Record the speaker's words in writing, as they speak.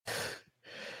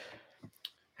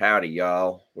Howdy,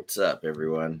 y'all. What's up,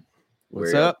 everyone?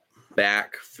 What's We're up?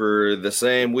 back for the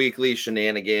same weekly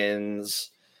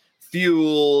shenanigans,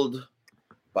 fueled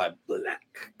by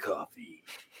black coffee.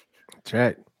 That's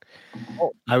right.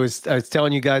 I was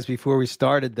telling you guys before we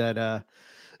started that I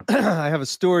have a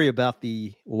story about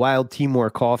the Wild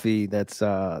Timor coffee that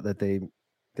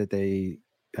they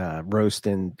roast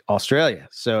in Australia.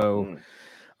 So,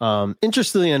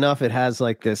 interestingly enough, it has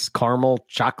like this caramel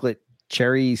chocolate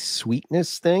cherry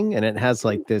sweetness thing, and it has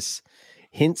like this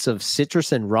hints of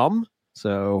citrus and rum.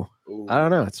 So I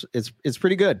don't know. It's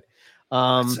pretty good.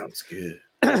 That sounds good.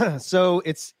 So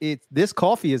this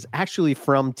coffee is actually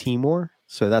from Timor,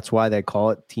 so that's why they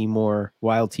call it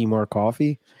Wild Timor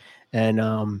coffee,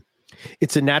 and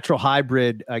it's a natural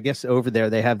hybrid. I guess over there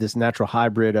they have this natural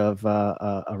hybrid of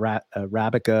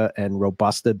Arabica and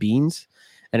Robusta beans,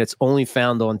 and it's only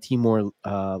found on Timor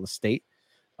Leste.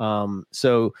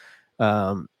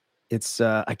 It's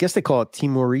I guess they call it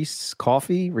Timorese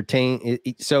coffee.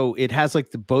 So it has like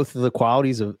both of the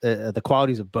qualities of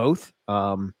both.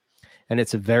 And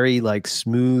it's a very like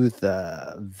smooth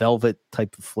velvet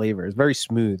type of flavor. It's very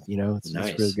smooth, it's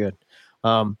really good.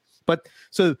 But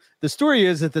so the story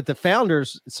is that the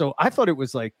founders, so I thought it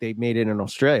was like they made it in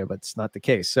Australia, but it's not the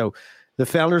case. So the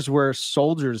founders were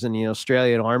soldiers in the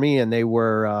Australian army, and they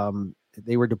were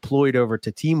deployed over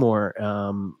to Timor.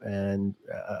 And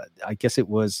I guess it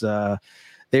was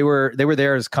they were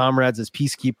there as comrades, as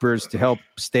peacekeepers to help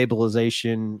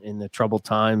stabilization in the troubled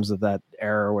times of that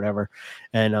era or whatever.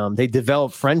 And they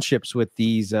developed friendships with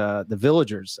these the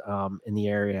villagers in the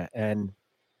area, and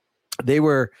they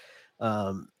were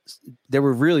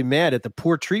really mad at the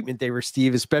poor treatment they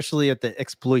received, especially at the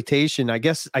exploitation. I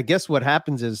guess what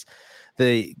happens is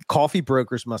the coffee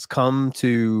brokers must come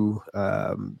to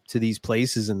these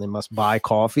places and they must buy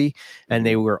coffee, and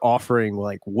they were offering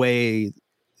like way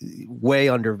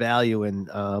undervalue in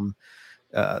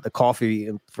the coffee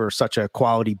for such a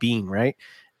quality bean, right?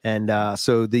 And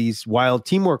so these Wild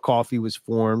Timor Coffee was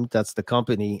formed. That's the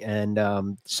company,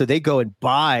 and so they go and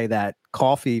buy that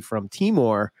coffee from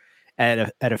Timor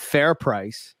at a fair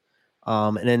price,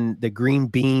 and then the green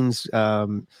beans are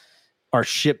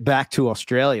shipped back to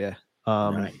Australia.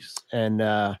 Nice. And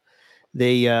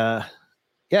it's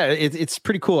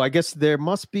pretty cool. I guess there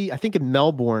must be, I think in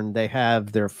Melbourne,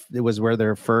 it was where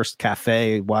their first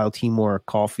cafe, Wild Timor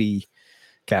Coffee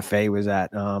Cafe, was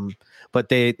at. But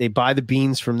they buy the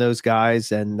beans from those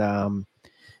guys, and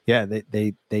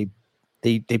they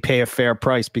pay a fair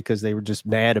price because they were just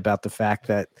mad about the fact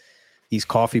that these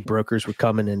coffee brokers were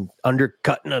coming and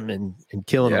undercutting them and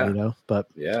killing them, But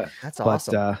yeah, that's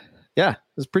awesome. Yeah,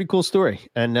 it's a pretty cool story,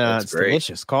 and it's great.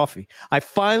 Delicious coffee. I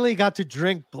finally got to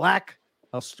drink black.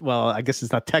 Well, I guess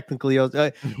it's not technically.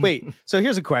 Wait, so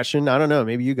here's a question. I don't know.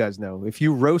 Maybe you guys know. If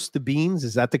you roast the beans,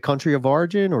 is that the country of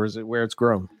origin, or is it where it's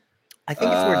grown? I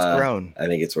think it's where it's grown. I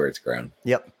think it's where it's grown.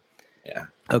 Yep. Yeah.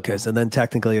 Okay, so then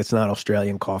technically it's not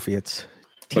Australian coffee. It's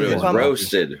but it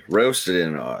was roasted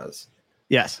in Oz.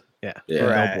 Yes. Yeah.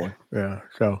 Right. Yeah.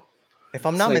 So, if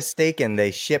I'm not mistaken,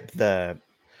 they ship the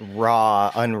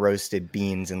raw unroasted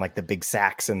beans in like the big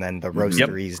sacks, and then the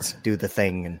roasteries do the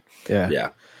thing. And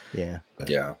yeah.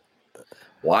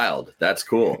 Wild. That's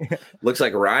cool. Looks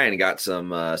like Ryan got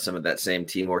some of that same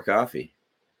Timor coffee.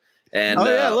 And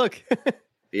look.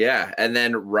 Yeah, and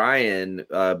then Ryan,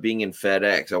 being in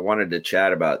FedEx, I wanted to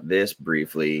chat about this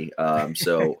briefly.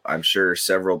 So I'm sure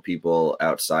several people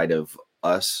outside of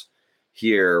us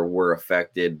here were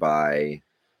affected by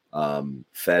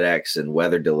FedEx and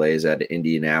weather delays at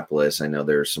Indianapolis. I know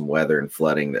there's some weather and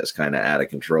flooding that's kind of out of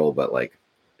control, but like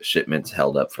shipments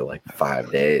held up for like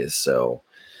 5 days. So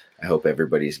I hope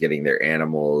everybody's getting their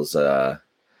animals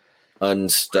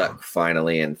unstuck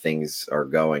finally and things are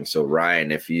going. So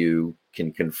Ryan, if you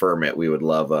can confirm it, we would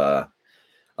love a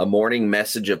morning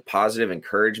message of positive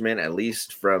encouragement, at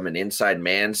least from an inside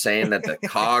man, saying that the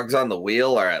cogs on the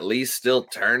wheel are at least still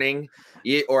turning,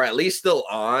 or at least still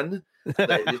on.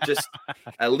 Just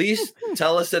at least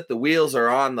tell us that the wheels are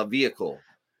on the vehicle.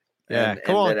 Yeah,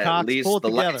 come on, that Cox, at least the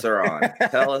lights are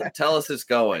on. Tell us it's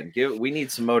going. We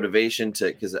need some motivation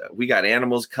because we got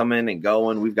animals coming and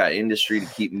going. We've got industry to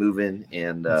keep moving,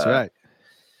 and that's right.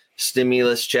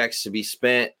 Stimulus checks to be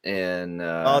spent, and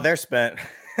they're spent.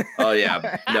 Oh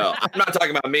yeah, no, I'm not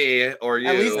talking about me or you.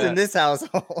 At least in this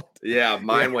household. Yeah,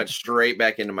 mine went straight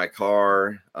back into my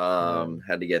car.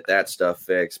 Had to get that stuff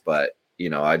fixed, but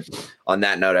on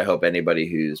that note, I hope anybody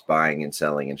who's buying and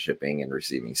selling and shipping and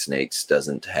receiving snakes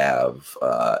doesn't have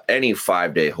any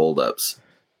 5-day holdups.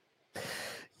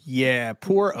 Yeah,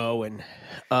 poor Owen.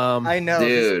 I know,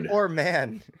 dude. Poor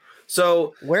man.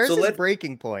 So where's his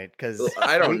breaking point? Because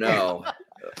I don't know.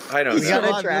 I don't You know.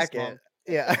 gotta track it.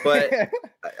 Yeah. But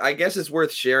I guess it's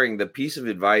worth sharing. The piece of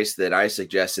advice that I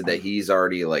suggested that he's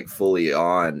already like fully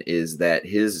on is that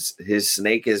his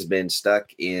snake has been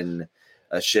stuck in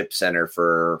a ship center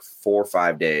for 4 or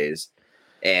 5 days,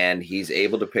 and he's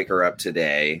able to pick her up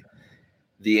today.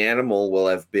 The animal will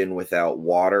have been without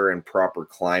water and proper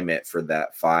climate for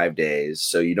that 5 days.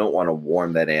 So you don't want to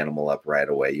warm that animal up right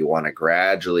away. You want to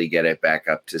gradually get it back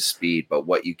up to speed. But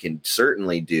what you can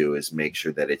certainly do is make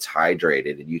sure that it's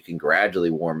hydrated, and you can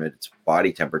gradually warm its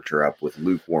body temperature up with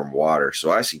lukewarm water. So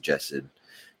I suggested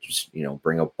just,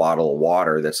 bring a bottle of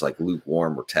water that's like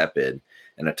lukewarm or tepid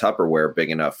and a Tupperware big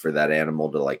enough for that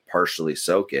animal to like partially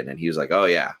soak in. And he was like, oh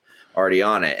yeah, already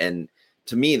on it. And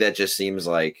to me, that just seems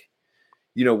like,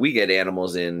 we get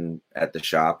animals in at the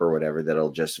shop or whatever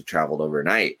that'll just have traveled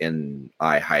overnight, and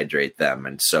I hydrate them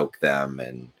and soak them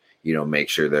and, make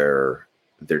sure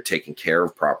they're taken care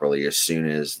of properly as soon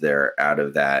as they're out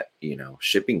of that,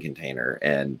 shipping container.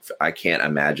 And I can't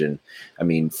imagine,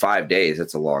 5 days,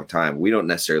 that's a long time. We don't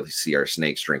necessarily see our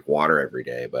snakes drink water every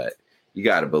day, but you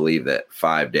got to believe that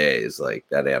 5 days, like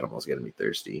that animal's going to be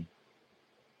thirsty.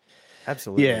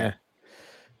 Absolutely. Yeah.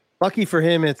 Lucky for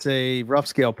him, it's a rough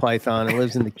scale python. It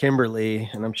lives in the Kimberley,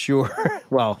 and I'm sure,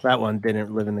 well, that one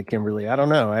didn't live in the Kimberley. I don't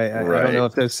know. I don't know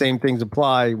if those same things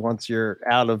apply once you're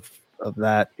out of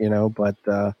that, but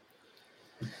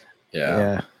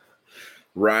yeah.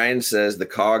 Ryan says the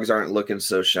cogs aren't looking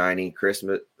so shiny.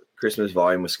 Christmas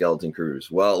volume with Skeleton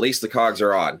Cruise. Well, at least the cogs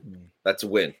are on. That's a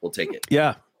win. We'll take it.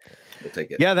 Yeah. We'll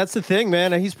take it. Yeah, that's the thing,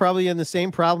 man. He's probably in the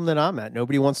same problem that I'm at.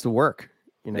 Nobody wants to work.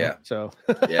 Yeah. So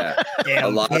yeah, a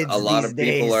lot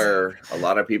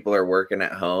of people are working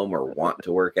at home or want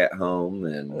to work at home,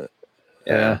 and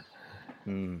I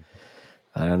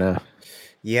don't know.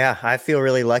 Yeah, I feel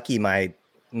really lucky. My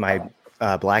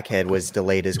blackhead was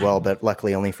delayed as well, but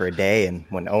luckily only for a day. And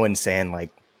when Owen's saying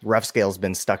like rough scale's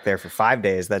been stuck there for 5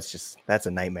 days, that's a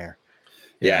nightmare.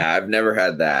 Yeah, I've never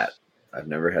had that. I've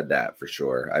never had that for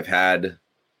sure. I've had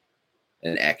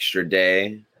an extra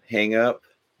day hang up.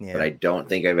 Yeah. But I don't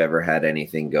think I've ever had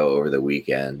anything go over the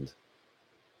weekend.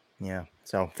 Yeah.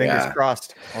 So fingers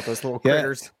crossed. All those little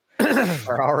critters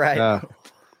are all right.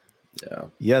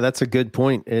 Yeah, that's a good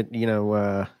point. It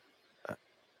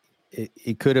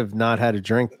it could have not had a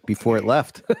drink before it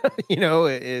left.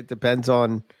 It depends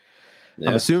on. Yeah.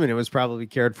 I'm assuming it was probably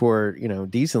cared for,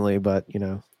 decently, but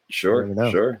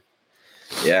Sure.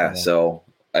 Yeah. So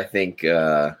I think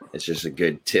it's just a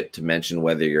good tip to mention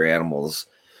whether your animal's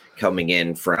coming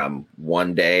in from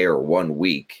 1 day or 1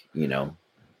 week,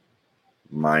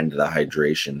 mind the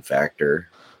hydration factor.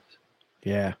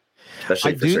 Yeah.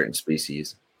 Especially for certain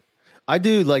species. I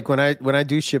do, like when I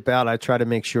do ship out, I try to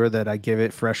make sure that I give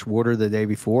it fresh water the day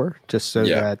before, just so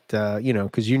that,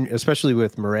 because especially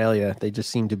with Morelia, they just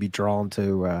seem to be drawn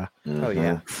to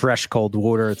fresh cold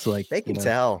water. It's like they can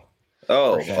tell.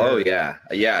 Oh yeah.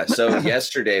 Yeah. So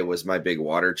yesterday was my big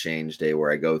water change day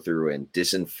where I go through and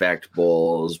disinfect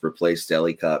bowls, replace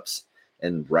deli cups,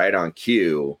 and right on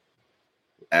cue,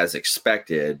 as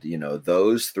expected,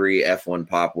 those 3 F1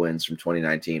 pop wins from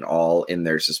 2019, all in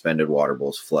their suspended water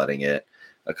bowls, flooding it.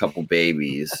 A couple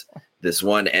babies. This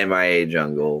one MIA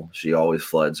jungle, she always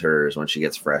floods hers when she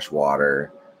gets fresh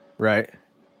water. Right.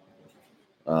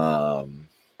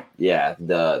 Yeah,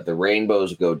 the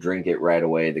rainbows go drink it right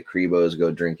away. The Crebos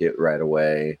go drink it right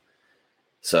away.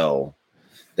 So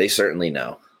they certainly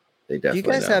know. They definitely. Do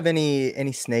you guys have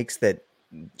any snakes that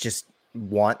just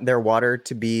want their water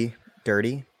to be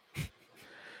dirty?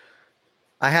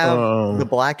 I have the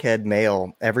blackhead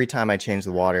male. Every time I change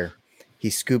the water,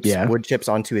 he scoops wood chips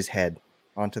onto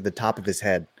the top of his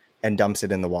head, and dumps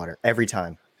it in the water every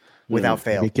time, without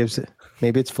fail.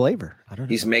 Maybe it's flavor. I don't know.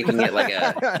 He's making it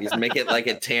like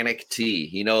a tannic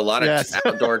tea. A lot of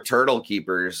outdoor turtle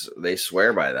keepers, they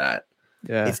swear by that.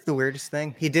 Yeah. It's the weirdest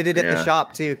thing. He did it at the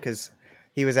shop too, because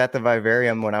he was at the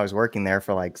vivarium when I was working there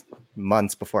for like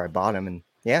months before I bought him. And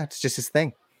it's just his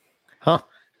thing. Huh.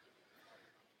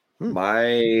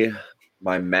 My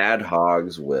mad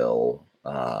hogs will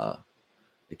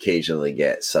occasionally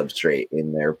get substrate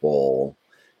in their bowl.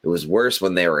 It was worse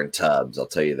when they were in tubs, I'll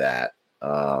tell you that.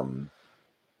 But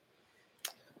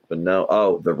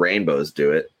no, the rainbows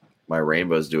do it. My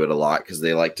rainbows do it a lot because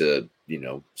they like to,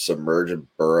 submerge and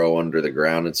burrow under the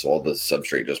ground, and so all the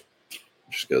substrate just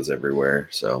goes everywhere.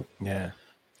 So yeah.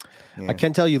 I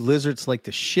can tell you, lizards like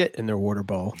to shit in their water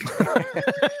bowl.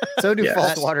 So do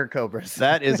false water cobras.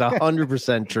 That is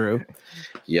 100% true.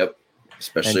 Yep,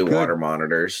 especially water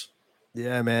monitors.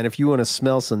 Yeah, man. If you want to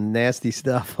smell some nasty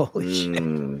stuff, holy shit.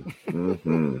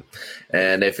 Mm-hmm.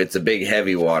 And if it's a big,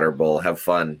 heavy water bowl, have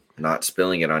fun not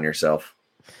spilling it on yourself.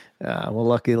 Well,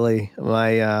 luckily,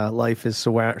 my life is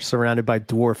surrounded by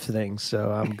dwarf things,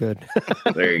 so I'm good.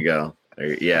 There you go.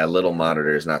 Yeah, little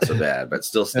monitor is not so bad, but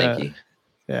still stinky.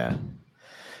 Yeah,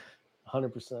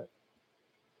 100%.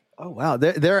 Oh wow,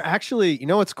 they're actually. You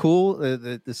know what's cool?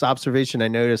 This observation I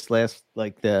noticed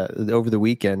over the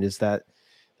weekend is that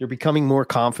they're becoming more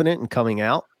confident in coming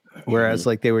out. Whereas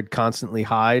like they would constantly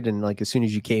hide, and like as soon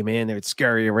as you came in, they would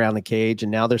scurry around the cage,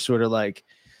 and now they're sort of like,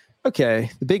 okay,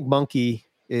 the big monkey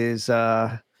is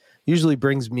usually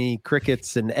brings me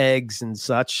crickets and eggs and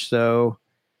such, so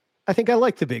I think I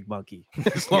like the big monkey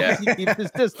as long as he keeps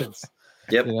his distance.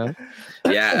 Yep. You know?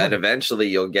 Yeah, and eventually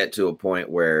you'll get to a point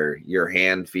where you're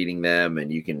hand feeding them,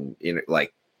 and you can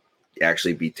like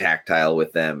actually be tactile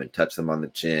with them and touch them on the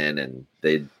chin, and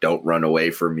they don't run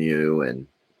away from you. And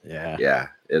yeah,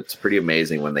 it's pretty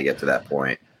amazing when they get to that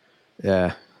point.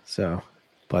 Yeah. So,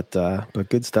 but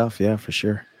good stuff. Yeah, for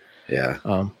sure. Yeah.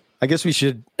 I guess we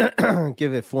should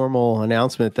give a formal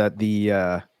announcement that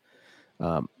the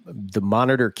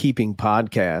Monitor Keeping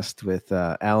podcast with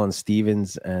Alan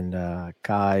Stevens and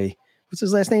Kai, what's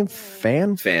his last name?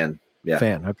 Fan. Yeah.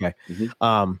 Fan. Okay.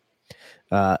 Mm-hmm.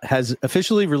 Has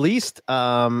officially released.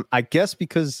 I guess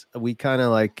because we kind of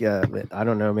like, I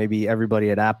don't know, maybe everybody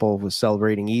at Apple was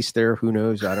celebrating Easter. Who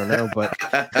knows? I don't know, but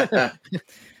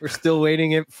we're still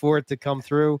waiting for it to come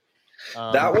through.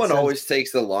 That one always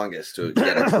takes the longest to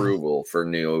get approval for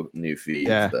new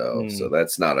feeds, though. So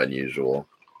that's not unusual.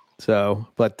 So,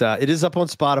 but it is up on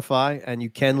Spotify, and you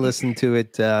can listen to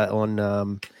it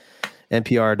on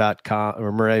NPR.com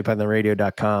or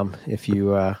MoreliaPythonRadio.com if you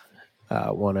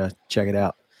want to check it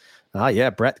out.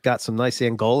 Yeah, Brett got some nice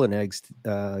Angolan eggs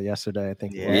yesterday, I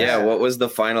think. Yeah, what was the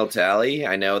final tally?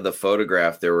 I know the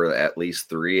photograph, there were at least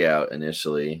 3 out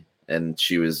initially, and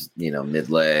she was,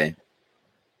 mid-lay.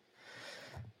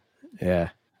 Yeah.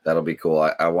 That'll be cool.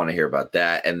 I want to hear about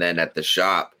that. And then at the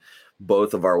shop,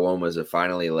 both of our womas have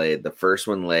finally laid. The first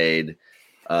one laid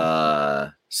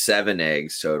 7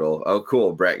 eggs total. Oh,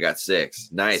 cool. Brett got 6.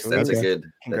 Nice. That's a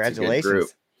good group.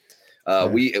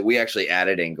 We actually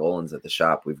added Angolans at the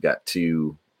shop. We've got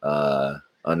 2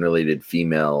 unrelated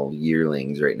female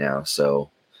yearlings right now. So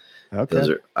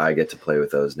I get to play with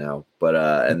those now. But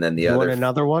and then the other want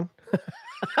another one?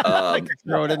 I could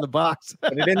throw it in the box.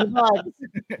 Put it in the box.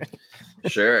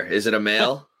 Sure. Is it a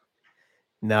male?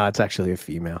 No, it's actually a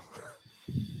female.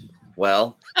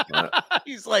 Well,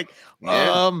 he's like,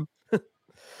 yeah.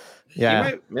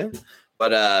 Yeah.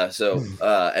 But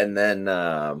and then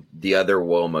the other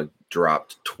Woma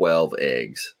dropped 12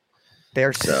 eggs.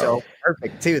 They're so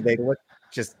perfect too. They look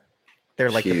they're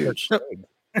like huge.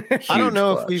 I don't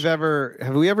know if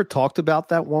have we ever talked about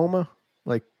that Woma?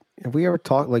 Like, have we ever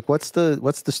talked? Like, what's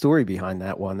the story behind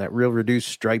that one? That real reduced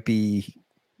stripy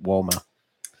Woma.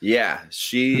 Yeah,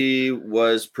 she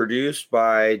was produced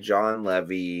by John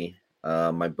Levy,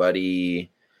 my buddy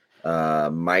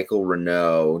Michael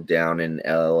Renault down in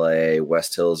LA,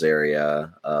 West Hills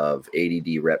area of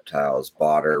ADD Reptiles,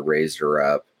 bought her, raised her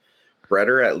up, bred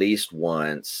her at least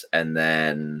once, and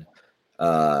then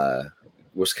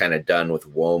was kind of done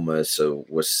with Woma, so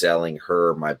was selling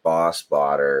her. My boss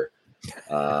bought her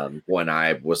when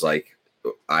I was like,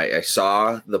 I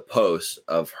saw the post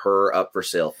of her up for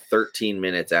sale 13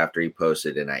 minutes after he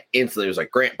posted, and I instantly was like,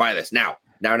 Grant, buy this now.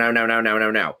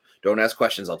 Don't ask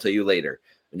questions. I'll tell you later.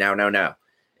 Now.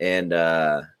 And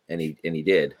he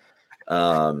did.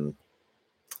 And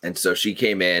so she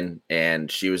came in,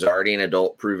 and she was already an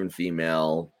adult proven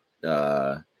female,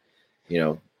 got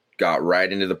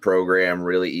right into the program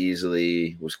really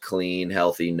easily, was clean,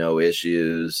 healthy, no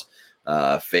issues.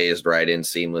 Phased right in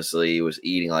seamlessly, was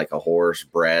eating like a horse,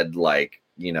 bred like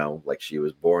she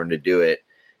was born to do it.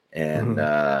 And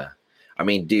I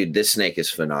mean, dude, this snake is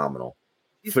phenomenal.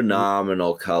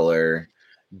 Phenomenal color,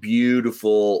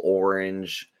 beautiful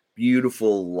orange,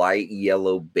 beautiful light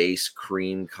yellow base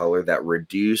cream color that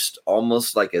reduced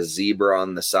almost like a zebra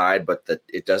on the side, but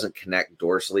it doesn't connect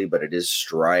dorsally, but it is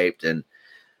striped. And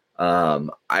I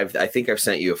think I've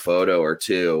sent you a photo or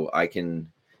two.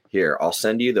 Here, I'll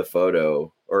send you the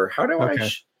photo. Or how do how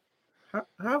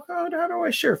do I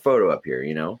share a photo up here?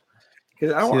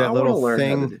 Because I want to learn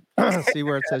thing. See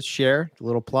where it says share, the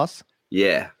little plus.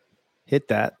 Yeah, hit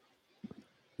that.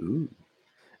 Ooh.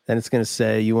 Then it's going to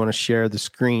say you want to share the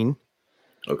screen.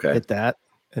 Okay, hit that,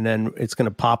 and then it's going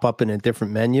to pop up in a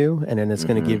different menu, and then it's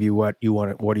going to give you what you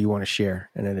want. What do you want to share?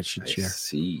 And then it should share.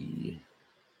 See,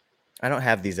 I don't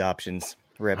have these options.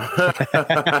 Rip. Just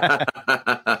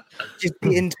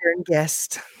the intern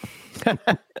guest.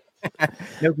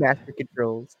 No master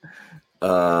controls.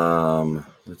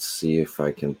 Let's see if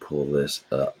I can pull this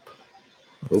up.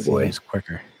 Let's boy, it's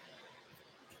quicker.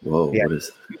 Whoa, Yeah, what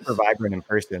is super vibrant in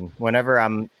person. Whenever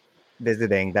I'm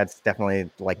visiting, that's definitely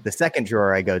like the second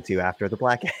drawer I go to after the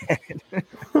blackhead.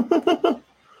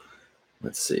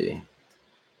 Let's see.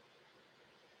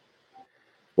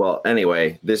 Well,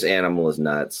 anyway, this animal is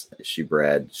nuts. She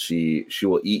bred. She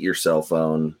will eat your cell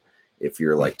phone if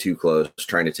you're like too close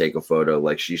trying to take a photo.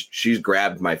 Like she's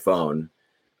grabbed my phone,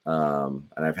 and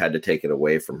I've had to take it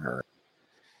away from her.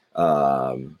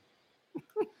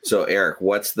 So Eric,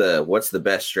 what's the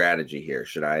best strategy here?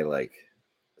 Should I like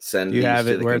send these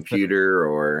to the computer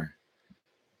or?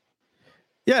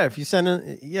 Yeah, if you send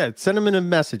them in a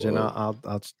message. Whoa.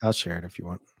 And I'll share it if you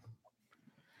want.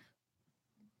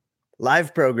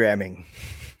 Live programming.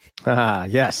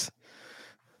 Yes.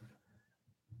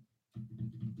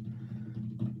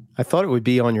 I thought it would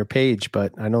be on your page,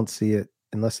 but I don't see it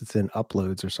unless it's in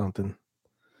uploads or something.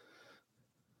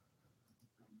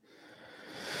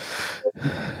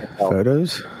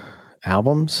 Photos,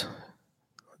 albums.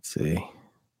 Let's see.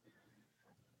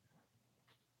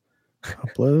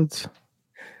 Uploads.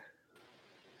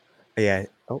 Yeah.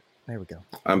 Oh, there we go.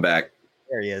 I'm back.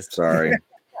 There he is. Sorry.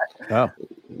 Oh,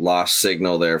 lost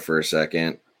signal there for a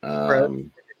second.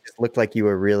 It just looked like you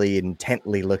were really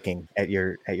intently looking at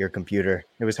your computer.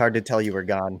 It was hard to tell you were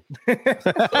gone.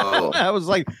 Oh. I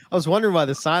was wondering why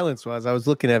the silence was. I was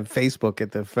looking at Facebook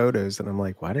at the photos, and I'm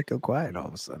like, why did it go quiet all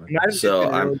of a sudden?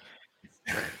 So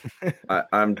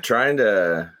I'm trying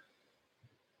to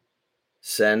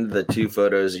send the two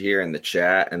photos here in the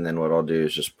chat, and then what I'll do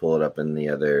is just pull it up in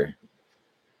the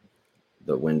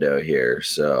window here.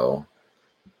 So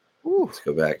let's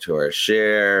go back to our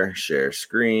share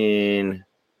screen,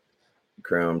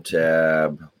 Chrome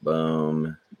tab,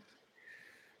 boom.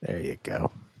 There you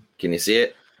go. Can you see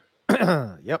it?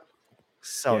 Yep.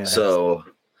 So nice. So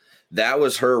that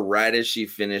was her right as she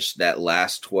finished that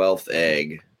last 12th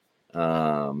egg.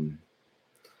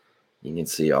 You can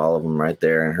see all of them right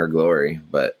there in her glory,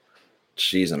 but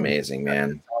she's amazing,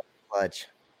 man. Clutch.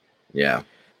 Yeah.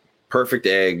 Perfect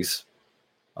eggs.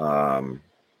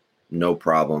 No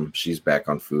problem. She's back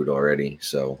on food already.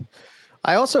 So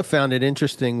I also found it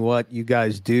interesting what you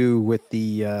guys do with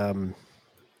the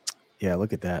yeah,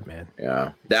 look at that, man.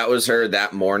 Yeah. That was her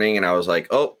that morning, and I was like,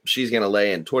 oh, she's gonna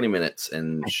lay in 20 minutes.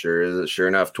 And sure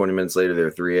enough, 20 minutes later there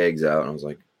are 3 eggs out, and I was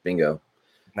like, bingo.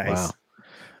 Nice.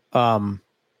 Wow.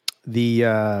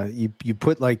 You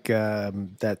put like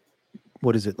that,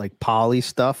 what is it, like poly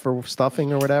stuff or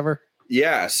stuffing or whatever?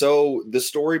 Yeah. So the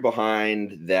story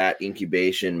behind that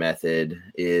incubation method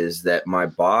is that my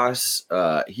boss,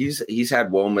 he's had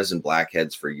womas and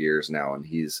blackheads for years now, and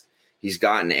he's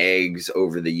gotten eggs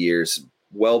over the years,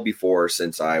 well before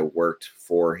since I worked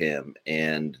for him,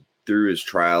 and through his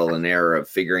trial and error of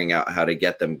figuring out how to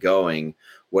get them going,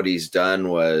 what he's done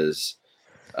was,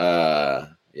 yeah,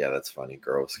 that's funny.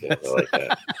 Girl Scouts. I like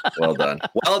that. Well done.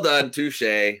 Well done. Touche.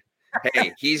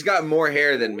 Hey, he's got more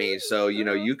hair than me, so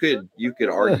you could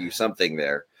argue something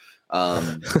there.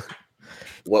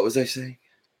 What was I saying?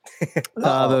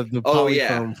 The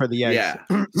polyfoam for the eggs.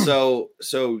 Yeah. So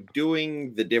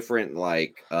doing the different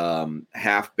like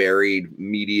half buried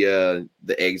media,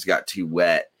 the eggs got too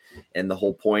wet, and the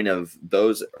whole point of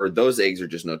those eggs are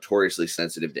just notoriously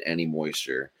sensitive to any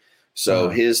moisture. So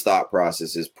his thought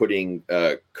process is putting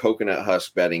coconut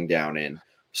husk bedding down in,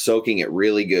 soaking it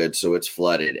really good so it's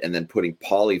flooded, and then putting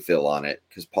polyfill on it,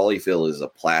 because polyfill is a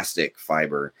plastic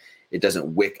fiber. It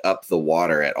doesn't wick up the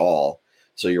water at all.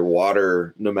 So your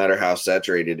water, no matter how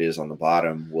saturated it is on the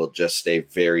bottom, will just stay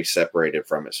very separated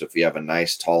from it. So if you have a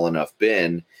nice tall enough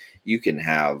bin, you can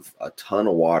have a ton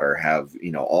of water, have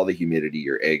all the humidity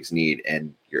your eggs need,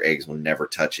 and your eggs will never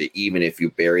touch it, even if you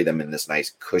bury them in this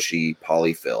nice cushy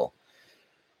polyfill.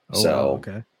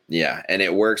 Okay. Yeah, and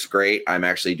it works great. I'm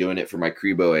actually doing it for my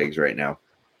Crebo eggs right now.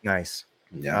 Nice.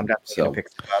 Yeah, I'm definitely gonna pick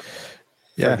some up.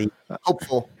 Yeah, the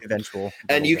hopeful eventual.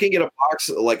 And you can get a box,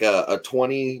 like a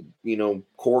 20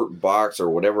 quart box or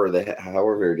whatever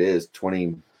however it is,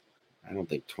 20. I don't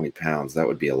think 20 pounds. That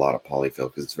would be a lot of polyfill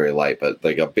because it's very light. But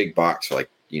like a big box for like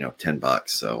 $10.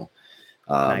 So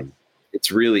nice.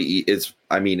 It's really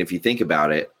I mean, if you think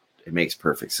about it, it makes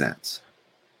perfect sense.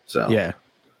 So yeah.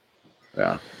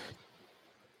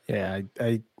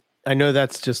 I know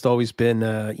that's just always been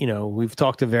we've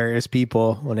talked to various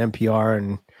people on NPR,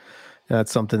 and that's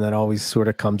something that always sort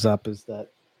of comes up, is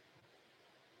that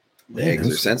the eggs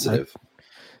are sensitive.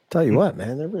 Tell you what,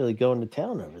 man, they're really going to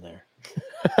town over there.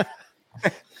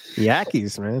 The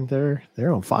Yankees, man,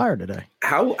 they're on fire today.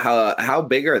 How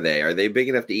big are they? Are they big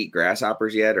enough to eat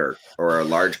grasshoppers yet, or are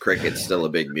large crickets still a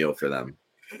big meal for them?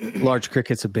 Large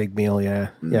cricket's a big meal, yeah.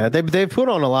 Yeah, they've put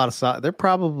on a lot of size. They're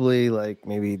probably like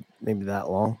maybe that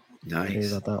long.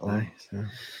 Nice. About that one. Nice. Yeah.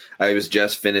 I was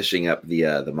just finishing up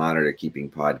the monitor keeping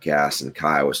podcast, and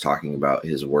Kai was talking about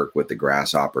his work with the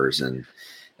grasshoppers and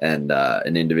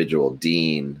an individual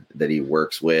Dean that he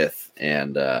works with,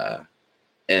 and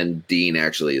Dean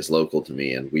actually is local to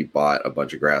me, and we bought a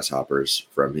bunch of grasshoppers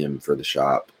from him for the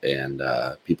shop, and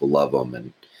people love them.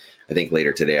 And I think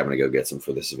later today I'm going to go get some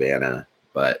for the Savannah,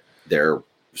 but they're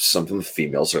some of the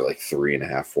females are like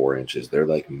 3.5, 4 inches. They're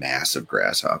like massive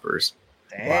grasshoppers.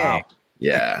 Dang. Wow.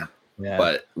 Yeah. Yeah.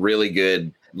 But really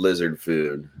good lizard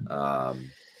food.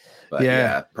 But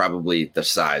yeah, probably the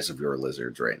size of your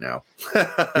lizards right now.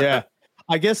 Yeah.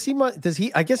 I guess he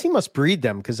must breed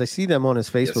them, because I see them on his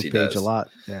Facebook page a lot.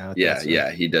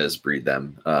 Yeah, he does breed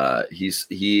them.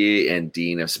 He and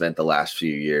Dean have spent the last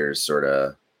few years sort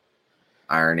of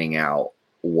ironing out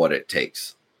what it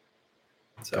takes.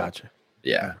 So, gotcha.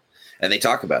 Yeah. And they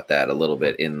talk about that a little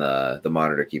bit in the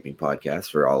Monitor Keeping podcast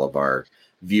for all of our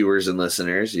viewers and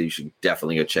listeners. You should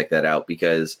definitely go check that out,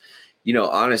 because, you know,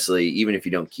 honestly, even if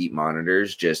you don't keep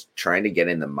monitors, just trying to get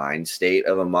in the mind state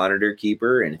of a monitor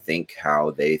keeper and think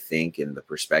how they think and the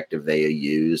perspective they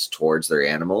use towards their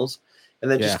animals.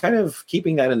 And then just kind of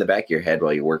keeping that in the back of your head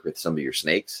while you work with some of your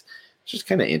snakes. It's just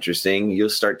kind of interesting. You'll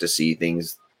start to see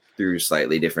things through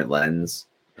slightly different lens,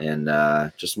 and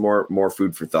just more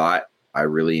food for thought. I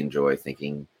really enjoy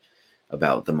thinking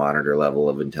about the monitor level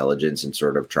of intelligence and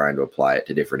sort of trying to apply it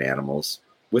to different animals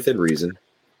within reason.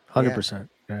 100%.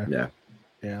 Yeah.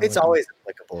 It's always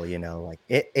applicable, you know,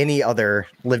 like any other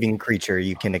living creature,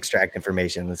 you can extract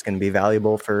information that's going to be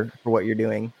valuable for what you're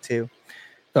doing too.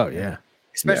 Oh yeah.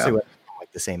 Especially with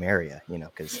like the same area, you know,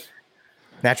 because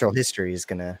natural history is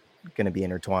gonna be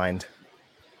intertwined.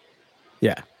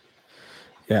 Yeah.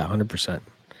 Yeah, 100%.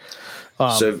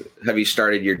 So have you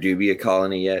started your dubia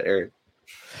colony yet, Eric?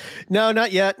 No,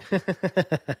 not yet.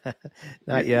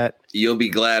 Not yet. You'll be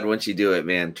glad once you do it,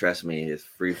 man. Trust me, it's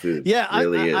free food. Yeah,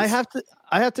 really I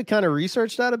have to kind of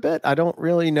research that a bit. I don't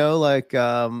really know. Like,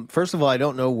 first of all, I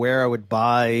don't know where I would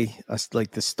buy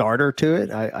like the starter to it.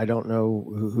 I don't know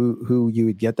who you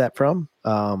would get that from.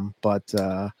 But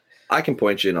I can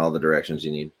point you in all the directions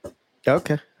you need.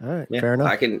 Okay. All right. Yeah. Fair enough.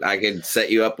 I can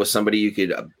set you up with somebody. You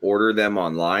could order them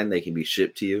online. They can be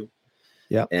shipped to you.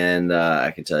 Yeah. And I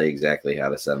can tell you exactly how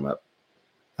to set them up.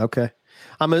 Okay.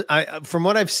 From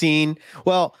what I've seen,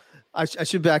 well, I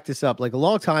should back this up. Like a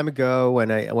long time ago, when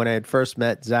I had first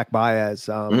met Zach Baez,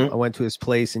 I went to his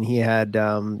place and he had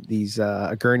these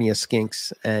Agurnia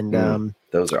skinks, and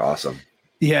those are awesome.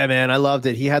 Yeah, man, I loved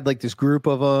it. He had like this group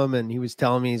of them, and he was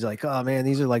telling me, he's like, "Oh man,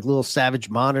 these are like little savage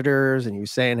monitors," and he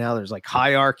was saying how there's like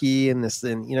hierarchy in this,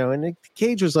 and you know, and the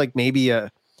cage was like maybe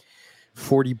a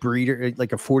 40 breeder,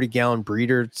 like a 40-gallon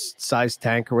breeder size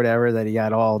tank or whatever, that he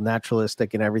had all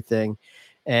naturalistic and everything,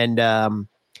 and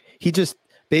he just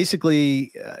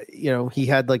basically, you know, he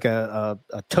had like a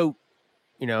tote,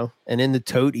 you know, and in the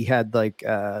tote he had like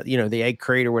you know, the egg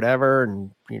crate or whatever, and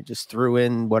you just threw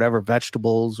in whatever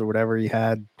vegetables or whatever he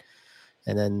had,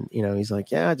 and then, you know, he's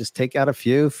like, yeah, just take out a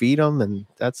few, feed them, and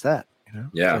that's that, you know.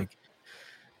 Yeah. Like,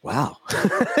 wow.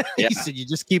 He said you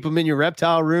just keep them in your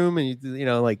reptile room, and you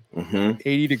know, like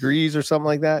 80 degrees or something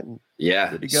like that.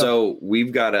 Yeah. So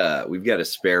we've got a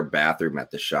spare bathroom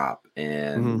at the shop,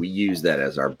 and we use that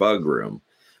as our bug room.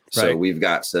 So we've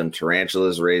got some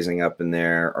tarantulas raising up in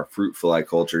there. Our fruit fly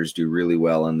cultures do really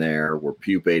well in there. We're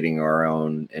pupating our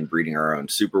own and breeding our own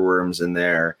superworms in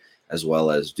there, as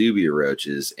well as dubia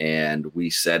roaches. And we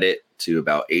set it to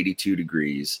about 82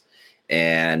 degrees.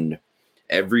 And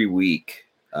every week,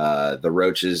 the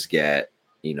roaches get,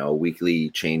 you know, weekly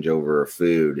changeover of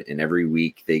food. And every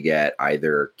week they get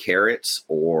either carrots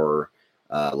or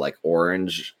like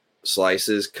orange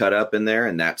slices cut up in there,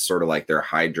 and that's sort of like their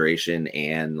hydration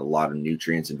and a lot of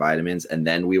nutrients and vitamins. And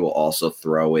then we will also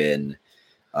throw in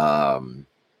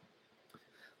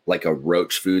like a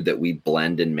roach food that we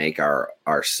blend and make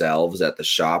ourselves at the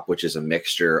shop, which is a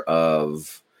mixture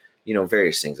of, you know,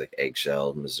 various things like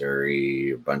eggshell,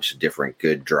 Missouri, a bunch of different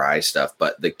good dry stuff.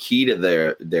 But the key to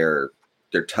their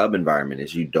tub environment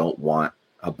is you don't want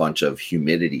a bunch of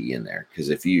humidity in there, because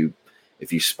if you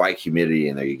spike humidity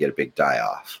in there, you get a big die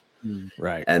off.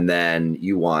 Right. And then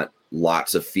you want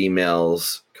lots of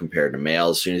females compared to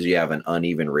males. As soon as you have an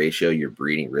uneven ratio, your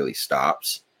breeding really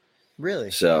stops. Really?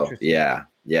 So yeah.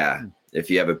 If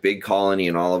you have a big colony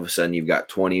and all of a sudden you've got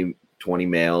 20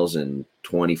 males and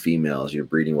 20 females, your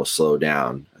breeding will slow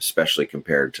down, especially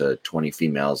compared to 20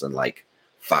 females and like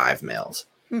 5 males.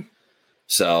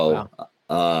 So,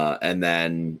 and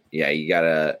then, you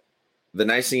gotta, the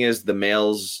nice thing is the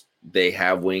males, they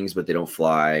have wings, but they don't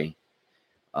fly.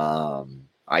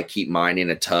 I keep mine in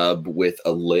a tub with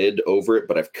a lid over it,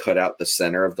 but I've cut out the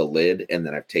center of the lid, and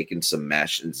then I've taken some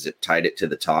mesh and tied it to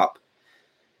the top.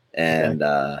 And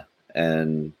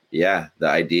yeah, the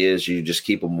idea is you just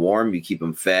keep them warm, you keep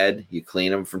them fed, you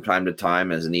clean them from time to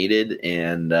time as needed,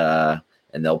 and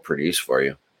they'll produce for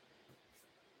you.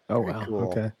 Oh wow! Cool.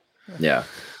 Okay. Yeah.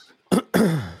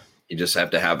 You just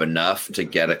have to have enough to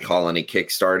get a colony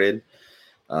kick-started.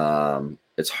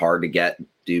 It's hard to get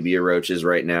dubia roaches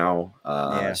right now,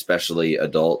 especially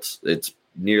adults. It's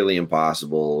nearly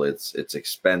impossible. It's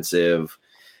expensive.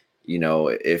 You know,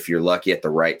 if you're lucky at the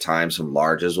right time, some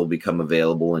larges will become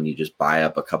available, and you just buy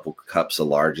up a couple cups of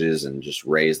larges and just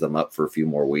raise them up for a few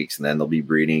more weeks, and then they'll be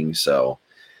breeding. So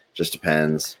just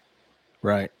depends.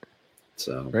 Right.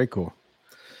 So very cool.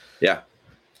 Yeah.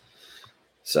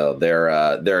 So they're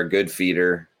a good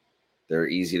feeder. They're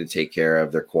easy to take care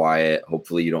of. They're quiet.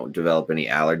 Hopefully you don't develop any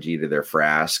allergy to their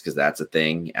frass, because that's a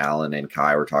thing. Alan and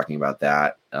Kai were talking about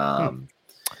that.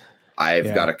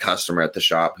 I've got a customer at the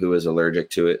shop who is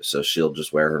allergic to it, so she'll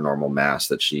just wear her normal mask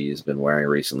that she's been wearing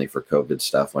recently for COVID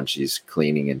stuff when she's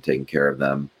cleaning and taking care of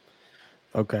them.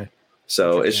 Okay.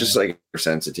 So it's just like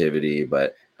sensitivity,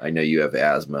 but I know you have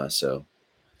asthma, so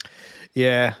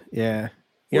yeah. You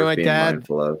know,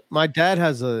 my dad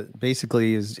has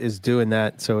basically is doing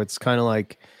that. So it's kind of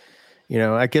like, you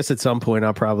know, I guess at some point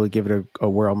I'll probably give it a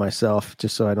whirl myself,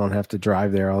 just so I don't have to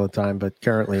drive there all the time. But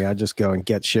currently I just go and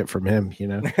get shit from him, you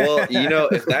know? Well, you know,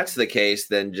 if that's the case,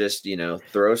 then just, you know,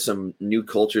 throw some new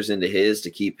cultures into his to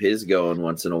keep his going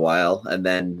once in a while, and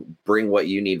then bring what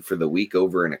you need for the week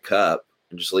over in a cup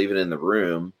and just leave it in the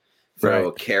room. Throw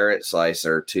a carrot slice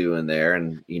or two in there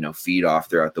and, you know, feed off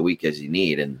throughout the week as you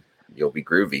need, and you'll be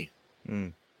groovy.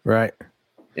 Right.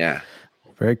 Yeah.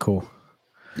 Very cool.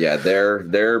 Yeah,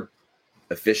 they're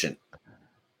efficient.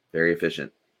 Very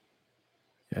efficient.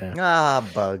 Yeah.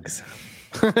 Bugs.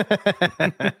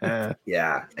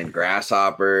 Yeah, and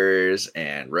grasshoppers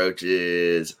and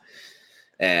roaches,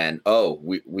 and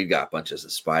we got bunches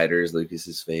of spiders.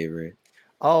 Lucas's favorite.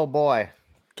 Oh boy,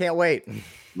 can't wait.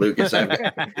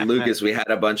 Lucas, we had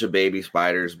a bunch of baby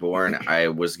spiders born. I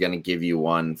was gonna give you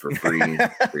one for free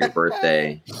for your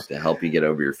birthday to help you get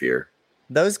over your fear.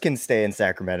 Those can stay in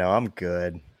Sacramento. I'm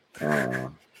good.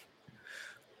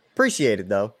 Appreciate it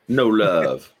though. No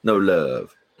love.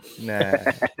 Nah,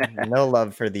 no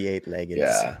love for the 8-legged.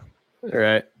 Yeah.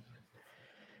 Right.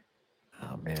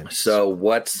 Oh man. So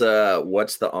what's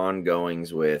the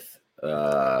ongoings with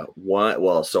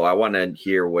so I want to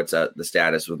hear what's the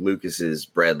status with Lucas's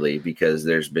Bredli, because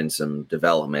there's been some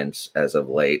developments as of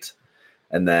late,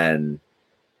 and then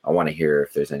I want to hear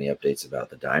if there's any updates about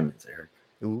the diamonds, Eric.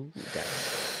 Ooh,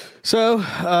 so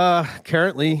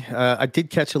currently I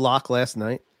did catch a lock last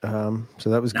night, so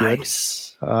that was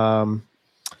nice. Good.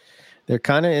 They're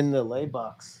kind of in the lay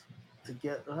box to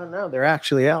get. I don't know, they're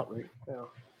actually out right now.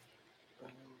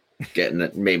 Getting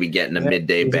a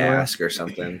midday bask or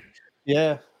something.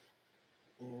 Yeah.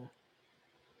 You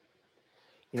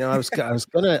know, I was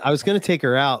gonna take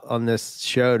her out on this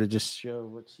show to just show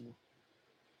what she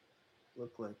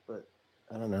looked like, but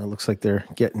I don't know. It looks like they're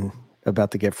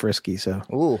about to get frisky. So,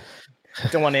 ooh,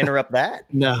 don't want to interrupt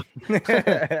that. No,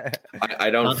 I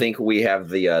don't think we have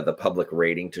the public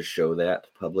rating to show that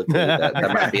publicly. That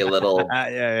might be a little.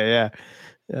 Yeah.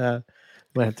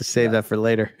 Might have to save that for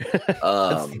later.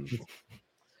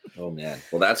 Oh man,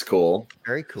 well that's cool.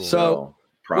 Very cool. So,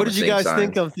 what did you guys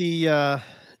think of the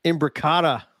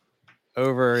Imbricata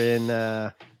over in?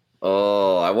 I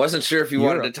wasn't sure if you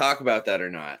wanted to talk about that or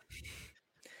not.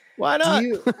 Why not?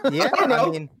 Yeah, I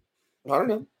don't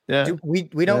know. Yeah,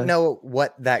 we don't know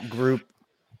what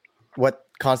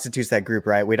constitutes that group,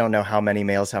 right? We don't know how many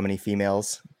males, how many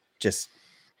females. Just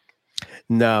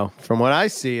no. From what I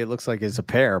see, it looks like it's a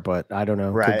pair, but I don't know.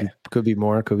 Right? Could be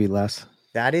more. Could be less.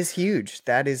 That is huge.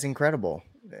 That is incredible.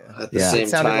 At the same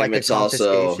time, like it's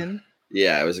also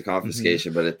it was a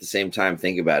confiscation, but at the same time,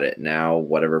 think about it. Now,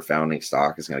 whatever founding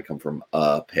stock is going to come from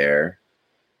a pair.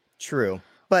 True,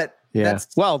 but there's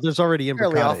already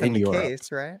Imbricata in Europe,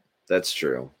 case, right? That's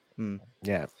true.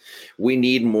 Yeah, we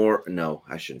need more. No,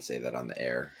 I shouldn't say that on the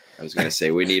air. I was going to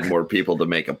say we need more people to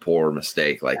make a poor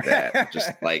mistake like that.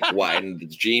 Just like widen the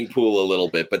gene pool a little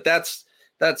bit, but that's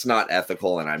not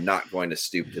ethical, and I'm not going to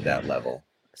stoop to that level.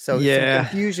 So some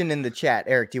confusion in the chat.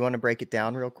 Eric, do you want to break it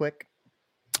down real quick?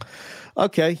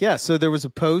 Okay, yeah. So there was a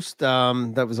post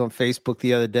that was on Facebook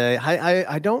the other day.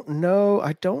 I don't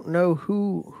know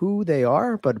who they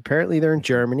are, but apparently they're in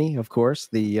Germany, of course,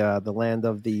 the land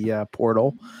of the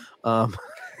portal.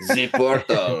 The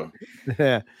portal.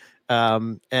 Yeah.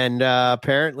 And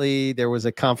apparently there was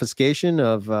a confiscation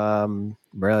of Borrelia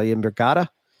imbricata.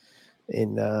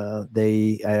 and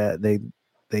they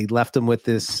left him with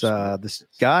this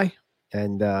guy,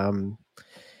 and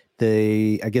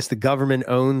I guess the government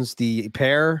owns the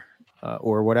pair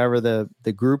or whatever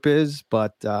the group is,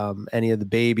 but any of the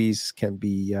babies can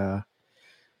be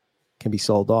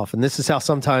sold off, and this is how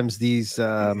sometimes these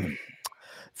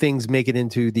things make it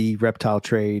into the reptile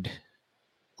trade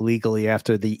legally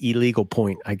after the illegal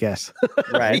point, I guess.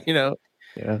 Right.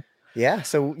 Yeah.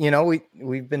 So,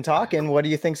 we've been talking. What do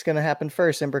you think's going to happen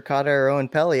first, Imbricata or Owen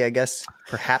Pelly? I guess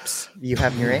perhaps you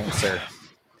have your answer.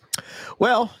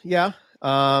 Well, yeah.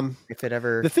 If it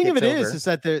ever, the thing of it is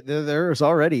that there's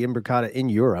already Imbricata in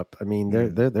Europe. I mean,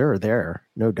 they're there,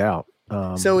 no doubt.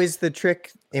 So is the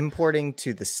trick importing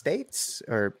to the States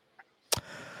or?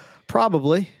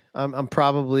 Probably. I'm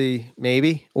probably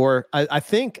maybe, or I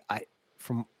think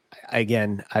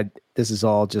this is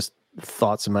all just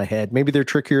thoughts in my head. Maybe they're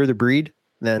trickier to breed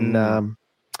than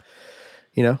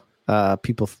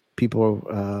people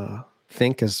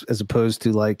think as opposed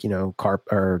to like carp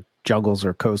or jungles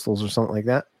or coastals or something like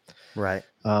that. Right.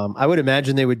 I would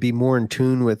imagine they would be more in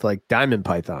tune with like diamond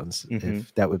pythons,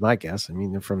 if that was my guess. I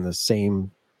mean, they're from the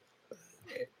same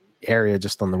area,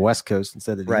 just on the West Coast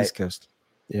instead of the East Coast.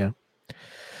 Yeah.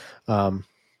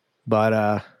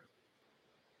 But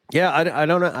yeah, I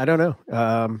don't know. I don't know.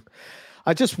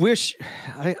 I just wish,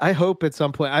 I hope at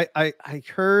some point, I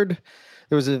heard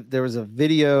there was a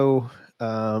video.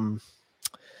 I'm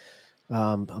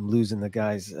losing the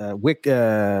guy's not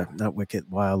Wicked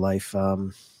Wildlife.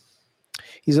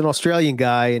 He's an Australian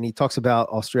guy, and he talks about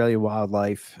Australian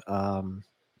wildlife.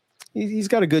 He's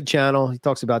got a good channel. He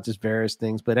talks about just various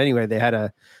things. But anyway, they had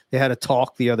a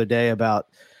talk the other day about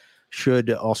should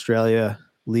Australia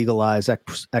legalize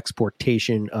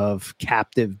exportation of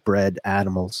captive bred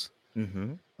animals.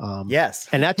 Mm-hmm. Yes,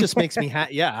 and that just makes me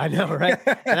happy. Yeah, I know, right?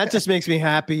 And that just makes me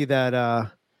happy that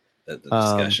that the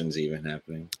discussion's even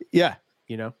happening. Yeah,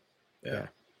 Yeah.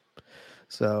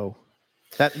 So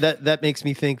that makes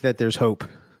me think that there's hope.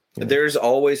 There's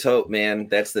always hope, man.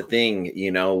 That's the thing.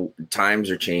 Times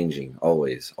are changing.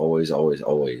 Always, always, always,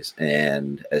 always.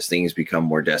 And as things become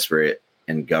more desperate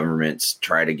and governments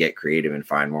try to get creative and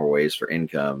find more ways for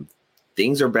income,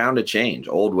 things are bound to change.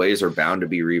 Old ways are bound to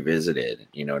be revisited.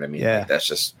 You know what I mean? Yeah. Like, that's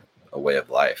just a way of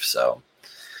life. So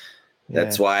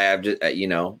that's why I've just,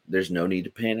 there's no need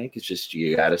to panic. It's just,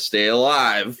 you got to stay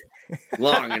alive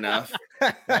long enough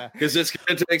because it's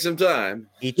going to take some time.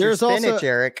 Eat your spinach,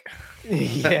 Eric.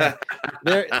 Yeah.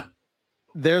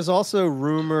 There's also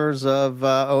rumors of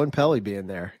Owen Pelly being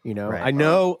there. Right. I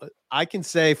know I can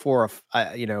say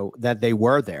that they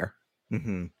were there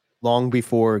long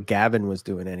before Gavin was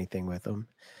doing anything with them.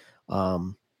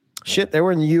 They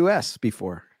were in the U.S.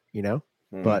 before,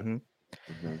 but I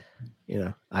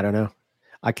don't know.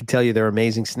 I can tell you they're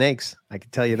amazing snakes. I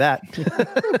can tell you that.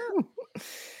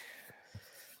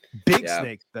 Big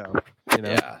snakes, though.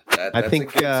 Yeah, that's a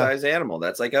good size animal.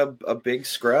 That's like a big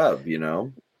scrub,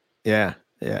 Yeah.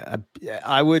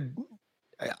 I would.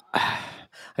 I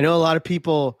know a lot of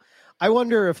people. I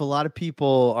wonder if a lot of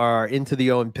people are into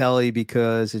the Owen Pelly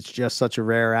because it's just such a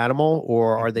rare animal,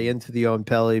 or are they into the Owen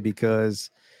Pelly because,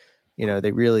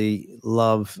 they really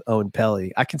love Owen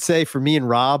Pelly? I can say for me and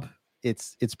Rob,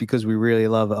 it's because we really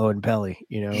love Owen Pelly,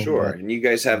 Sure. And you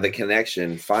guys have the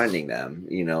connection finding them,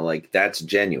 like that's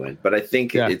genuine. But I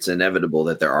think it's inevitable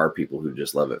that there are people who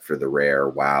just love it for the rare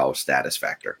wow status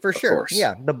factor. For sure. Course.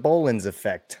 Yeah. The Boland's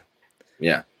effect.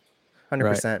 Yeah.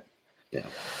 100%. Right. Yeah.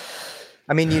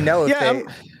 I mean,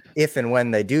 if and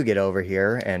when they do get over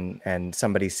here and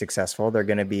somebody's successful, they're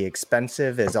going to be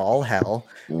expensive as all hell,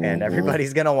 and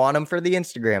everybody's going to want them for the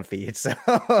Instagram feed. So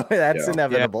that's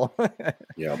inevitable.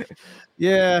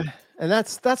 Yeah. And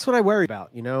that's what I worry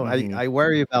about. I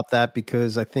worry about that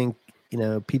because I think,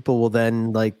 people will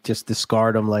then like just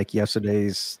discard them like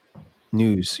yesterday's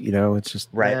news. It's just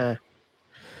right.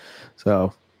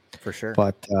 So for sure.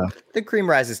 But the cream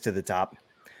rises to the top.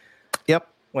 Yep.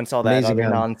 Once all that other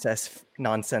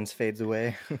nonsense fades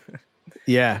away.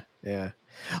 Yeah.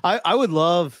 I would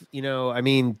love,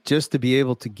 just to be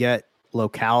able to get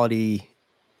locality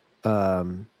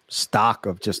stock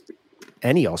of just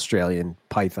any Australian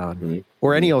python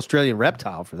or any Australian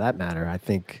reptile for that matter. I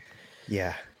think.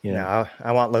 Yeah.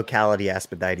 I want locality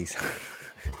Aspidites.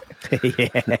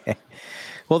 Yeah.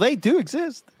 Well, they do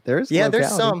exist. There's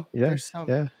locality. There's some.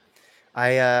 Yeah.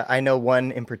 I know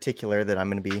one in particular that I'm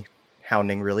going to be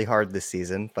hounding really hard this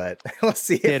season, but we'll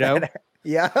see. I've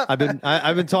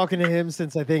been talking to him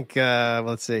since I think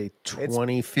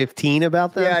 2015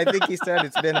 about that. Yeah, I think he said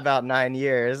it's been about 9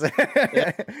 years. It's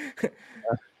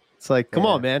like, come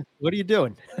on, man, what are you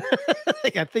doing?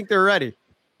 I think they're ready.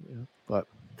 But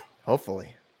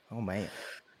Hopefully. Oh man.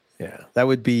 Yeah, that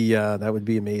would be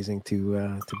amazing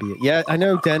to be. Yeah, I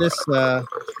know Dennis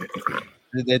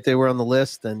that they were on the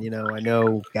list, and I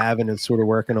know Gavin is sort of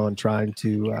working on trying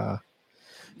to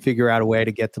figure out a way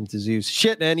to get them to zoos.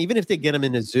 Shit, man, even if they get them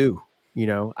in a zoo,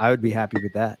 I would be happy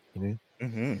with that.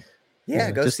 Mm-hmm.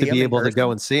 Yeah, go just see to be them in able to go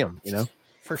person. and see them.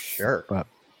 For sure. But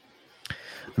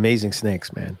amazing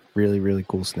snakes, man, really, really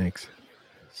cool snakes.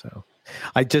 So,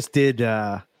 I just did.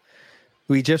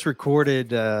 We just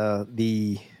recorded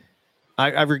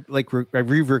I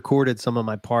re-recorded some of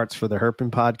my parts for the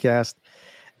Herpin podcast,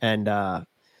 and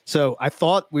so I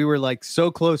thought we were like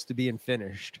so close to being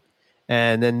finished,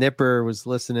 and then Nipper was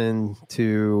listening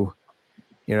to,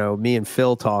 me and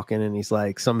Phil talking, and he's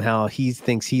like, somehow he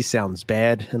thinks he sounds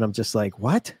bad, and I'm just like,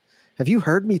 what? Have you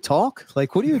heard me talk?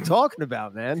 Like, what are you talking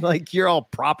about, man? Like, you're all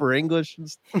proper English,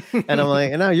 and I'm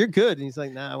like, no, you're good. And he's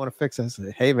like, nah, I want to fix it. I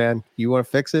said, hey, man, you want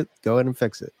to fix it? Go ahead and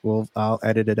fix it. I'll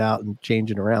edit it out and change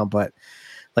it around, but.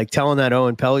 Like telling that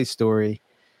Owen Pelly story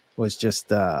was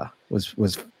just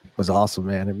was awesome,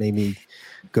 man. It made me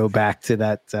go back to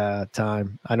that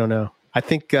time. I don't know. I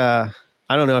think I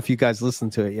don't know if you guys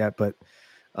listened to it yet, but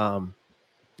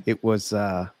it was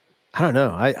I don't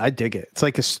know. I dig it. It's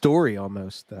like a story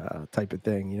almost type of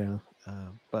thing,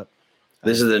 But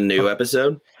this is the new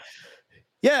episode.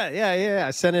 Yeah.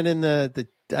 I sent it in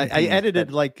I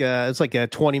edited like it's like a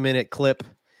 20-minute clip,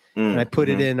 and I put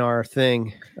it in our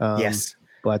thing. Yes.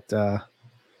 But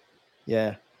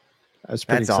yeah, I was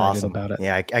pretty excited about it.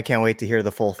 Yeah, I can't wait to hear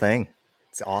the full thing.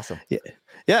 It's awesome.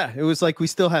 Yeah. It was like we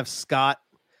still have Scott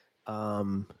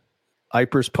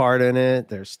Iper's part in it.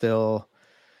 There's still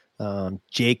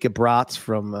Jacob Rotz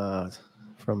from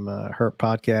Herp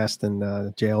Podcast and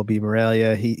JLB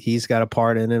Morelia. He's got a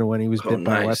part in it when he was bit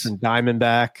by Western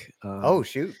Diamondback. Oh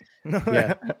shoot!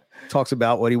 Yeah, talks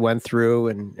about what he went through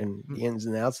and the ins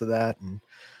and outs of that, and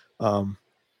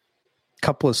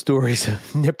couple of stories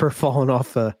of Nipper falling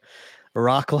off a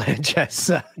rock ledge as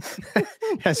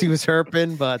he was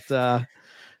herping, but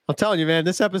I'm telling you, man,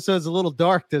 this episode's a little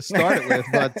dark to start it with,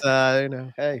 but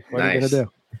hey, what are you gonna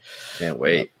do? Can't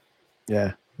wait.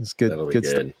 Yeah, it's good. That'll be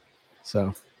good.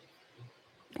 So,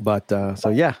 but so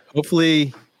yeah,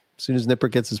 hopefully as soon as Nipper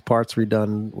gets his parts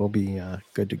redone, we'll be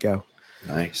good to go.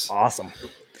 Nice. Awesome.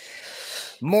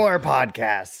 More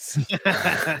podcasts.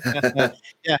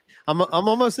 Yeah, I'm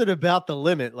almost at about the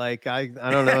limit. Like I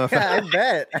don't know if I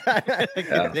bet I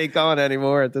can take on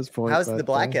anymore at this point. How's the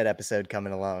Blackhead episode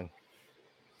coming along?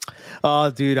 Oh,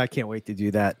 dude, I can't wait to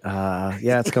do that.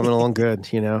 Yeah, it's coming along good.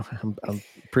 I'm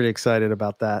pretty excited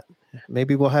about that.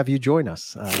 Maybe we'll have you join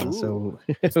us, so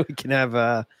we can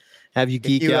have you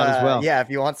geek out as well. Yeah, if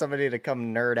you want somebody to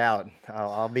come nerd out,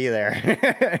 I'll be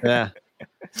there. Yeah.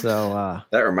 So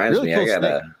that reminds really me,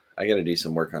 cool I gotta do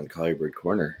some work on Collybird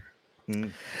Corner.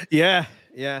 Yeah.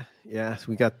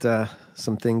 We got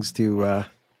some things to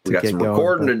we got get some going,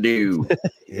 recording to do.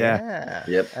 Yeah.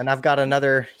 Yep. And I've got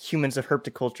another Humans of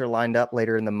Herpetoculture lined up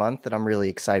later in the month that I'm really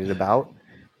excited about.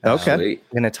 Okay. Sweet.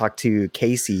 I'm going to talk to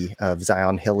Casey of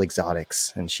Zion Hill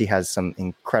Exotics, and she has some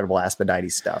incredible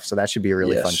Asphodite stuff. So that should be a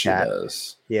really fun chat.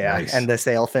 Does. Yeah. Nice. And the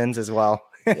sail fins as well.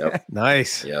 Yep.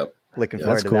 Nice. Yep. Looking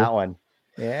forward to that one.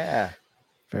 Yeah.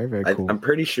 Very, very cool. I'm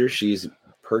pretty sure she's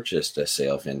purchased a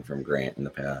sail fin from Grant in the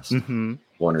past. Mm-hmm.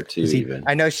 One or two even.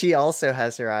 I know she also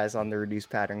has her eyes on the reduced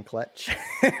pattern clutch.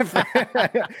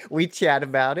 We chat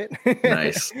about it.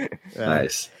 Nice.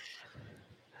 Nice.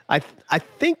 I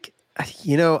think,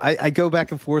 I go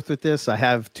back and forth with this. I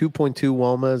have 2.2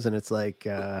 Walmas, and it's like,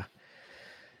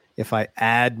 if I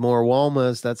add more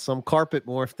Walmas, that's some carpet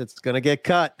morph that's going to get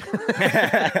cut.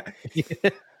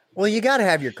 Well, you got to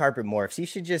have your carpet morphs. You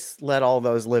should just let all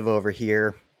those live over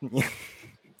here.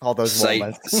 All those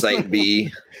Site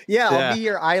B. Yeah, I'll be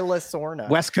your Isla Sorna.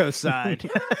 West Coast side.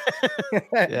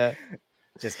 Yeah.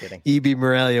 Just kidding. EB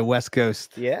Morelia, West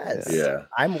Coast. Yes. Yeah.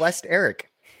 I'm West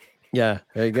Eric. Yeah,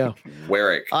 there you go.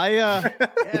 Warwick. I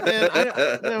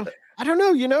don't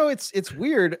know. It's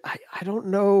weird. I don't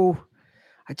know.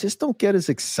 I just don't get as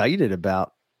excited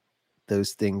about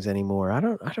those things anymore. I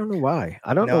don't know why.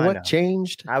 I don't know what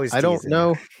changed. I don't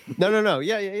know. No.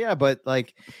 Yeah. But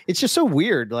like, it's just so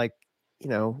weird. Like,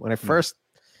 when I first,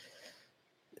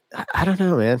 I don't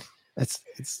know, man.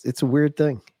 It's a weird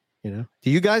thing. Do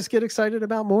you guys get excited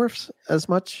about morphs as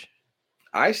much?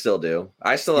 I still do.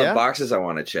 I still have boxes I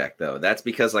want to check though. That's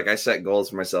because like I set goals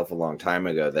for myself a long time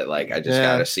ago that like I just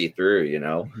got to see through,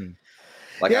 Mm-hmm.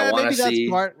 Like I want to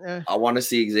see I want to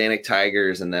see Xanic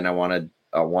tigers, and then I want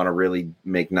to really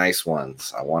make nice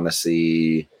ones. I want to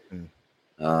see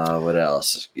what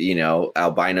else?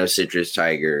 Albino citrus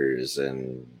tigers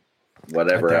and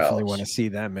whatever I definitely else. want to see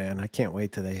that, man. I can't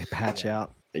wait till they patch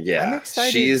out. Yeah,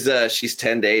 she's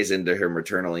 10 days into her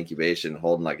maternal incubation,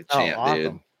 holding like a champ, awesome.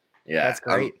 dude. Yeah, That's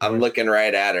great. I'm looking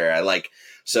right at her.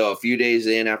 So a few days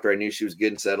in, after I knew she was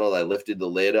good and settled, I lifted the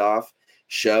lid off,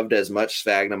 shoved as much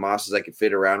sphagnum moss as I could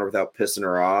fit around her without pissing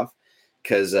her off,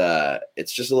 because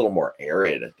it's just a little more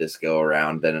arid this go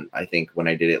around than I think when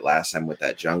I did it last time with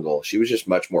that jungle. She was just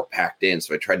much more packed in,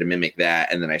 so I tried to mimic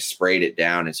that, and then I sprayed it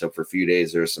down, and so for a few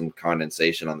days there was some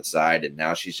condensation on the side, and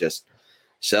now she's just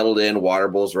settled in, water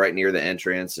bowls right near the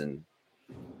entrance, and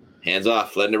hands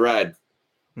off, letting it ride.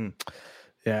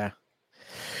 Yeah.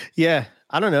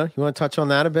 I don't know. You want to touch on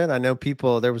that a bit? I know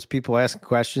there was people asking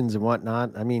questions and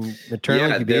whatnot. I mean,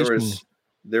 maternal incubation.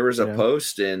 There was a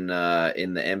post in the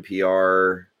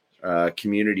NPR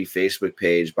community Facebook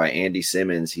page by Andy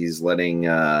Simmons. He's letting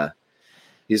a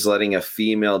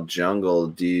female jungle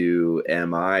do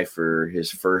MI for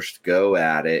his first go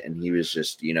at it, and he was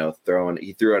just he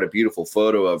threw out a beautiful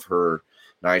photo of her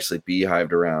nicely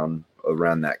beehived around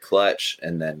that clutch,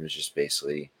 and then was just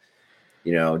basically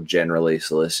generally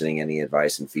soliciting any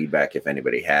advice and feedback if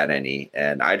anybody had any.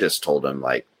 And I just told him,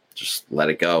 just let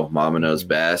it go. Mama knows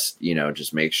best.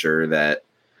 Just make sure that,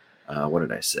 what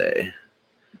did I say?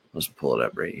 Let's pull it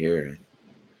up right here.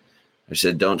 I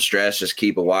said, don't stress, just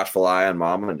keep a watchful eye on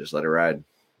Mama and just let her ride.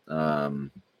 And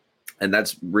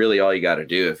that's really all you got to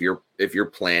do. If you're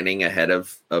planning ahead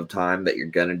of time that you're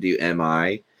going to do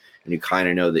MI and you kind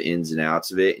of know the ins and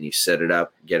outs of it and you set it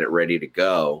up, get it ready to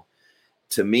go.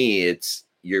 To me, it's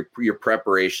your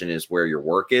preparation is where your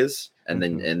work is, and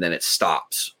then it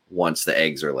stops once the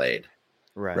eggs are laid.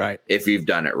 Right. If you've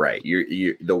done it right,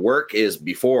 the work is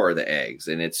before the eggs,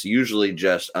 and it's usually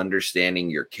just understanding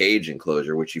your cage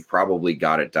enclosure, which you've probably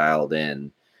got it dialed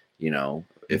in.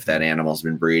 If that animal's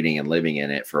been breeding and living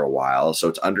in it for a while, so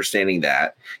it's understanding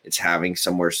that, it's having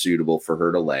somewhere suitable for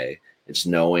her to lay. It's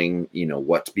knowing,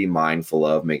 what to be mindful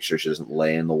of, make sure she doesn't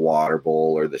lay in the water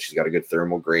bowl, or that she's got a good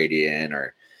thermal gradient,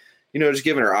 or, just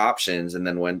giving her options. And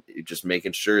then just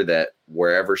making sure that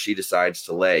wherever she decides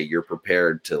to lay, you're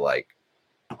prepared to let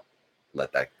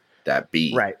that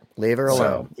be. Right. Leave her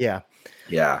alone. Yeah.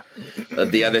 Yeah.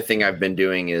 The other thing I've been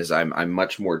doing is I'm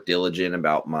much more diligent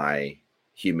about my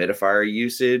humidifier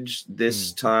usage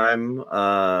this time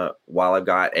while I've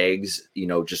got eggs,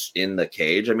 just in the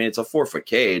cage. I mean, it's a 4-foot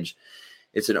cage.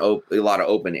 It's a lot of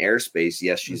open airspace.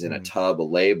 Yes, she's in a tub, a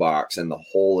lay box, and the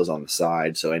hole is on the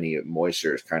side, so any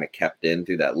moisture is kind of kept in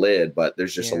through that lid, but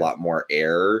there's just a lot more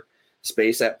air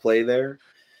space at play there.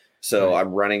 So I'm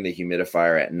running the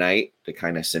humidifier at night to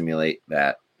kind of simulate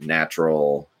that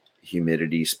natural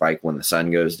humidity spike when the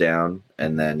sun goes down,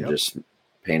 and then just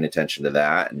paying attention to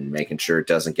that and making sure it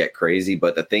doesn't get crazy.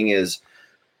 But the thing is,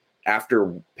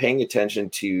 after paying attention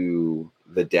to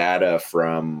the data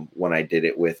from when I did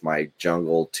it with my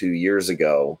jungle 2 years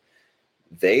ago,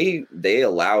 they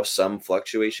allow some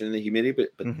fluctuation in the humidity,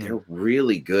 but they're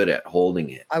really good at holding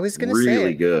it. I was going to say,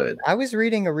 really good. I was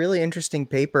reading a really interesting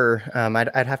paper.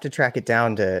 I'd have to track it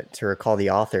down to recall the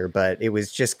author, but it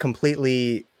was just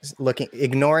completely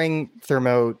ignoring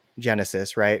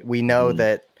thermogenesis, right? We know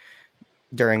that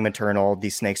during maternal,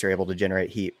 these snakes are able to generate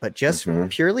heat, but just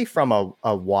purely from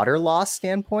a water loss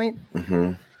standpoint,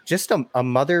 just a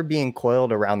mother being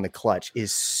coiled around the clutch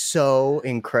is so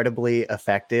incredibly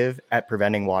effective at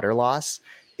preventing water loss.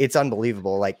 It's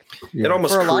unbelievable. It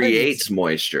almost creates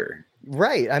moisture.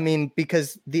 Right. I mean,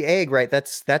 because the egg, right,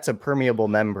 that's a permeable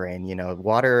membrane,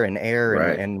 water and air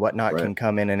and whatnot can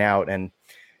come in and out. And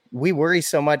we worry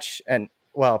so much, and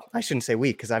well, I shouldn't say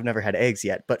we, because I've never had eggs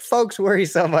yet, but folks worry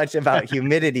so much about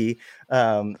humidity,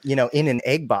 in an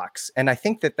egg box. And I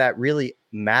think that really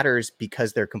matters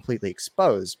because they're completely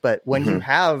exposed. But when you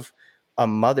have a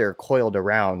mother coiled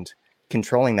around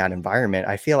controlling that environment,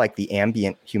 I feel like the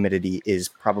ambient humidity is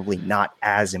probably not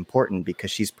as important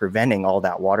because she's preventing all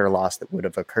that water loss that would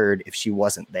have occurred if she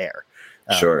wasn't there.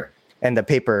 Sure. And the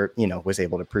paper, was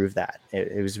able to prove that.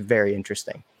 It was very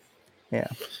interesting. Yeah.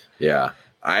 Yeah.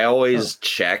 I always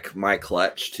check my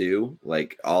clutch too.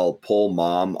 I'll pull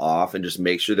Mom off and just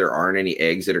make sure there aren't any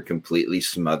eggs that are completely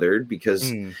smothered,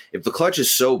 because if the clutch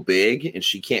is so big and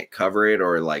she can't cover it,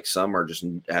 or some are just,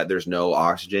 there's no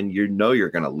oxygen, you're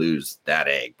going to lose that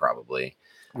egg probably.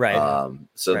 Right.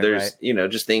 So there's,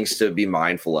 just things to be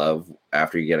mindful of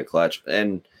after you get a clutch.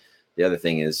 And the other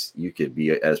thing is, you could be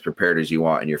as prepared as you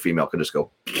want, and your female could just go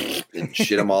and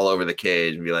shit them all over the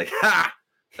cage and be like, ha!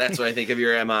 That's what I think of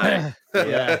your MI.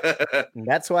 Yeah.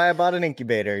 That's why I bought an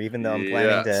incubator, even though I'm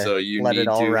planning to let it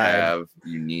all ride.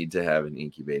 You need to have an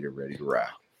incubator ready to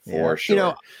rock for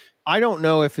sure. I don't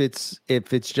know if it's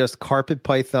just carpet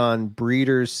python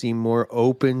breeders seem more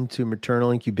open to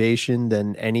maternal incubation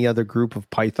than any other group of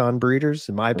python breeders,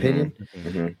 in my opinion,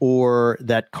 or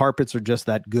that carpets are just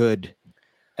that good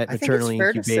at I think it's maternally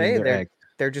fair to incubating say their eggs.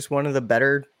 they're just one of the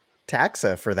better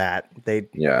taxa for that. They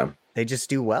just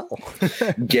do well.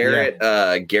 Garrett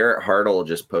Hartle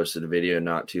just posted a video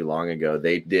not too long ago.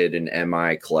 They did an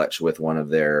MI clutch with one of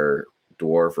their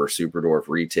dwarf or super dwarf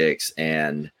retics,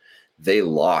 and they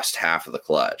lost half of the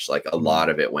clutch. Like a lot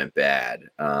of it went bad.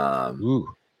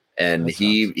 And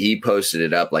he posted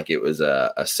it up like it was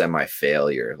a semi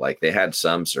failure. Like they had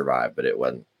some survive, but it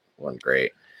wasn't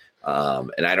great.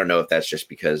 And I don't know if that's just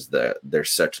because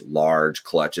there's such large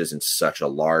clutches and such a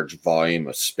large volume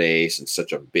of space and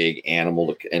such a big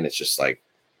animal, and it's just like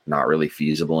not really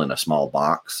feasible in a small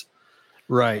box,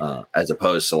 right? As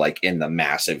opposed to like in the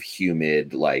massive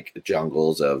humid like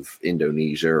jungles of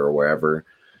Indonesia or wherever.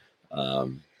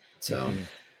 Under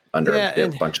a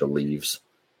bunch of leaves.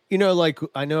 You know, like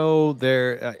I know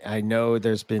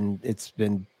it's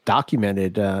been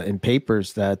documented in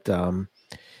papers that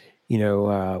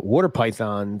water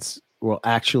pythons will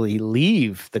actually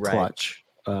leave the clutch,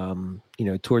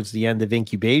 towards the end of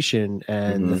incubation.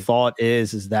 And the thought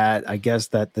is that I guess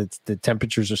that the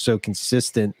temperatures are so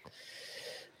consistent,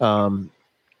 in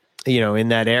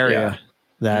that area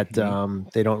that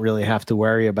they don't really have to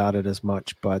worry about it as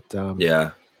much. But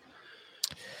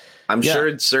I'm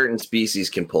sure certain species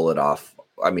can pull it off.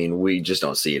 I mean, we just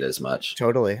don't see it as much.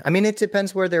 Totally. I mean, it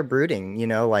depends where they're brooding,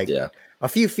 a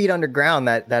few feet underground,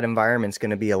 that environment's going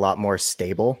to be a lot more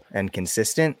stable and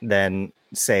consistent than,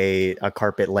 say, a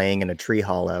carpet laying in a tree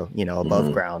hollow,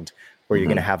 above ground, where you're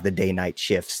going to have the day-night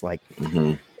shifts. Like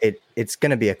it's going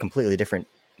to be a completely different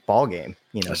ball game,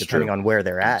 depending on where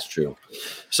they're at. That's true.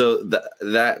 So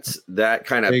that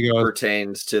kind of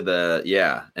pertains to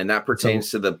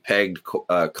to the pegged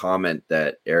comment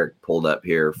that Eric pulled up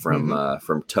here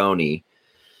from Tony.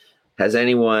 Has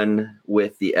anyone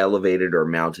with the elevated or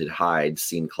mounted hide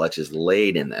seen clutches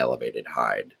laid in the elevated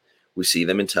hide? We see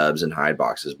them in tubs and hide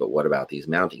boxes, but what about these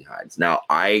mounting hides? Now,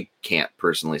 I can't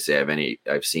personally say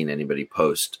I've seen anybody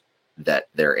post that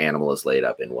their animal is laid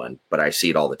up in one, but I see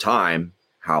it all the time,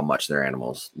 how much their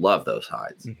animals love those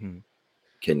hides.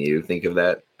 Can you think of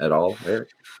that at all, Eric?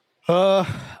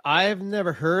 I've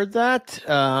never heard that,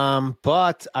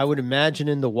 but I would imagine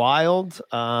in the wild,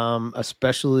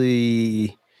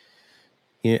 especially...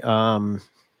 I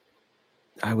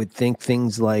would think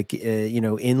things like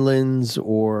inlands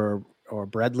or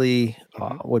Bredli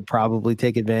would probably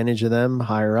take advantage of them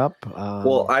higher up.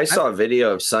 Well, I saw a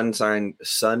video of Sunshine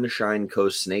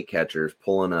Coast snake catchers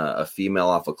pulling a female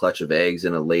off a clutch of eggs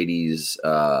in a lady's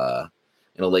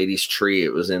tree.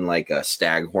 It was in like a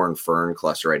staghorn fern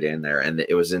cluster right in there, and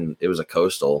it was a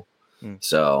coastal.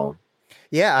 So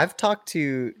yeah, I've talked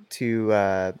to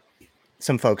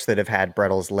some folks that have had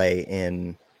Bredls lay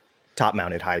in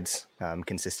top-mounted hides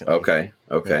consistently.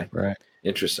 Okay. Right.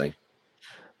 Interesting.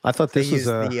 I thought this was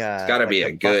it's got to be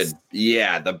a good,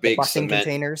 the big busting cement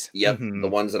containers. Yep, the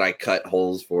ones that I cut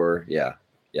holes for. Yeah,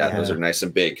 those are nice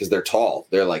and big because they're tall.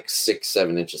 They're like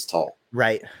 6-7 inches tall.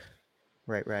 Right.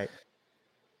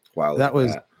 Wow, that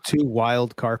was two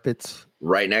wild carpets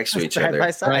right next to each other.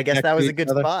 Right I guess that was a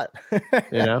good spot.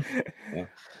 Yeah.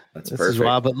 That's perfect.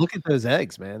 Wild, but look at those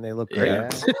eggs, man. They look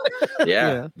great.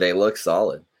 Yeah, they look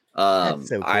solid. That's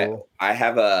so cool. I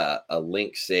have a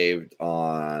link saved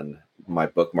on my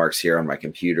bookmarks here on my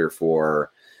computer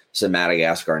for some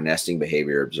Madagascar nesting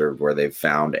behavior observed, where they've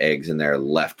found eggs in there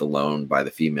left alone by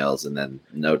the females and then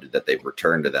noted that they've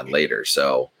returned to them later.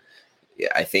 So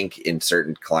I think in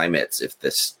certain climates, if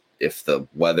the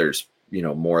weather's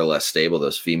more or less stable,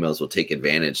 those females will take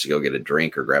advantage to go get a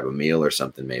drink or grab a meal or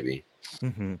something maybe.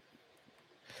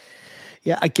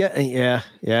 Yeah, I get. Yeah.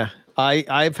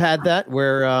 I've had that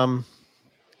where,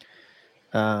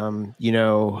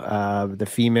 the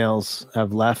females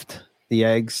have left the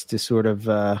eggs to sort of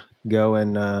go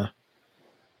and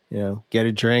get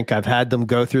a drink. I've had them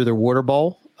go through their water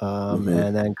bowl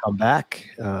and then come back.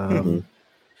 I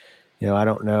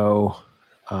don't know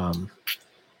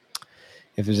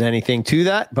if there's anything to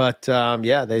that, but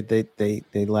they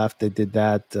left. They did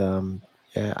that.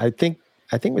 I think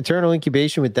maternal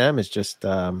incubation with them is just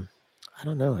I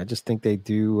don't know. I just think they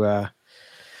do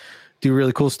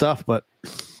really cool stuff, but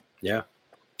I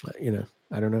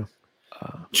don't know.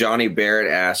 Johnny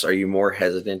Barrett asks, are you more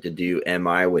hesitant to do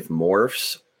MI with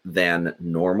morphs than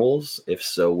normals? If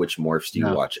so, which morphs do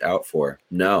you watch out for?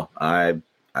 No, I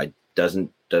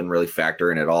doesn't really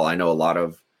factor in at all. I know a lot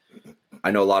of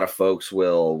folks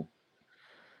will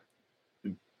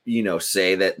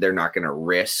say that they're not going to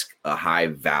risk a high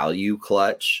value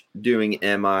clutch doing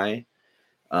MI.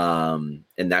 And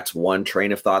that's one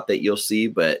train of thought that you'll see.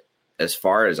 But as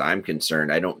far as I'm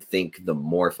concerned, I don't think the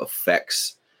morph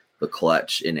affects the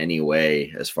clutch in any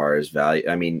way as far as value.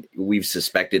 I mean, we've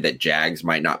suspected that Jags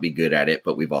might not be good at it,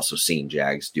 but we've also seen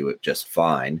Jags do it just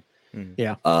fine.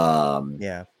 Yeah.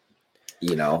 Yeah.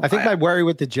 I think my worry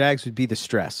with the Jags would be the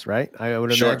stress, right? I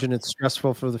would imagine it's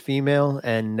stressful for the female,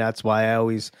 and that's why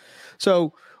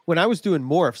so when I was doing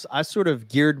morphs, I sort of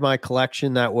geared my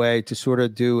collection that way to sort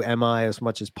of do MI as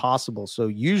much as possible. So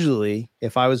usually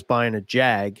if I was buying a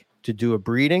Jag to do a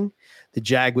breeding, the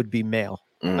Jag would be male.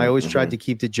 I always tried to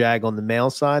keep the Jag on the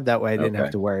male side. That way I didn't have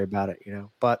to worry about it,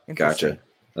 but gotcha.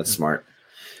 That's smart.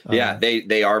 Yeah.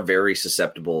 They are very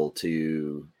susceptible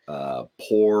to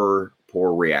poor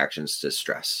reactions to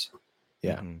stress.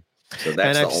 Yeah. So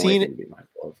that's the only thing to be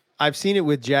mindful of. I've seen it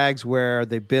with Jags where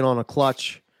they've been on a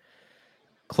clutch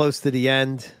close to the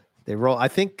end. They roll. I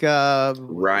think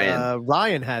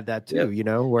Ryan had that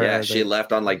too, where she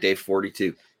left on like day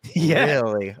 42. Yeah.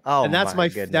 Really? Oh, and that's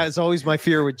that's always my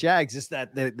fear with Jags is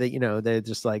that they're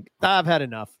just like, I've had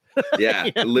enough. Yeah.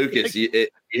 Lucas, you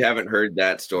haven't heard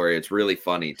that story. It's really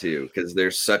funny too, because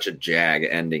there's such a Jag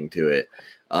ending to it.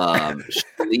 She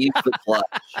leaves the clutch,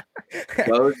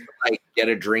 goes to like get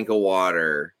a drink of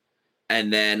water,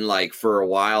 and then like for a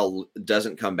while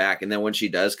doesn't come back. And then when she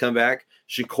does come back,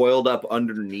 she coiled up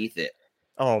underneath it.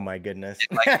 Oh my goodness!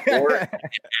 And,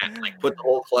 put the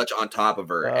whole clutch on top of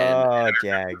her. And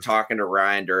Jags. Talking to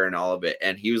Ryan during all of it,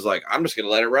 and he was like, "I'm just gonna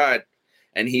let it ride,"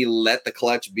 and he let the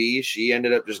clutch be. She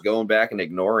ended up just going back and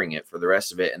ignoring it for the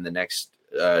rest of it. And the next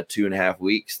 2.5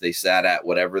 weeks, they sat at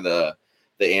whatever the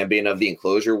ambient of the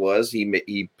enclosure was.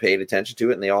 He paid attention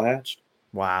to it, and they all hatched.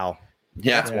 Wow,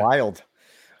 yeah, that's wild.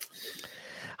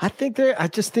 I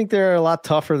just think they're a lot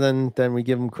tougher than we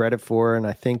give them credit for, and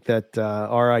I think that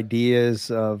our ideas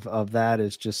of that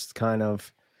is just kind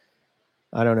of,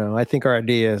 I don't know. I think our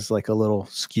idea is like a little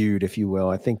skewed, if you will.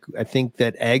 I think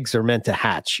that eggs are meant to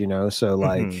hatch, so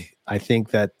like I think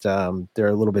that they're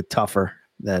a little bit tougher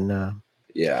than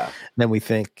we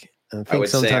think.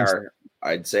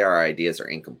 I'd say our ideas are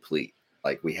incomplete.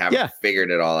 Like we haven't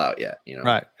figured it all out yet,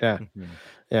 Right. Yeah.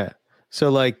 Yeah. So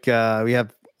like we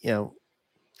have,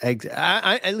 eggs.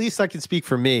 I at least I can speak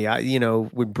for me.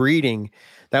 With breeding,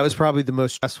 that was probably the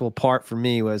most stressful part for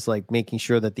me, was like making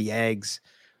sure that the eggs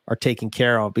are taken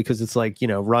care of, because it's like,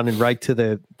 running right to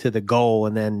the goal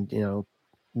and then,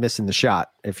 missing the shot,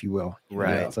 if you will.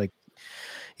 Right. It's like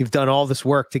you've done all this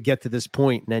work to get to this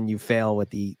point, and then you fail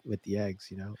with the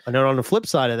eggs, And then on the flip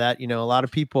side of that, a lot of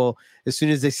people, as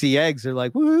soon as they see eggs, they're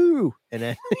like, woo, and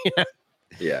then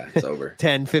yeah, it's over.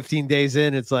 10, 15 days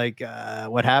in, it's like,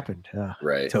 what happened?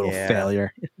 Right. Total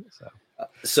failure.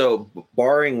 So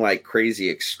barring like crazy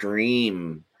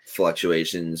extreme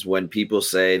fluctuations, when people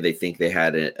say they think they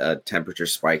had a temperature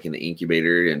spike in the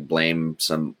incubator and blame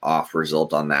some off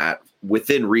result on that,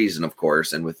 within reason, of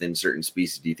course, and within certain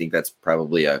species, do you think that's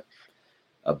probably a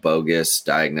bogus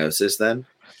diagnosis then?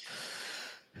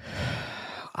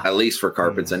 At least for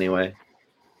carpets anyway.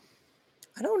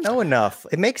 I don't know enough.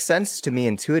 It makes sense to me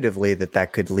intuitively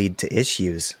that could lead to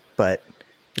issues, but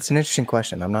it's an interesting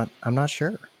question. I'm not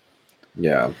sure.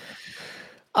 Yeah.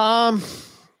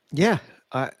 Yeah.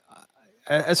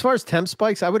 As far as temp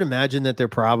spikes, I would imagine that they're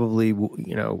probably,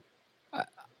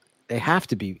 they have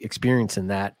to be experiencing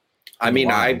that. I mean,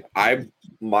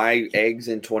 my eggs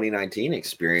in 2019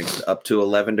 experienced up to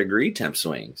 11-degree temp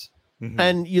swings.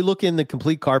 And you look in the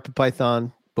Complete Carpet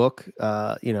Python book,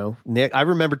 Nick, I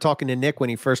remember talking to Nick when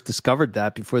he first discovered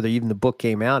that, before even the book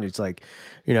came out. It's like,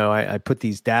 I put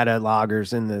these data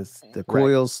loggers in the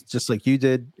coils, just like you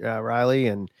did, Riley,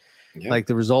 and like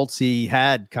the results he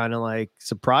had kind of like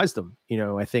surprised him,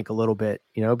 I think a little bit,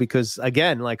 because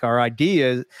again, like our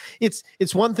ideas,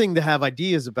 it's one thing to have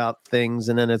ideas about things,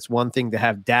 and then it's one thing to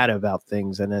have data about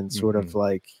things, and then sort of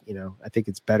like, I think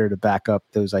it's better to back up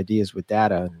those ideas with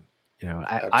data. And,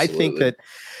 I think that,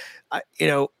 I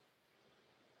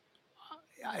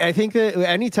think that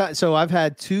anytime, so I've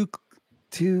had two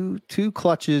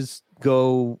clutches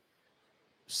go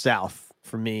south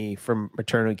for me from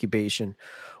maternal incubation.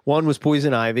 One was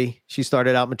Poison Ivy. She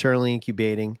started out maternally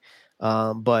incubating,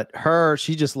 but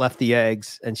she just left the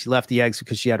eggs, and she left the eggs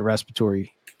because she had a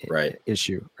respiratory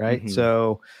issue. Right.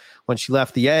 So when she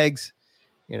left the eggs,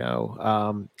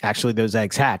 actually those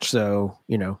eggs hatched. So,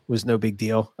 was no big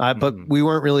deal. But we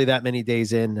weren't really that many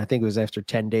days in. I think it was after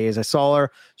 10 days. I saw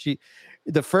her.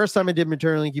 The first time I did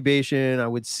maternal incubation, I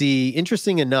would see,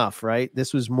 interesting enough, right?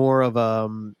 This was more of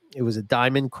it was a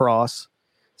diamond cross,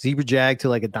 zebra jag to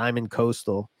like a diamond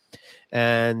coastal.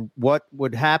 And what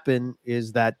would happen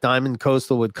is that Diamond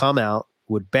Coastal would come out,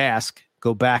 would bask,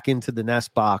 go back into the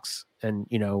nest box, and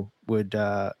would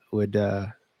go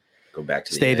back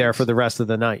to stay there for the rest of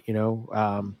the night.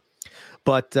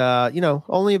 But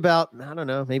only about, I don't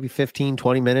know, maybe 15,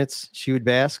 20 minutes she would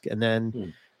bask, and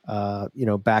then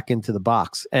back into the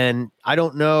box. And I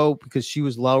don't know, because she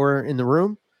was lower in the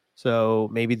room, so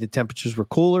maybe the temperatures were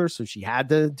cooler, so she had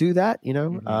to do that,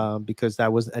 because I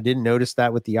didn't notice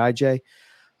that with the IJ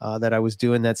that I was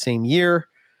doing that same year.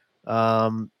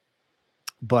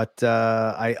 But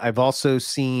I've also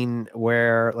seen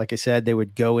where, like I said, they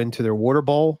would go into their water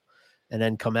bowl and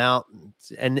then come out,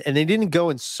 and they didn't go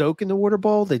and soak in the water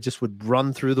bowl. They just would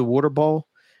run through the water bowl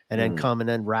and then come and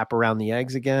then wrap around the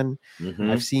eggs again.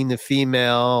 I've seen the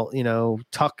female,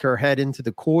 tuck her head into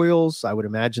the coils. I would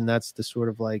imagine that's the sort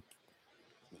of like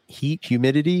heat,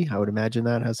 humidity. I would imagine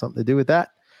that has something to do with that.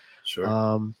 Sure.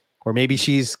 Or maybe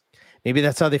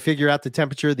that's how they figure out the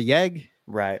temperature of the egg.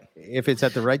 Right. If it's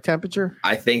at the right temperature.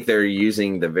 I think they're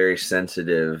using the very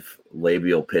sensitive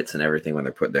labial pits and everything when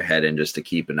they're putting their head in, just to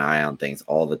keep an eye on things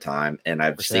all the time. And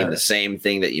I've seen the same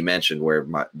thing that you mentioned, where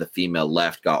the female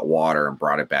left, got water, and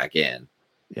brought it back in.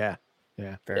 Yeah.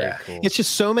 Very cool. It's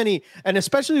just so many, and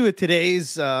especially with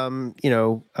today's, herp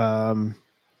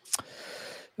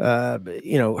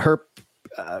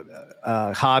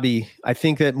hobby, I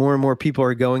think that more and more people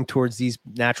are going towards these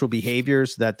natural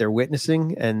behaviors that they're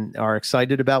witnessing and are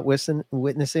excited about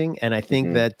witnessing. And I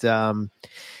think that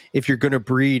if you're going to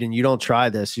breed and you don't try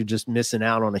this, you're just missing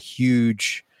out on a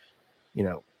huge,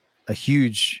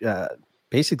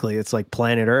 basically it's like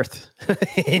planet Earth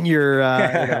in your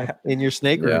in your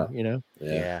snake room.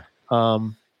 Yeah.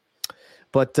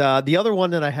 But the other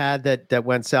one that I had that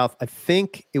went south, I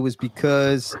think it was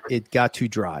because it got too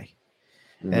dry.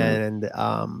 And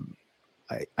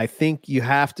I think you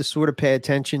have to sort of pay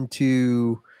attention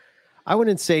to, I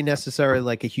wouldn't say necessarily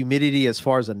like a humidity as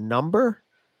far as a number,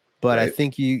 but I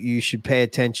think you should pay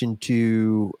attention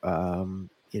to,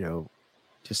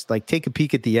 just like take a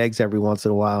peek at the eggs every once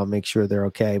in a while and make sure they're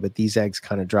okay. But these eggs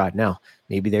kind of dried. Now,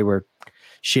 maybe they were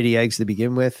shitty eggs to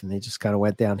begin with and they just kind of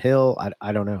went downhill.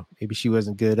 I don't know. Maybe she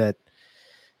wasn't good at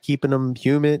keeping them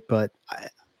humid, but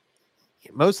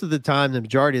most of the time, the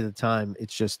majority of the time,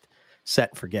 it's just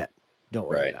set and forget. Don't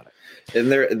worry about it.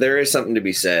 And there is something to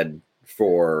be said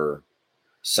for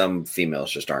some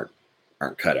females just aren't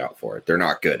cut out for it. They're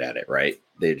not good at it, right?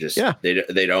 They just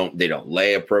they don't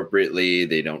lay appropriately.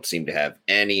 They don't seem to have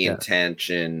any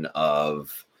intention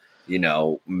of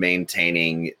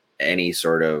maintaining any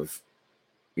sort of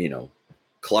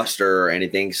cluster or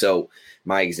anything. So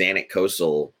my Xanic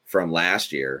Coastal from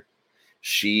last year,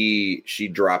 she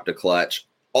dropped a clutch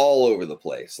all over the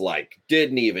place, like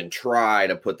didn't even try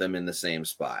to put them in the same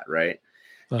spot, right?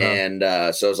 And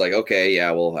so I was like, okay, yeah,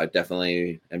 well, I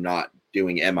definitely am not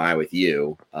doing MI with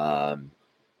you.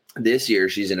 This year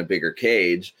she's in a bigger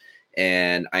cage,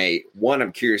 and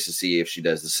I'm curious to see if she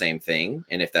does the same thing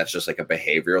and if that's just like a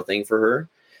behavioral thing for her.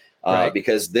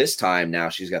 Because this time now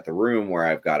she's got the room where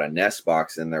I've got a nest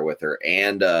box in there with her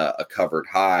and a covered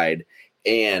hide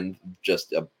and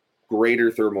just a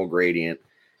greater thermal gradient.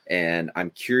 And I'm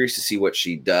curious to see what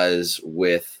she does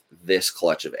with this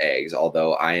clutch of eggs,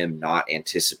 although I am not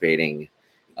anticipating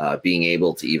being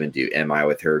able to even do MI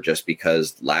with her, just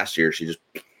because last year she just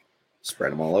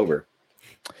spread them all over.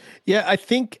 Yeah, I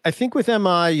think with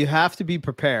MI, you have to be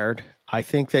prepared. I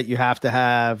think that you have to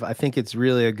have, I think it's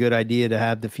really a good idea to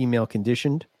have the female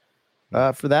conditioned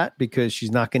for that, because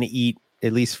she's not going to eat,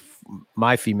 at least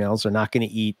my females are not going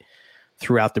to eat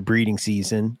throughout the breeding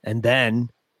season. And then,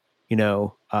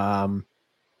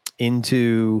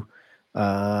 into,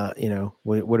 what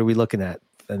are we looking at?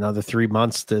 Another 3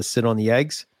 months to sit on the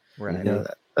eggs. Right.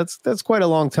 That's quite a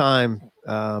long time.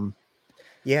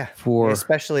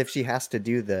 Especially if she has to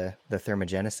do the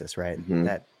thermogenesis, right?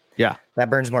 That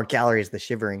burns more calories, the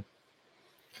shivering.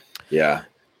 Yeah.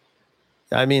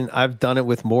 I mean, I've done it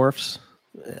with morphs,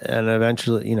 and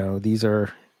eventually, these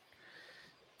are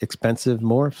expensive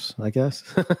morphs, I guess.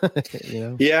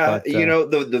 The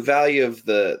value of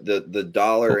the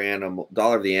dollar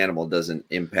of the animal doesn't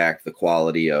impact the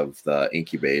quality of the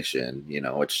incubation.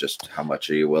 It's just how much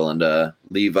are you willing to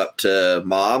leave up to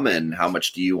mom, and how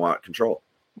much do you want control?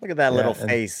 Look at that little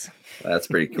face. That's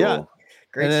pretty cool. Yeah.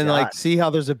 Great and then shot. see how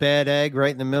there's a bad egg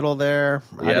right in the middle there.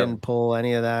 Yep. I didn't pull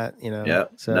any of that, Yeah.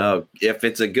 So no, if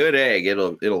it's a good egg,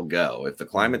 it'll go. If the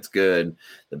climate's good,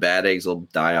 the bad eggs will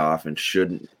die off and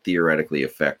shouldn't theoretically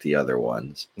affect the other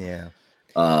ones. Yeah.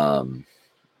 Yeah.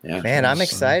 Man, I'm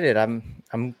excited. I'm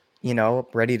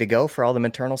ready to go for all the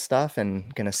maternal stuff,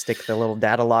 and gonna stick the little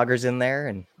data loggers in there,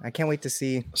 and I can't wait to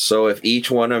see. So if each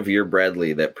one of your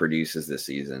bredli that produces this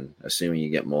season, assuming you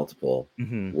get multiple,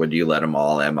 would you let them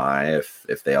all MI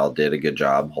if they all did a good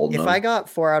job holding them? If I got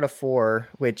 4 out of 4,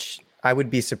 which I would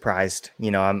be surprised,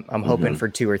 I'm hoping for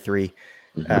 2 or 3,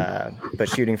 but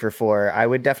shooting for 4, I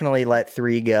would definitely let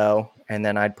 3 go, and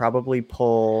then I'd probably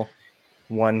pull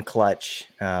 1 clutch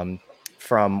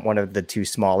from one of the 2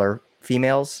 smaller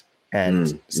females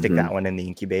and stick that one in the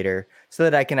incubator so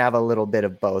that I can have a little bit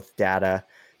of both data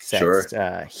sets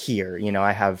here.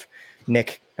 I have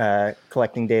Nick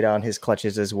collecting data on his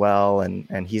clutches as well,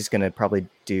 and he's going to probably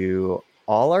do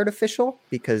all artificial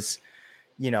because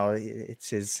it's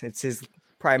his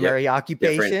primary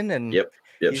occupation, and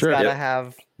he's got to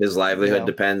have his livelihood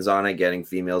depends on it. Getting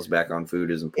females back on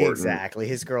food is important. Exactly.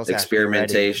 His girls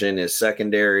experimentation is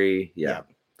secondary.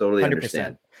 Totally 100%.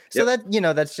 Understand. So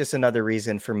that's just another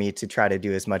reason for me to try to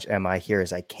do as much MI here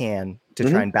as I can to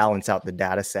try and balance out the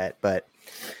data set. But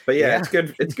it's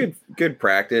good. It's good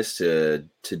practice to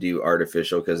do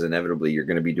artificial, because inevitably you're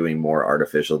going to be doing more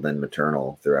artificial than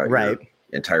maternal throughout your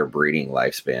entire breeding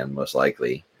lifespan, most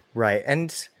likely. Right.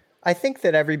 And I think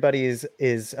that everybody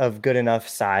is of good enough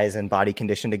size and body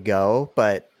condition to go,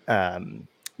 but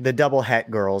the double het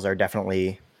girls are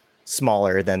definitely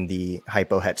smaller than the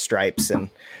hypo het stripes, and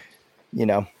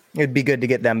it'd be good to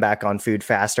get them back on food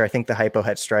faster. I think the hypo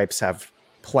het stripes have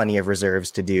plenty of reserves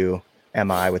to do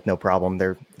MI with no problem.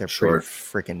 They're pretty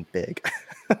freaking big.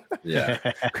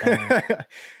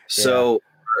 So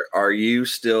are you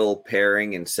still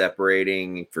pairing and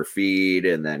separating for feed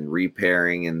and then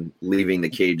repairing and leaving the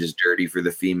cages dirty for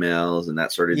the females and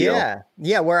that sort of deal?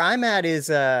 Yeah. Where I'm at is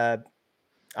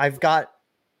I've got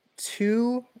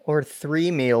 2 or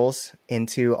 3 meals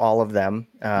into all of them.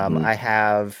 I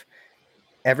have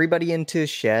everybody into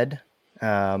shed,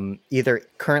 either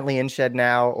currently in shed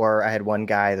now, or I had one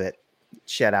guy that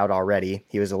shed out already.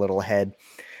 He was a little ahead.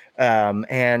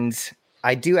 And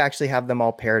I do actually have them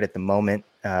all paired at the moment,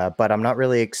 but I'm not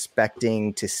really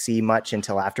expecting to see much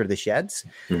until after the sheds.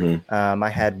 I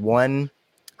had one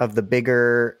of the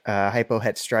bigger hypo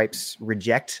het stripes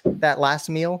reject that last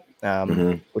meal,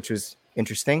 which was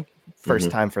interesting. First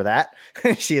time for that.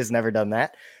 She has never done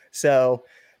that. So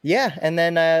yeah. And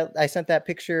then I sent that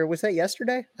picture. Was that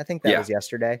yesterday? I think that was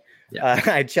yesterday.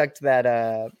 I checked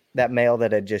that male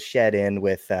that had just shed in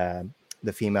with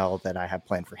the female that I have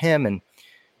planned for him, and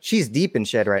she's deep in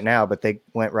shed right now, but they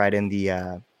went right in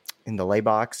the lay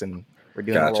box, and we're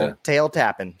doing a little tail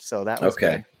tapping. So that was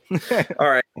okay. All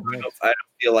right. I don't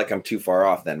feel like I'm too far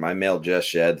off then. My male just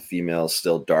shed, the female's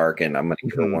still dark, and I'm going to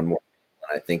go one more.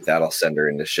 I think that'll send her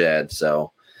into shed.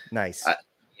 So nice.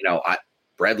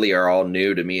 bredli are all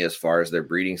new to me as far as their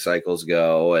breeding cycles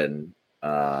go, and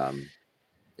I'm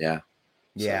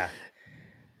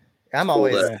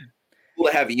always cool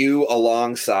to have you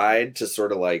alongside to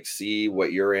sort of like see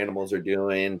what your animals are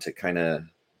doing, to kind of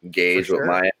gauge what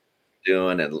my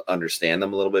doing and understand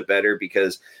them a little bit better,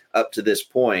 because up to this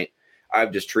point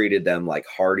I've just treated them like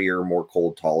hardier, more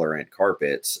cold tolerant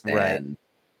carpets, and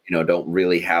don't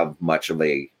really have much of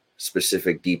a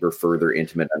specific, deeper, further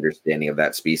intimate understanding of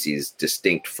that species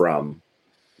distinct from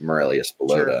Morelia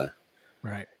spilota.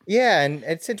 Right. Yeah. And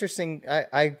it's interesting.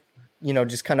 I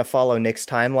just kind of follow Nick's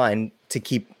timeline to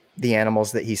keep the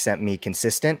animals that he sent me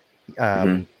consistent,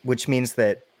 which means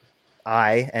that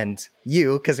I and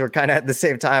you, because we're kind of at the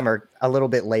same time, are a little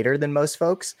bit later than most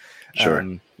folks.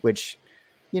 Which,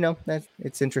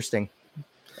 it's interesting.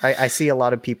 I see a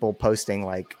lot of people posting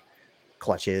like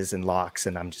clutches and locks,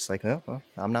 and I'm just like, oh, well,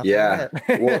 I'm not.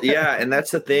 And that's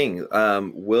the thing.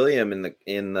 William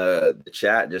in the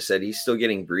chat just said he's still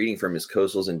getting breeding from his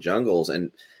coastals and jungles,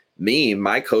 and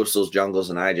my coastals, jungles,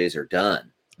 and IJs are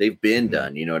done. They've been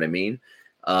done. You know what I mean?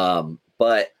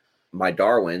 But my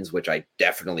Darwins, which I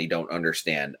definitely don't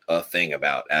understand a thing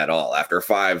about at all. After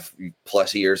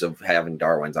 5+ years of having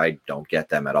Darwins, I don't get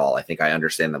them at all. I think I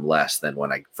understand them less than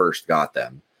when I first got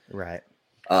them. Right.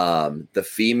 The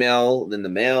female, then the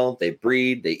male, they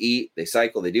breed, they eat, they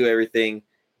cycle, they do everything.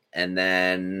 And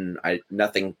then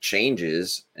nothing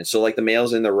changes. And so like the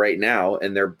male's in there right now,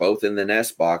 and they're both in the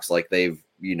nest box. Like they've,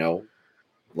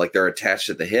 like they're attached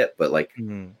at the hip, but like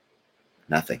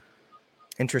nothing.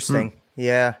 Interesting.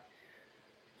 Yeah.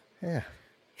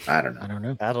 I don't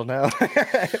know.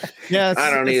 Yeah.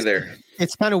 I don't either.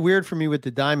 It's kind of weird for me with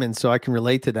the diamonds, so I can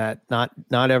relate to that. Not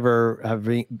ever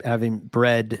having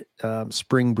bred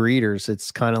spring breeders.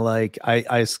 It's kind of like I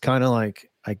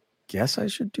guess I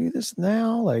should do this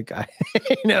now. Like I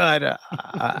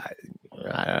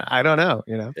don't know.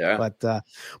 Yeah.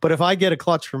 But if I get a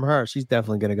clutch from her, she's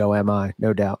definitely going to go MI,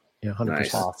 no doubt. Yeah, 100%.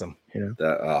 Nice. Awesome. You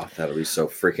know? That'll be so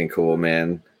freaking cool,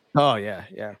 man. Oh yeah,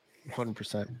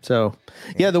 100%. So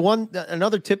yeah,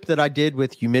 another tip that I did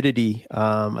with humidity,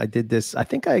 I did this. I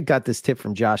think I got this tip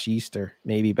from Josh Easter,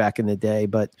 maybe back in the day.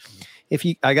 But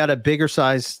I got a bigger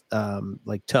size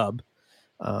like tub,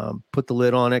 put the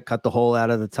lid on it, cut the hole out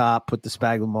of the top, put the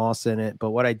sphagnum moss in it.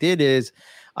 But what I did is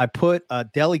I put a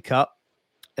deli cup,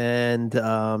 and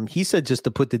he said just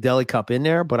to put the deli cup in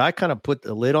there, but I kind of put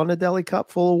the lid on the deli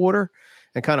cup full of water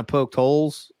and kind of poked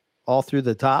holes all through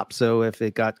the top. So if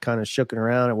it got kind of shooken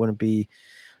around, it wouldn't be,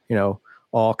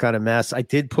 all kind of mess. I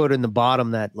did put in the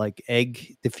bottom that like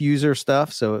egg diffuser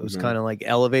stuff. So it was kind of like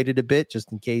elevated a bit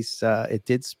just in case it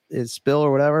did spill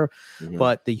or whatever.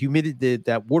 But the humidity,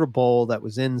 that water bowl that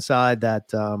was inside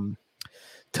that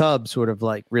tub sort of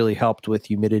like really helped with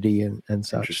humidity and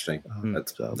such. Interesting.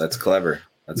 That's clever.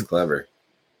 That's clever.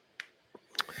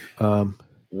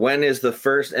 When is the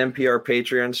first NPR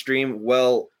Patreon stream?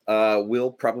 Well,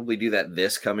 we'll probably do that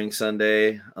this coming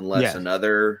Sunday, unless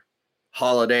another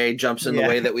holiday jumps in the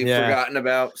way that we've forgotten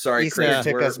about. Sorry, Easter Chris,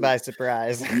 took us by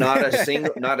surprise. not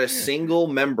a single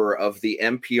member of the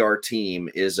NPR team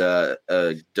is a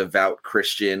devout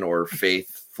Christian or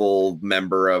faithful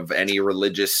member of any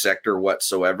religious sector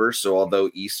whatsoever. So although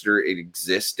Easter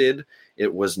existed,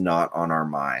 it was not on our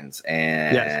minds,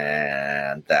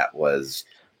 and that was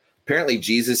apparently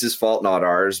Jesus's fault, not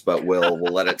ours. But we'll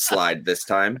let it slide this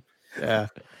time. Yeah.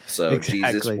 So exactly.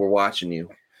 Jesus, we're watching you.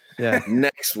 Yeah.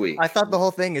 Next week. I thought the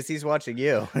whole thing is he's watching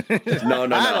you. No.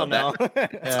 I don't know.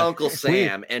 It's Uncle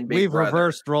Sam and Big We've Brother.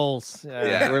 reversed roles.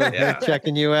 We're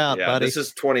checking you out, buddy. This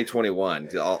is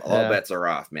 2021. All bets are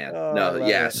off, man.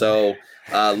 Oh, So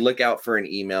look out for an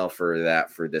email for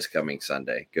that for this coming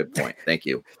Sunday. Good point. Thank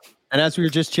you. And as we were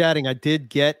just chatting, I did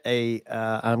get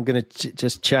I'm going to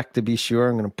just check to be sure.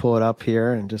 I'm going to pull it up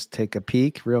here and just take a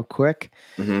peek real quick.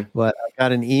 But I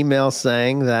got an email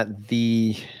saying that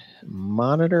the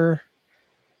Monitor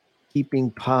Keeping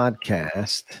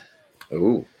podcast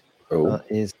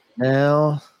is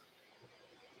now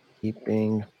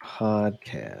Keeping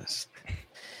podcast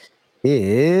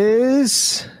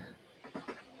is,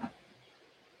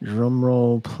 drum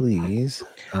roll please,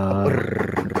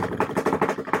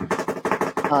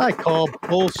 I call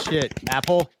bullshit,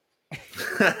 Apple.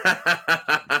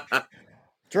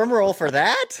 Drum roll for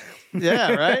that?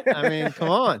 Yeah, right? I mean, come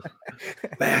on.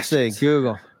 Let's see,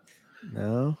 Google.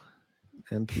 No.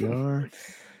 NPR.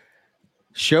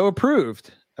 Show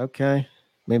approved. Okay.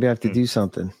 Maybe I have to do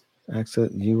something.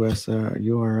 Exit US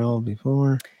URL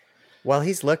before. While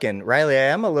he's looking, Riley, I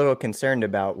am a little concerned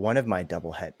about one of my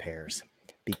double het pairs.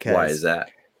 Because why is that?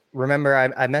 Remember,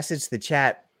 I messaged the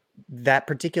chat. That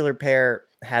particular pair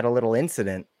had a little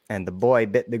incident, and the boy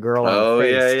bit the girl on the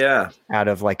face out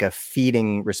of like a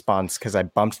feeding response because I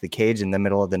bumped the cage in the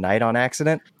middle of the night on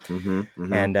accident.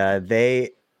 And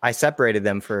I separated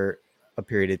them for a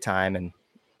period of time and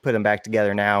put them back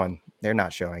together now, and they're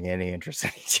not showing any interest in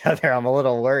each other. I'm a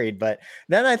little worried, but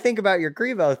then I think about your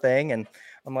Crevo thing, and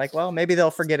I'm like, well, maybe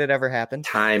they'll forget it ever happened.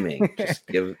 Timing. Just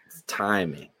give it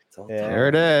timing. There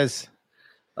it is.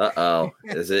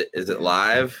 Is it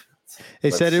live?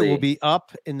 They said it will be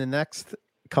up in the next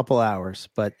couple hours,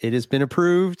 but it has been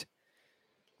approved.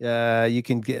 You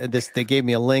can get this. They gave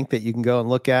me a link that you can go and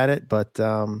look at it, but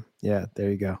there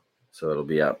you go. So it'll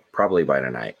be up probably by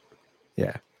tonight.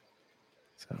 Yeah.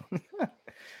 So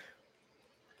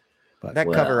but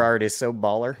that cover art is so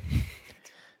baller.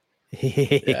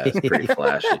 Yeah, it's pretty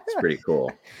flashy. It's pretty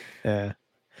cool. Yeah.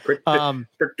 Pretty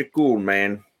cool,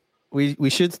 man. We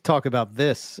should talk about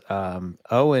this.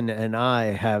 Owen and I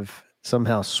have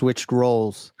somehow switched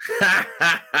roles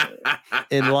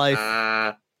in life.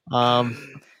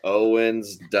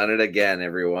 Owen's done it again,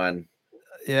 everyone.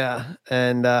 Yeah,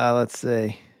 and let's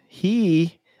see.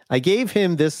 I gave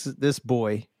him this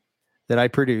boy that I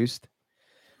produced.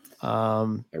 A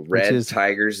red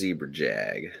tiger zebra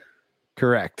jag.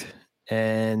 Correct.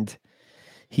 And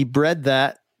he bred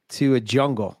that to a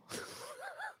jungle.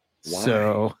 Why?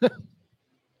 So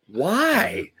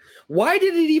why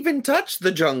did it even touch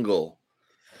the jungle?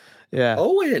 Yeah.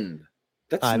 Owen,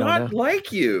 that's not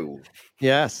like you.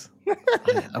 Yes.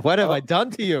 What have I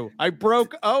done to you? I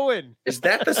broke Owen. Is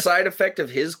that the side effect of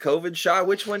his COVID shot?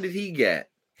 Which one did he get?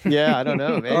 Yeah, I don't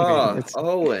know. Maybe.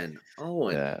 Owen.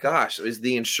 Yeah. Gosh, is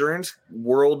the insurance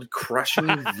world crushing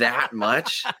you that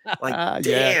much? Like,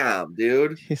 damn,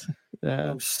 dude.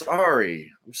 I'm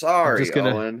sorry. I'm just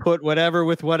gonna Owen. Put whatever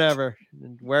with whatever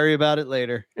and worry about it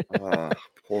later.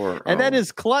 Poor. And then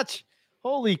his clutch.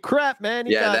 Holy crap, man!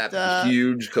 He got, that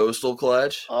huge coastal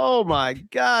clutch. Oh my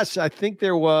gosh! I think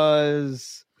there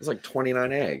was. It was like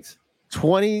 29 eggs.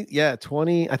 20. Yeah,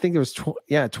 20. I think it was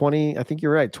 20. I think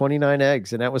you're right. 29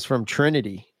 eggs, and that was from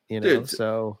Trinity. Dude,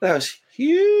 so that was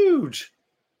huge.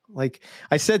 Like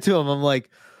I said to him, I'm like,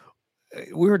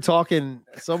 we were talking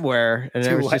somewhere, and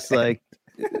I was just like,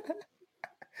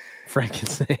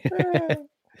 Frankenstein.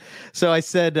 So I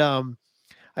said,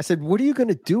 what are you going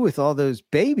to do with all those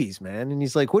babies, man? And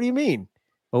he's like, what do you mean?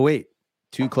 Oh, wait,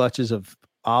 2 clutches of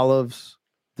olives,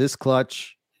 this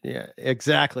clutch. Yeah,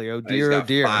 exactly. Oh dear, oh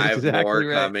dear. 5 exactly more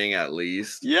right. coming at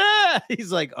least. Yeah.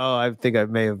 He's like, oh, I think I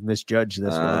may have misjudged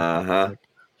this one. Like,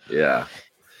 yeah.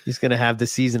 He's going to have the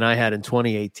season I had in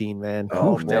 2018, man.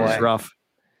 Oh, Oof, that was rough.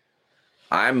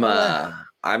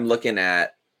 I'm looking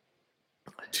at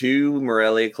 2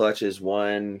 Morelia clutches,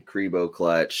 1 Crebo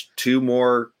clutch, 2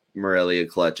 more Morelia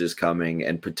clutches coming,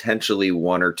 and potentially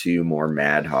 1 or 2 more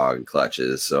Mad Hog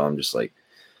clutches. So I'm just like,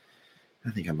 I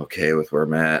think I'm okay with where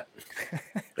I'm at.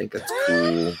 I think that's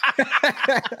cool.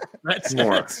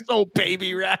 That's so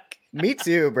baby rack. Me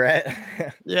too,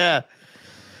 Brett. Yeah.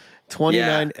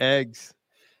 29 eggs.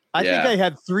 I think I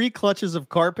had 3 clutches of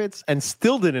carpets and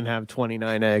still didn't have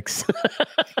 29 eggs.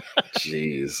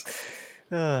 Jeez.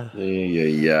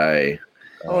 Yay.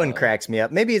 Owen cracks me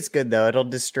up. Maybe it's good though. It'll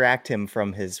distract him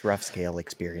from his rough scale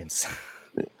experience.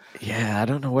 Yeah, I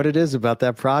don't know what it is about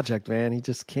that project, man. He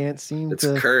just can't seem to. It's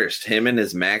cursed. Him and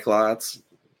his Macklots.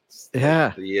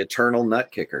 Yeah. The eternal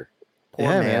nut kicker. Poor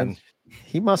man.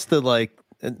 He must have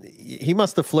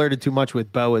flirted too much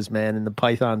with boas, man. And the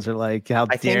pythons are like, how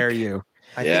dare you?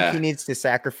 I think he needs to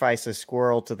sacrifice a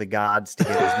squirrel to the gods to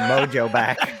get his mojo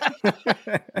back.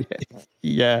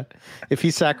 Yeah. If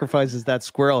he sacrifices that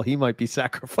squirrel, he might be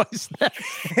sacrificed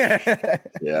next.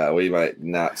 Yeah, we might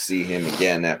not see him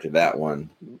again after that one.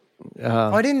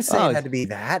 I didn't say it had to be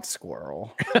that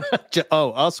squirrel.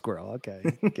 A squirrel. Okay.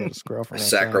 Get a squirrel from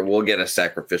We'll get a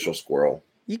sacrificial squirrel.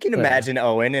 You can imagine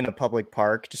Owen in a public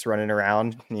park just running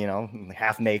around,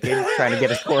 half naked, trying to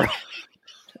get a squirrel.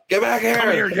 Get back here.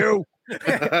 Come here, you.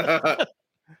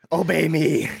 Obey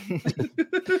me.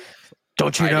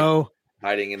 Don't you know?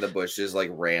 Hiding in the bushes like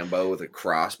Rambo with a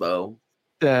crossbow.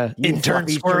 Intern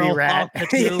squirrel rat.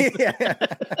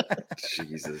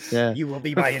 Jesus. Yeah. You will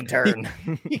be my intern.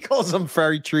 He calls them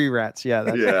furry tree rats. Yeah.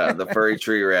 The furry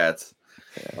tree rats.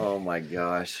 Oh my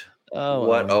gosh. Oh,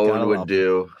 what Owen would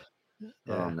do.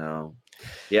 Yeah. Oh no.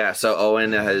 Yeah, so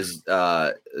Owen has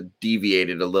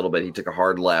deviated a little bit. He took a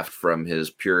hard left from his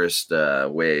purest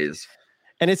ways.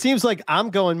 And it seems like I'm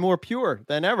going more pure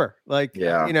than ever. Like,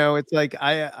 it's like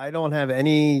I don't have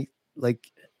any,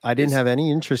 I didn't have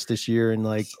any interest this year in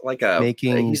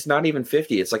making. He's not even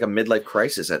 50. It's like a midlife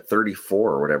crisis at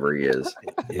 34 or whatever he is.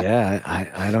 Yeah,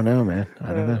 I don't know, man. I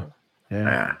don't know.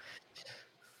 Yeah.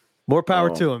 More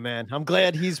power to him, man. I'm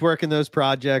glad he's working those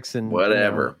projects and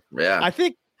whatever. Yeah.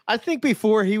 I think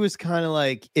before he was kind of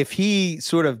like, if he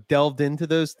sort of delved into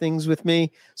those things with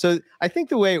me. So I think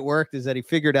the way it worked is that he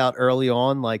figured out early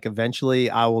on, like eventually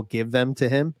I will give them to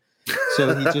him.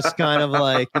 So he just kind of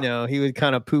he would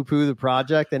kind of poo-poo the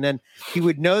project. And then he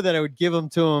would know that I would give them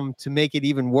to him to make it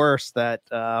even worse, that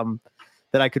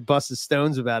I could bust his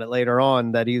stones about it later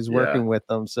on, that he was working with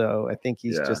them. So I think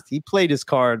he played his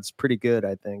cards pretty good,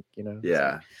 I think,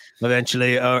 Yeah. So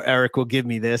eventually Eric will give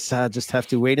me this. I just have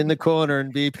to wait in the corner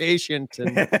and be patient.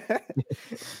 And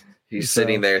he's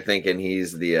sitting there thinking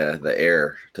he's the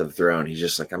heir to the throne. He's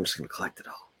just like, I'm just going to collect it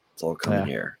all. It's all coming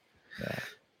here. Yeah.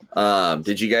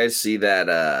 Did you guys see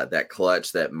that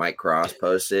clutch that Mike Cross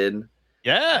posted?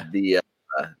 Yeah. The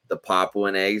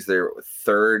Papuan eggs, they're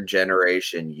 3rd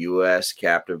generation U.S.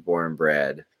 captive born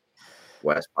bred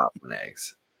West Papuan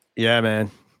eggs. Yeah, man.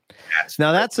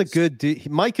 That's a good dude.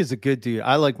 Mike is a good dude.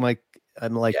 I like Mike.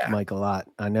 Mike a lot.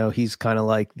 I know he's kind of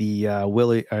like the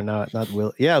Willy, or not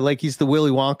Willy. Yeah, like he's the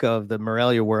Willy Wonka of the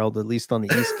Morelia world, at least on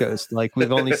the East Coast. Like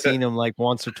we've only seen him like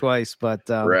once or twice, but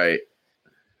right.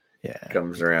 Yeah,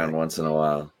 comes around once in a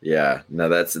while. Yeah, no,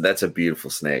 that's a beautiful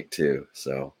snake too.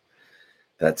 So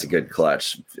that's a good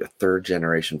clutch. A 3rd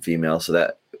generation female. So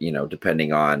that,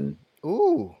 depending on.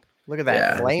 Ooh, look at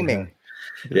that flaming.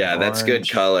 Yeah, that's good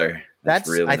color. That's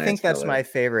really I think that's my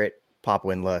favorite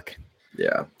Papuan look.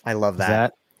 Yeah, I love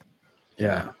that.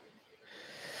 Yeah.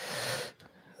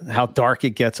 How dark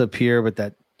it gets up here,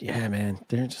 but man,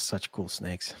 they're just such cool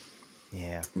snakes.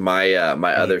 Yeah. My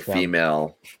other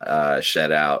female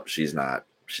shed out. She's not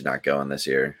going this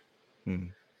year.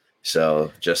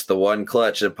 So just the one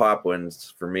clutch of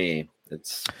Papuans for me.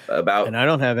 It's about, and I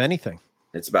don't have anything.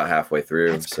 It's about halfway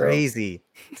through. That's crazy.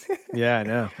 Yeah, I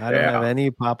know. I don't have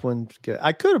any Papuan.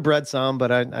 I could have bred some,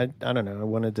 but I don't know.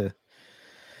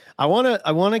 I wanted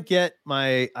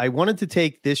to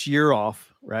take this year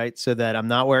off, right? So that I'm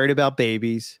not worried about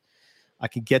babies. I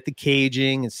can get the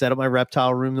caging and set up my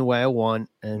reptile room the way I want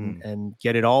and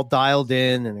get it all dialed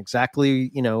in and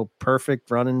exactly,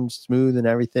 perfect, running smooth and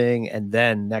everything. And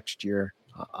then next year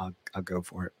I'll go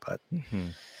for it. But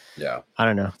yeah, I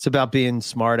don't know. It's about being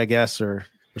smart, I guess, or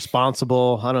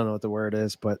responsible. I don't know what the word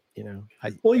is, but you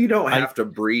don't have to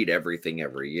breed everything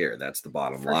every year. That's the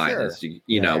bottom line. Sure. Is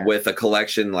you know, with a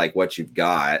collection like what you've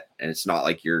got, and it's not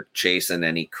like you're chasing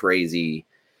any crazy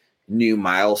new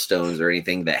milestones or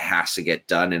anything that has to get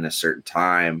done in a certain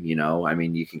time. I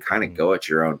mean, you can kind of go at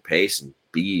your own pace and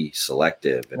be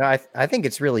selective. And, I think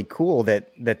it's really cool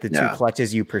that the two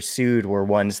clutches you pursued were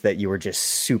ones that you were just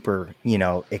super,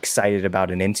 excited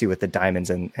about and into with the diamonds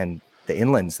and the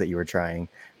inlands that you were trying.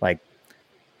 Like,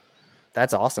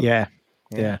 that's awesome. Yeah.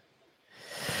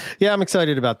 I'm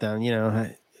excited about them.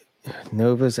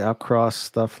 Novas, outcross,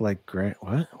 stuff like Grant.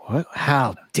 What?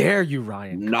 How dare you,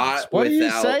 Ryan? What are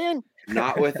you saying?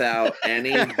 Not without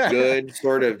any good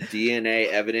sort of DNA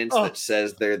evidence that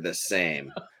says they're the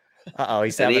same.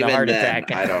 He's having a heart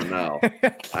attack. I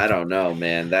don't know,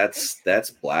 man. That's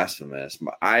blasphemous.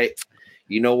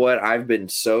 You know what? I've been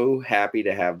so happy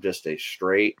to have just a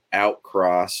straight out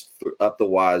cross up the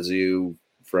wazoo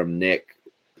from Nick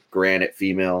Granite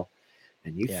female,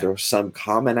 and you throw some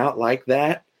comment out like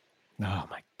that. Oh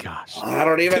my gosh! I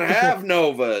don't even have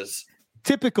Novas.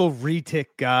 Typical retic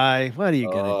guy. What are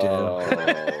you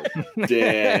gonna do?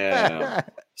 Damn.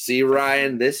 See,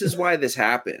 Ryan, this is why this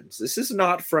happens. This is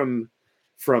not from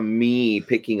me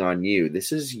picking on you.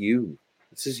 This is you.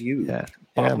 Yeah.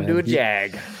 Pop into a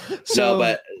jag. So,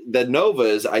 but the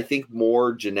Novas, I think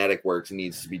more genetic work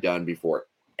needs to be done before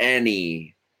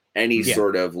any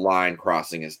sort of line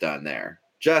crossing is done there,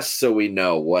 just so we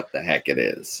know what the heck it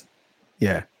is.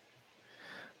 Yeah.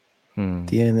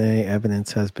 DNA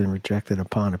evidence has been rejected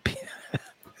upon appeal.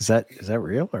 Is that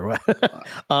real or what?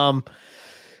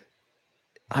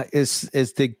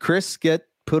 Did Chris get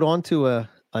put onto a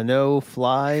no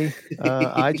fly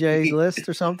IJ list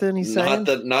or something? He's saying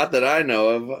not that I know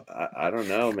of. I don't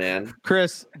know, man.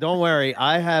 Chris, don't worry.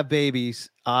 I have babies.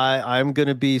 I'm going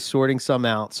to be sorting some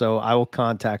out, so I will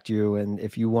contact you. And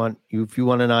if you want an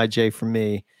IJ from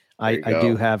me, I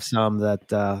do have some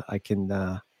that I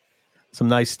can. Some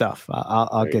nice stuff.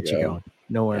 I'll get you going.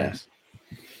 No worries.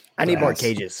 Yeah. I need more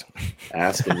cages.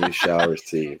 Ask and you shall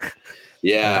receive.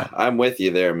 Yeah, I'm with you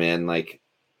there, man. Like,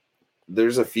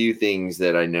 there's a few things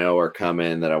that I know are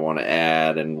coming that I want to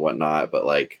add and whatnot, but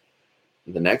like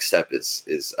the next step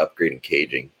is upgrading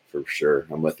caging for sure.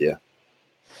 I'm with you.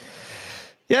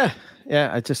 Yeah.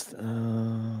 I just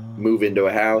move into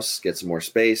a house, get some more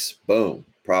space. Boom,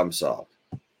 problem solved.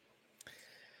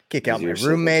 Kick out my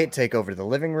roommate, take over the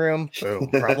living room. Boom,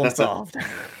 problem solved.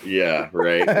 Yeah,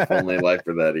 right. If only life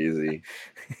were that easy.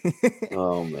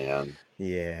 Oh, man.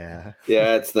 Yeah.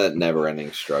 Yeah, it's that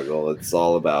never-ending struggle. It's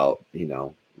all about,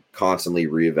 constantly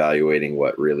reevaluating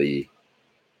what really,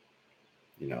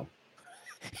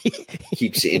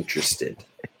 keeps you interested.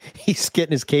 He's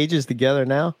getting his cages together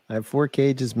now. I have 4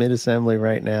 cages mid-assembly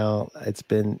right now. It's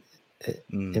been...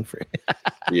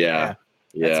 Yeah.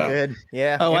 Yeah. That's good.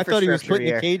 Yeah. Oh, I thought he was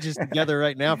putting the cages together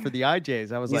right now for the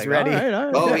IJs. I was like, ready. All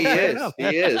right. Oh, he is.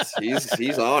 He is.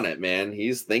 He's on it, man.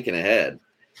 He's thinking ahead.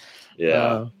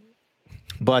 Yeah.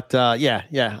 But I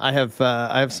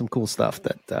have some cool stuff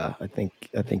that I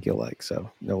think you'll like.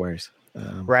 So no worries.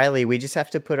 Riley, we just have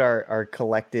to put our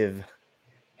collective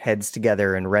heads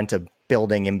together and rent a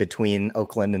building in between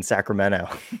Oakland and Sacramento.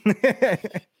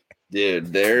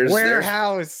 Dude, there's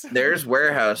warehouse. There's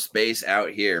warehouse space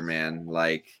out here, man.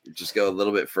 Like, just go a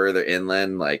little bit further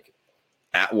inland, like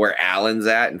at where Allen's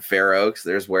at in Fair Oaks.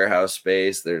 There's warehouse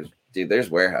space. There's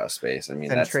warehouse space. I mean,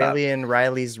 Centralia and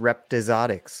Riley's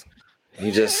Reptizotics.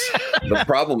 The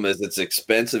problem is it's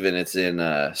expensive and it's in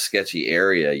a sketchy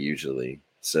area usually.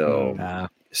 So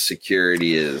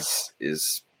security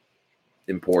is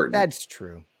important. That's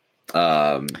true.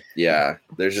 Yeah,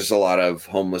 there's just a lot of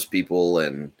homeless people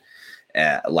and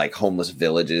like homeless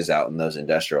villages out in those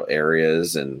industrial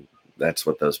areas, and that's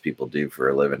what those people do for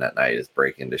a living at night is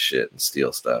break into shit and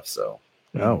steal stuff. So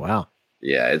oh wow,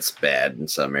 yeah, it's bad in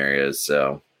some areas.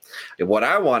 So what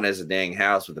I want is a dang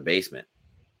house with a basement.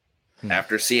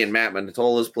 After seeing Matt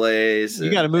Manitola's place,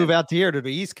 you got to move out here to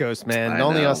the East Coast, man.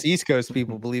 Only us East Coast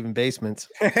people believe in basements.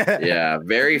 Yeah,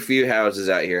 very few houses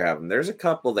out here have them. There's a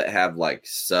couple that have like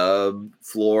sub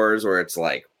floors where it's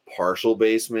like partial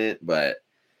basement, but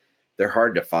they're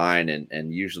hard to find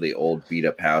and usually old beat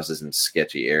up houses in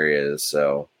sketchy areas.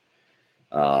 So,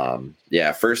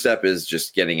 first step is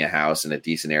just getting a house in a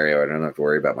decent area where I don't have to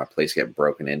worry about my place getting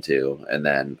broken into, and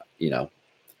then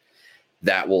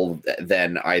that will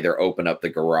then either open up the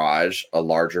garage, a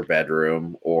larger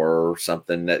bedroom, or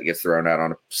something that gets thrown out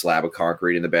on a slab of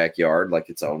concrete in the backyard, like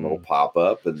its own little pop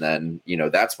up. And then,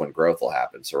 that's when growth will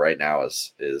happen. So right now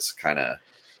is kind of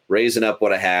raising up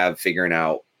what I have, figuring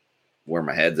out where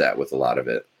my head's at with a lot of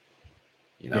it.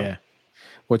 Yeah.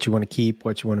 What you want to keep,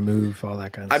 what you want to move, all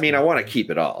that kind of stuff. I mean, I want to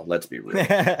keep it all. Let's be real.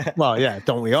 Well, yeah,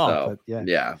 don't we all? So, but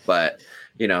yeah. But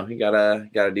you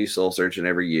gotta do soul searching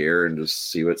every year and just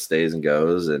see what stays and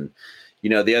goes. And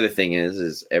the other thing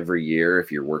is every year, if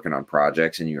you're working on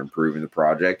projects and you're improving the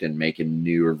project and making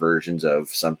newer versions of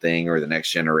something or the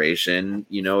next generation,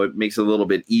 it makes it a little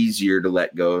bit easier to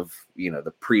let go of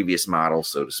the previous model,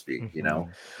 so to speak.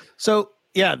 So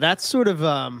yeah, that's sort of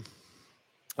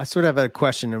I sort of have a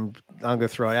question, and I'm going to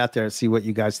throw it out there and see what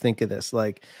you guys think of this.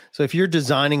 Like, so if you're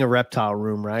designing a reptile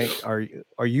room, right, are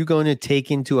you going to take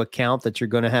into account that you're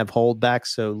going to have holdbacks,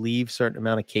 so leave certain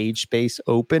amount of cage space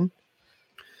open?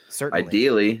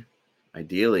 Certainly.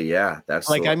 Ideally, yeah. That's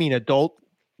adult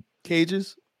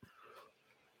cages.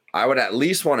 I would at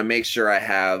least want to make sure I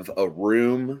have a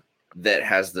room that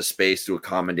has the space to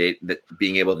accommodate that,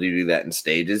 being able to do that in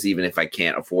stages, even if I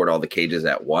can't afford all the cages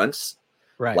at once.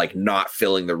 Right. Like not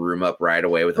filling the room up right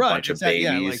away with a bunch of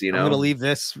babies, I'm going to leave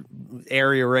this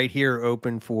area right here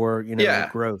open for,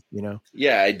 growth,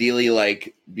 Yeah.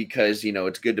 Ideally, because,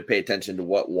 it's good to pay attention to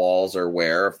what walls are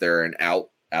where, if they're an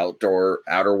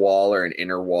outer wall or an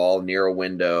inner wall near a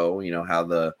window,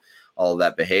 how all of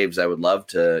that behaves. I would love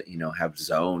to, have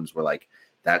zones where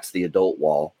that's the adult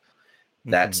wall.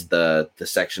 That's the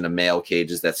section of male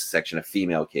cages. That's the section of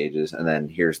female cages. And then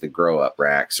here's the grow up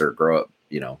racks or grow up,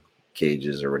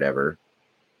 cages or whatever.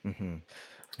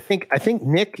 I think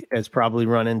Nick has probably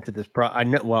run into this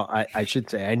I should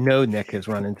say I know Nick has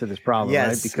run into this problem,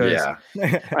 right? Because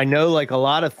I know a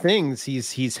lot of things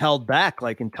he's held back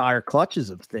entire clutches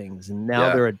of things, and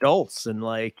now they're adults, and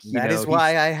that is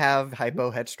why I have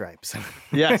hypo head stripes.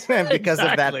 Yes, because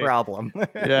of that problem.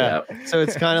 Yeah. So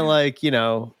it's kind of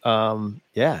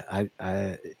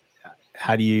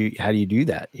how do you do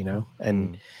that,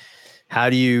 and how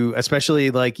do you,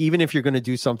 especially even if you're going to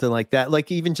do something like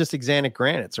that, even just axanthic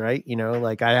granites, right?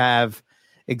 I have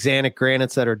axanthic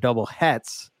granites that are double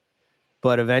hets,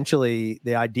 but eventually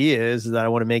the idea is that I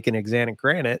want to make an axanthic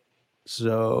granite.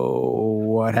 So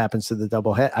what happens to the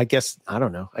double het? I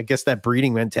don't know. I guess that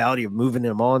breeding mentality of moving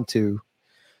them on to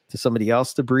somebody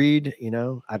else to breed, I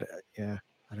don't know.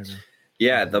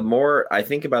 Yeah, the more I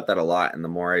think about that a lot, and the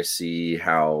more I see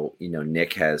how,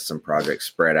 Nick has some projects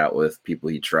spread out with people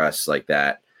he trusts like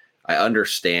that, I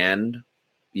understand,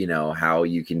 how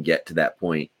you can get to that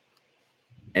point.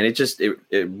 And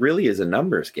it really is a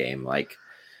numbers game.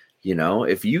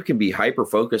 If you can be hyper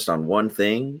focused on one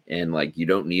thing and you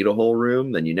don't need a whole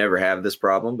room, then you never have this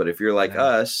problem. But if you're like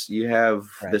us, you have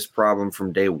this problem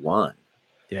from day one.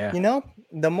 Yeah.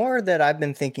 The more that I've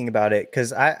been thinking about it,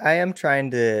 because I am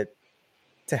trying to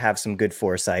have some good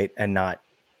foresight and not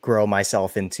grow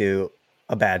myself into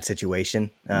a bad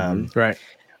situation. Right.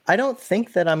 I don't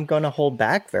think that I'm going to hold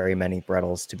back very many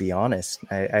Brettles, to be honest.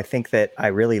 I think that I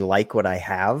really like what I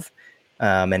have.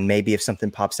 And maybe if something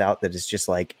pops out that is just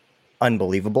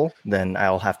unbelievable, then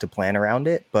I'll have to plan around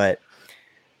it. But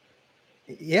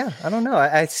yeah, I don't know.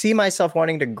 I see myself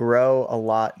wanting to grow a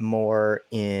lot more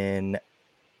in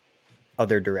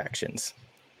other directions,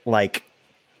 like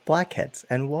blackheads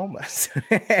and womas.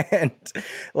 And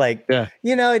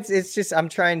it's just I'm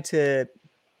trying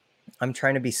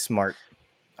to be smart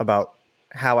about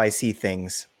how I see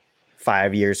things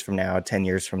 5 years from now, 10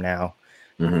 years from now,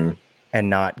 and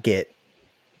not get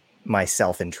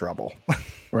myself in trouble.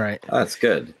 Right. Oh, that's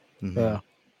good. Yeah,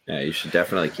 you should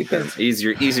definitely keep that.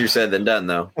 Easier said than done,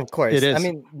 though. Of course. It is. I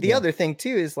mean, the other thing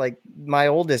too is my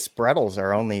oldest Brettles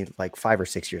are only 5 or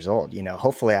 6 years old.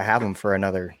 Hopefully I have them for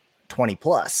another 20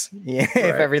 plus. If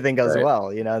everything goes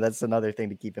well, that's another thing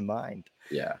to keep in mind.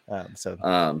 Yeah.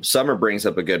 So Summer brings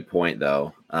up a good point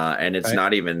though. And it's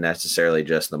not even necessarily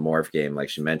just the morph game. Like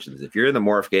she mentions, if you're in the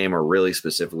morph game or really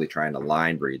specifically trying to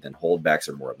line breed, then holdbacks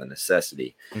are more of a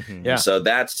necessity. Yeah. So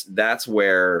that's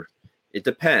where it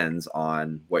depends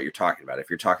on what you're talking about. If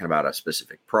you're talking about a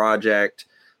specific project,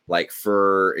 like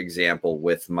for example,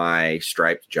 with my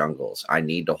striped jungles, I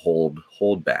need to hold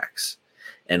holdbacks.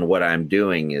 And what I'm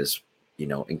doing is,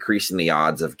 increasing the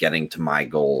odds of getting to my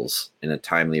goals in a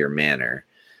timelier manner.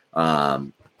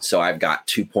 So I've got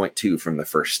 2.2 from the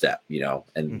first step,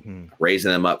 and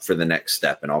raising them up for the next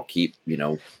step. And I'll keep,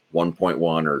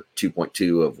 1.1 or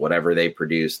 2.2 of whatever they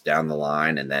produce down the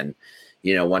line. And then,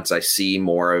 once I see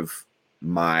more of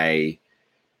my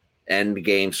end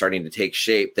game starting to take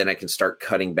shape, then I can start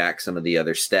cutting back some of the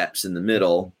other steps in the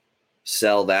middle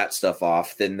sell that stuff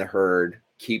off, thin the herd,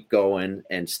 keep going,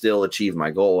 and still achieve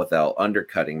my goal without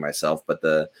undercutting myself. But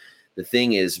the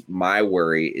thing is, my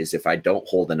worry is if I don't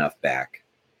hold enough back,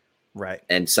 right,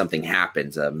 and something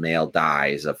happens, a male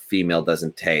dies, a female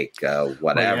doesn't take,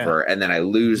 whatever, and then I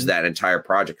lose that entire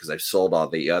project because I've sold all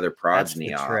the other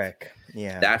progeny off. Trick.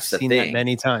 Yeah, that's the seen thing. That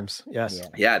many times. Yes.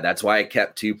 Yeah, that's why I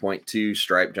kept 2.2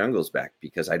 striped jungles back,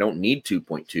 because I don't need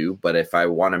 2.2, but if I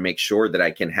want to make sure that I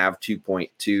can have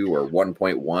 2.2 or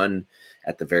 1.1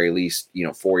 at the very least,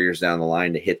 4 years down the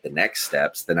line to hit the next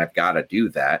steps, then I've got to do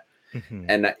that. Mm-hmm.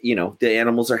 And the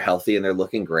animals are healthy and they're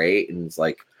looking great, and it's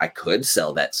like I could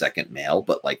sell that second male,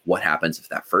 but like what happens if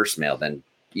that first male then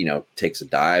takes a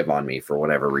dive on me for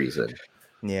whatever reason?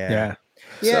 Yeah,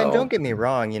 and don't get me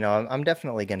wrong, I'm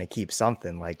definitely going to keep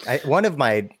something. Like one of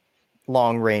my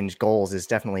long range goals is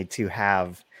definitely to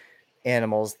have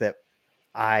animals that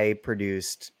I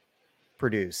produce.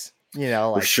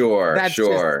 Like sure. That's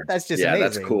just amazing.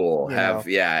 That's cool. Have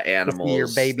animals, your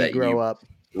baby grow up.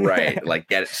 Right, like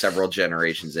get several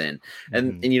generations in,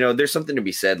 and there's something to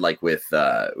be said, like with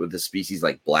the species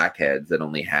like blackheads that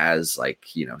only has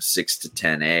 6 to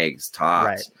 10 eggs tops.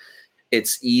 Right.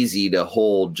 It's easy to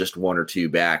hold just 1 or 2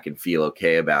 back and feel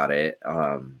okay about it,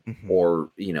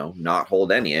 or not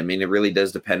hold any. I mean, it really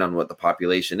does depend on what the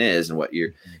population is and what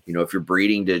you're if you're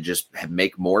breeding to just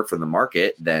make more for the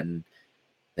market, then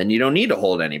you don't need to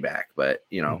hold any back. But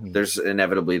there's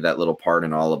inevitably that little part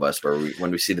in all of us where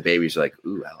when we see the babies, we're like,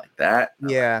 ooh, I like that. I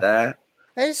like that.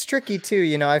 It's tricky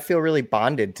too. I feel really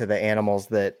bonded to the animals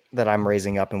that I'm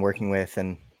raising up and working with.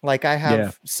 And like, I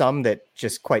have some that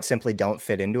just quite simply don't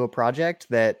fit into a project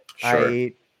that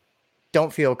I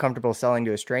don't feel comfortable selling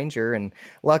to a stranger. And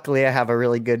luckily I have a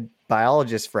really good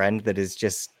biologist friend that is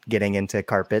just getting into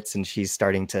carpets, and she's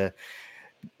starting to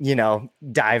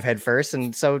dive head first.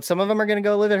 And so some of them are going to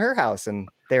go live at her house, and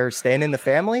they're staying in the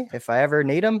family. If I ever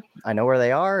need them, I know where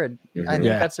they are. And I think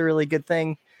that's a really good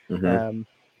thing.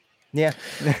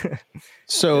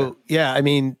 So, I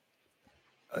mean,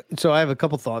 so I have a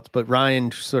couple thoughts, but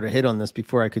Ryan sort of hit on this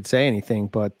before I could say anything.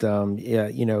 But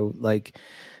like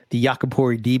the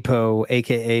Yakapuri Depot,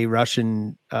 AKA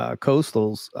Russian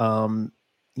coastals,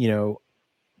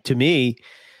 to me,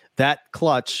 that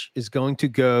clutch is going to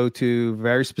go to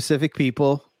very specific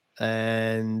people,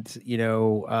 and,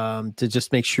 to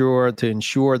just ensure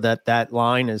that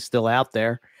line is still out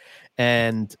there.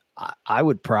 And I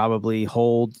would probably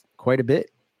hold quite a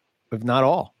bit, if not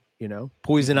all,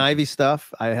 poison ivy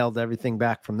stuff. I held everything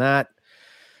back from that.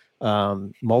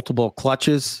 Multiple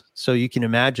clutches. So you can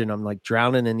imagine I'm like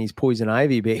drowning in these poison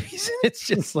ivy babies. It's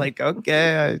just like,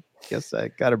 okay, I guess I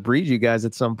got to breed you guys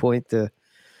at some point to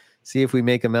see if we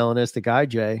make a melanistic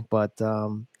IJ, but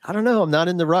I don't know. I'm not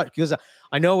in the rut because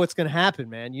I know what's going to happen,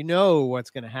 man. You know what's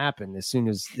going to happen as soon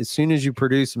as you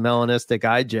produce a melanistic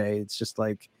IJ. It's just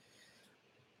like,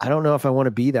 I don't know if I want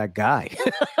to be that guy.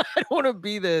 I don't want to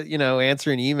be the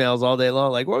answering emails all day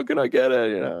long, like, where can I get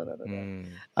it?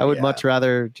 I would much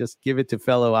rather just give it to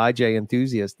fellow IJ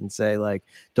enthusiasts and say, like,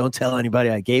 don't tell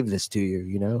anybody I gave this to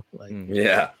you.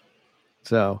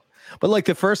 So. But like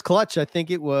the first clutch, I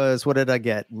think it was, what did I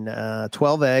get?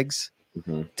 12 eggs.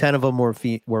 10 of them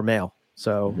were male.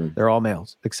 So they're all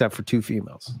males except for 2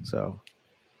 females. So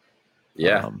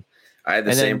I had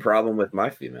the same problem with my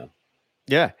female.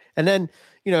 Yeah. And then,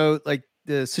 like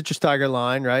the Citrus Tiger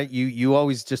line, right? You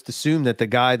always just assume that the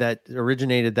guy that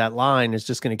originated that line is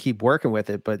just going to keep working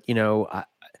with it. But,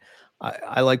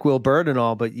 I like Will Bird and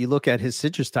all, but you look at his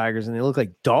Citrus Tigers and they look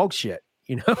like dog shit.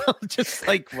 Just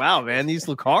like, wow, man, these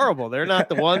look horrible. They're not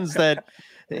the ones that,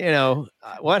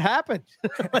 what happened?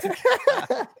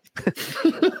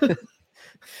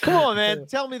 Come on, man.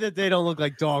 Tell me that they don't look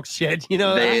like dog shit.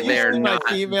 They're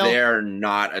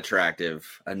not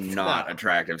attractive.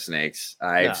 Attractive snakes.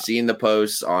 I've seen the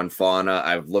posts on Fauna.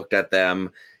 I've looked at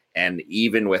them, and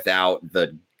even without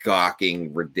the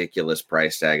gawking ridiculous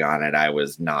price tag on it, I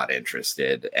was not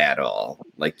interested at all.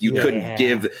 Like you couldn't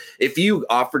give, if you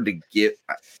offered to give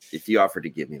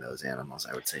me those animals,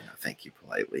 I would say no thank you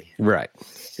politely. Right.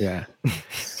 Yeah.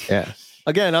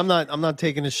 Again, I'm not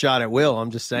taking a shot at Will. I'm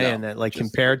just saying that, like,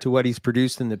 compared to what he's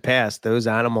produced in the past, those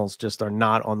animals just are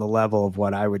not on the level of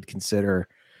what I would consider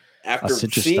after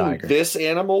seeing this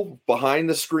animal behind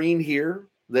the screen here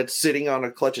that's sitting on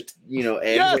a clutch of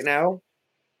eggs right now.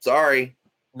 Sorry.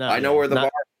 No, I know where the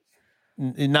bar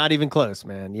is. Not even close,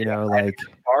 man. Like the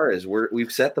bar is.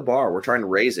 We've set the bar. We're trying to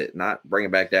raise it, not bring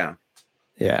it back down.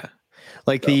 Yeah.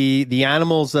 Like the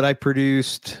animals that I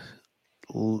produced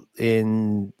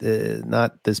in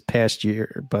not this past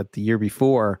year, but the year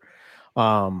before,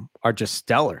 are just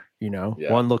stellar.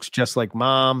 One looks just like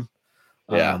mom.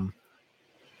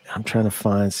 I'm trying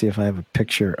to see if I have a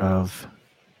picture of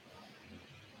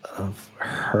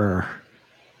her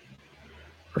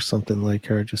or something like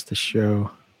her just to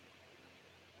show.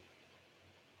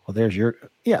 Well, there's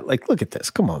like, look at this.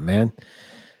 Come on, man.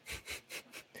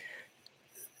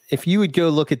 If you would go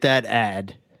look at that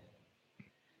ad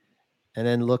and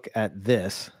then look at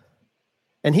this,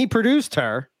 and he produced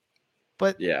her,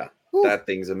 but yeah, that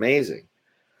thing's amazing.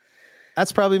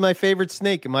 That's probably my favorite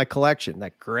snake in my collection.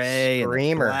 That gray and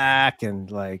the black and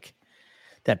like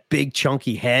that big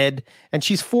chunky head. And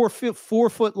she's 4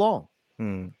 foot long.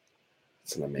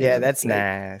 It's an amazing that's snake.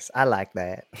 nice. I like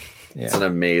that. Yeah. It's an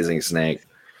amazing snake.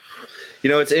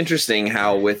 It's interesting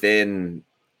how within,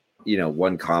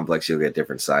 one complex, you'll get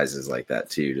different sizes like that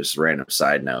too. Just random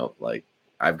side note. Like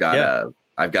I've got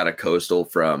a coastal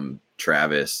from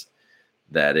Travis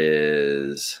that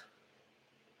is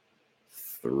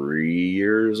 3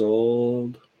 years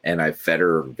old, and I fed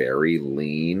her very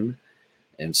lean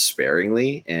and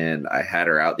sparingly, and I had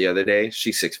her out the other day.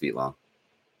 She's 6 feet long,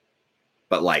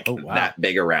 but like that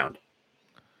big around.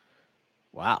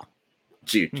 Wow.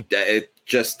 Dude, it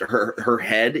just her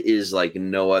head is like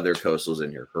no other coastals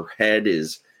in here. Her head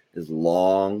is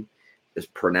long, is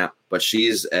pronounced, but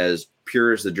she's as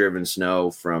pure as the driven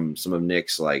snow from some of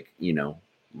Nick's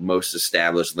most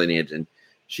established lineage, and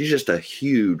she's just a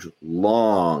huge,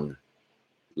 long,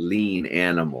 lean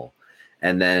animal.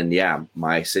 And then,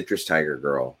 my citrus tiger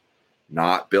girl,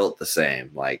 not built the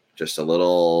same, like just a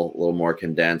little more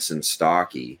condensed and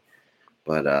stocky.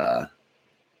 But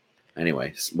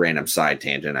anyway, random side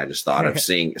tangent. I just thought of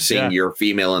seeing your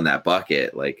female in that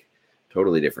bucket, like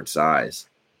totally different size.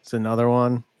 It's another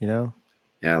one, Yeah,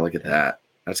 look at that.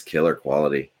 That's killer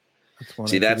quality.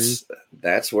 See,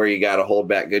 that's where you got to hold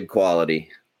back good quality.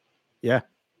 Yeah.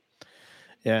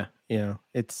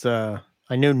 It's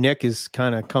I know Nick is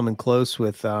kind of coming close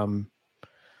with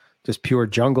just pure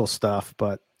jungle stuff,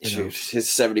 but his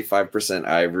 75%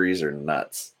 ivories are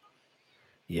nuts.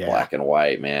 Yeah, black and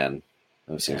white, man.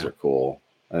 Those things are cool.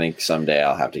 I think someday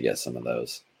I'll have to get some of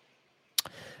those.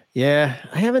 Yeah,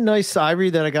 I have a nice ivory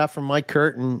that I got from Mike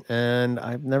Curtin, and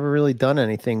I've never really done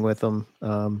anything with them.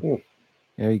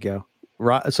 There you go.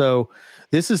 So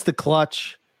this is the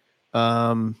clutch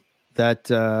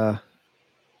that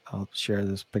I'll share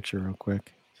this picture real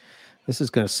quick. This is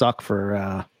going to suck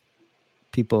for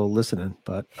people listening,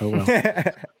 but oh well.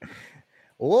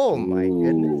 Oh my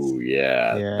goodness.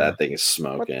 Yeah, that thing is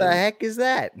smoking. What the heck is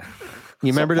that?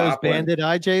 You remember those banded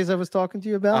IJs I was talking to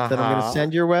you about that I'm going to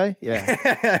send your way?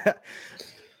 Yeah.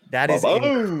 That is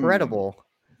incredible.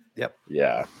 Yep.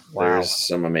 Yeah. Wow. There's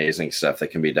some amazing stuff that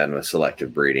can be done with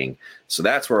selective breeding. So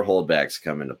that's where holdbacks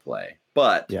come into play.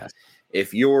 But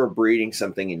if you're breeding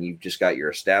something and you've just got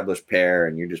your established pair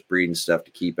and you're just breeding stuff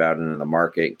to keep out into the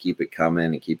market and keep it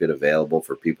coming and keep it available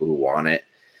for people who want it,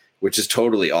 which is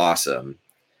totally awesome,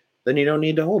 then you don't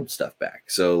need to hold stuff back.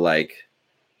 So like,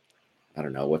 I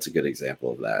don't know, what's a good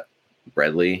example of that?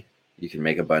 Bredli. You can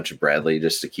make a bunch of Bredli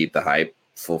just to keep the hype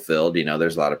fulfilled.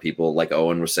 There's a lot of people, like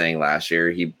Owen was saying last year,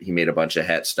 he made a bunch of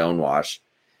Het Stonewash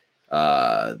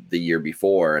the year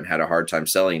before and had a hard time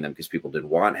selling them because people didn't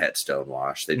want Het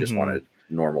Stonewash. They just wanted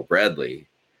normal Bredli.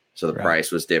 So the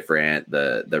price was different.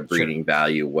 The breeding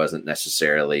value wasn't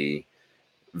necessarily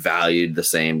valued the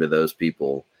same to those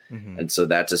people. And so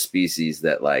that's a species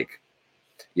that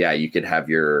you could have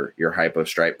your hypo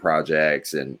stripe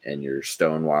projects and your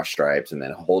Stonewash stripes and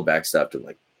then hold back stuff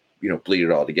to bleed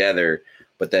it all together.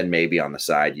 But then maybe on the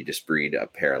side, you just breed a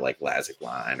pair like Lazic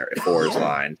line or a Forest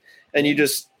line, and you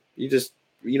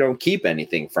don't keep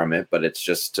anything from it, but it's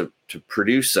just to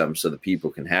produce some so that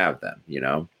people can have them,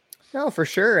 No, for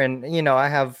sure. And, I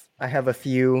have a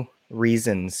few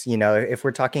reasons, if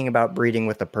we're talking about breeding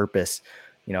with a purpose,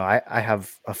 I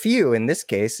have a few in this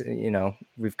case.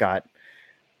 We've got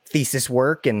thesis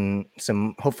work and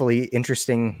some hopefully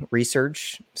interesting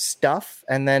research stuff.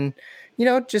 And then,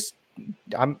 just,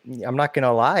 I'm not going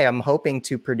to lie. I'm hoping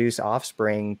to produce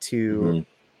offspring to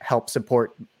help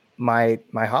support my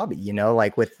hobby,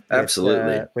 with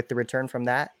the return from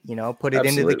that, put it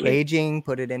into the caging,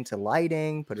 put it into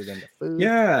lighting, put it into food.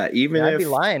 Yeah. I'd be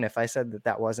lying if I said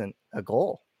that wasn't a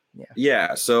goal.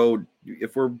 Yeah. So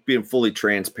if we're being fully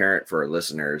transparent for our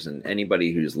listeners and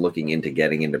anybody who's looking into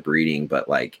getting into breeding, but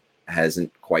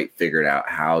hasn't quite figured out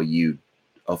how you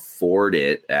afford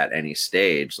it at any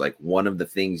stage, one of the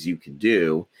things you can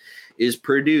do is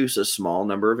produce a small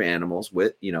number of animals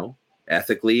with,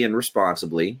 ethically and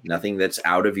responsibly, nothing that's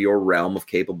out of your realm of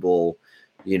capable,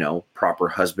 proper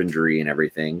husbandry and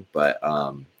everything. But,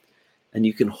 and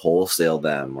you can wholesale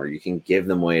them, or you can give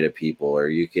them away to people, or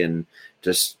you can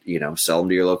just, sell them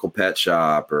to your local pet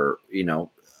shop, or,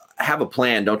 have a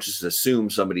plan. Don't just assume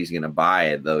somebody's going to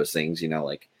buy those things,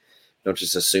 like don't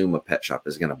just assume a pet shop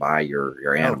is going to buy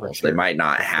your animals. Sure. They might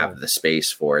not have the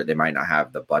space for it. They might not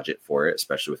have the budget for it,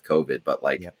 especially with COVID, but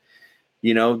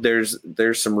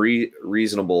there's some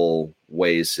reasonable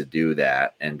ways to do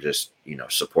that and just,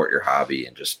 support your hobby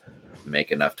and just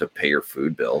make enough to pay your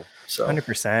food bill. So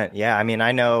 100%. Yeah. I mean,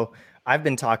 I know I've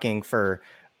been talking for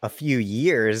a few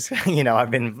years,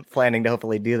 I've been planning to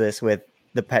hopefully do this with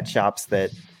the pet shops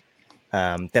that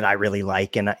I really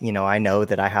like. And, I know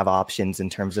that I have options in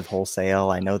terms of wholesale.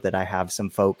 I know that I have some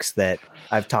folks that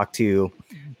I've talked to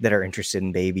that are interested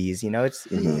in babies.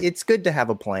 It's good to have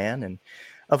a plan. And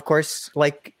of course,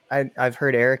 like I've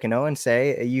heard Eric and Owen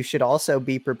say, you should also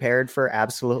be prepared for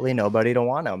absolutely nobody to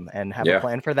want them and have a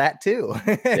plan for that too.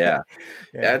 Yeah.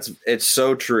 It's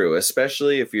so true,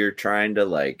 especially if you're trying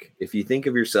to if you think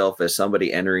of yourself as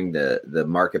somebody entering the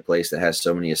marketplace that has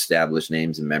so many established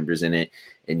names and members in it,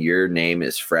 and your name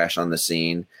is fresh on the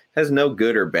scene, has no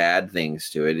good or bad things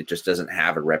to it. It just doesn't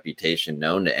have a reputation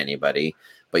known to anybody,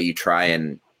 but you try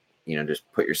and,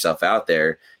 just put yourself out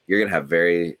there, you're going to have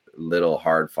very little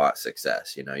hard fought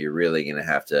success. You're really going to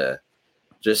have to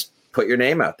just put your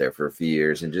name out there for a few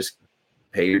years and just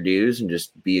pay your dues and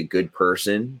just be a good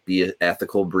person, be an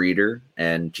ethical breeder,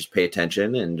 and just pay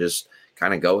attention and just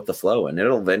kind of go with the flow. And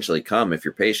it'll eventually come if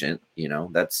you're patient.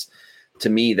 To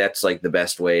me, that's like the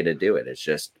best way to do it. It's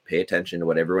just pay attention to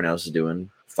what everyone else is doing,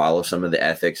 follow some of the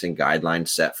ethics and guidelines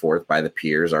set forth by the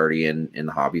peers already in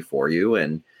the hobby for you,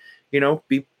 and,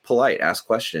 be polite, ask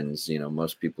questions.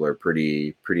 Most people are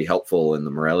pretty helpful in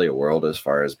the Morelia world as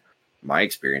far as my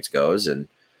experience goes. And,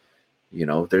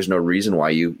 there's no reason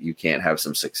why you can't have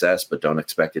some success, but don't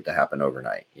expect it to happen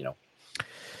overnight,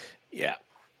 Yeah.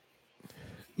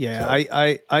 Yeah.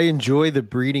 So. I enjoy the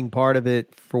breeding part of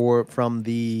it from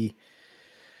the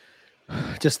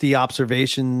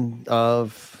observation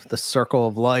of the circle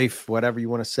of life, whatever you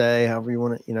want to say, however you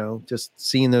want to, just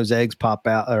seeing those eggs pop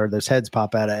out or those heads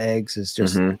pop out of eggs is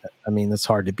just, I mean, that's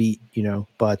hard to beat,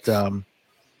 but,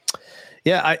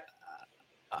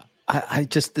 I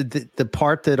just, the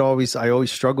part that I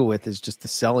always struggle with is just the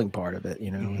selling part of it,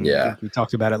 Yeah. We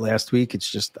talked about it last week. It's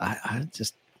just, I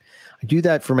do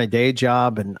that for my day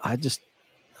job, and I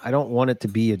don't want it to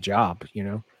be a job,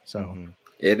 so. Mm-hmm.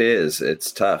 It is.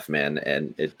 It's tough, man.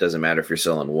 And it doesn't matter if you're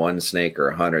selling one snake or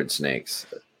 100 snakes.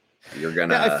 You're going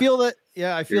to, I feel like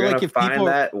if find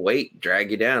that weight drag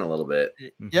you down a little bit.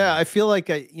 Yeah. I feel like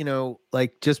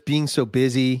just being so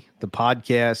busy, the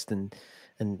podcast and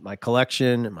my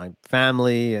collection and my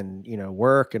family and,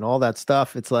 work and all that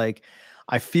stuff. It's like,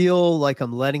 I feel like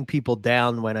I'm letting people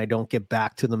down when I don't get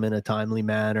back to them in a timely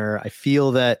manner. I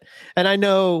feel that, and I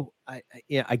know, I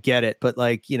get it, but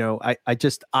I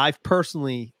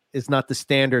personally is not the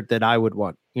standard that I would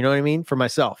want. You know what I mean? For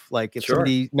myself, like if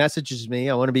somebody messages me,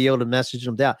 I want to be able to message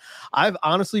them down. I've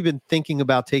honestly been thinking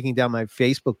about taking down my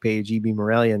Facebook page, EB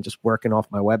Morelia, and just working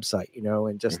off my website,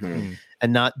 and just,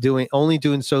 and not only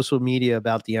doing social media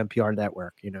about the NPR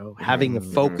network, having the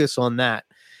focus on that.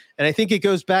 And I think it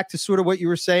goes back to sort of what you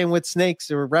were saying with snakes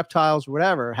or reptiles or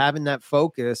whatever. Having that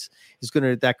focus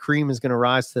that cream is going to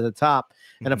rise to the top.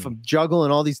 And if I'm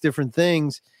juggling all these different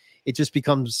things, it just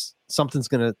becomes something's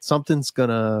gonna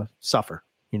suffer,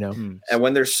 And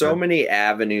when there's so many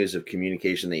avenues of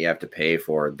communication that you have to pay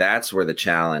for, that's where the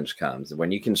challenge comes.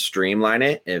 When you can streamline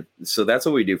it. So that's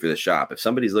what we do for the shop. If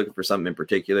somebody's looking for something in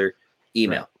particular,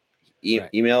 email,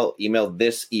 email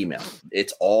this email.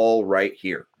 It's all right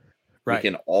here. Right.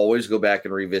 We can always go back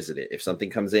and revisit it. If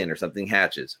something comes in or something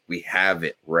hatches, we have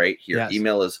it right here. Yes.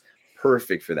 Email is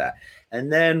perfect for that.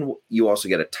 And then you also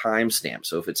get a timestamp.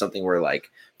 So if it's something where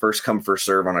first come, first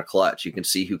serve on a clutch, you can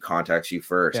see who contacts you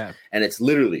first. Yeah. And it's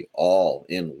literally all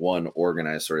in one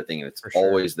organized sort of thing. And it's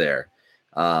always there.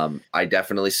 I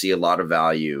definitely see a lot of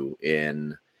value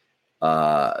in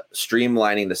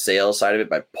streamlining the sales side of it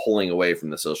by pulling away from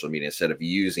the social media instead of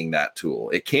using that tool.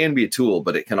 It can be a tool,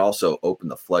 but it can also open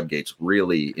the floodgates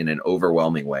really in an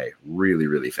overwhelming way, really,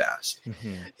 really fast.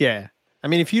 Mm-hmm. Yeah. I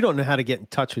mean, if you don't know how to get in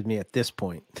touch with me at this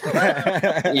point, you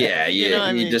haven't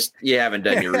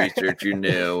done your research. You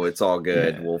knew it's all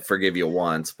good. Yeah. We'll forgive you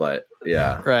once, but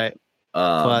yeah. Right.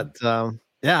 I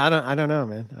don't know,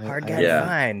 man. Hard guy to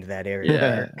find that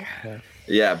area.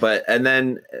 Yeah. But, and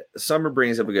then Summer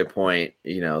brings up a good point,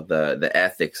 the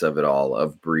ethics of it all,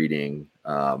 of breeding,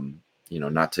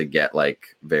 not to get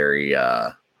very,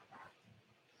 on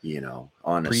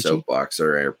a preachy soapbox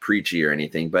or preachy or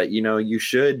anything, but you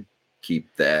should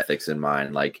keep the ethics in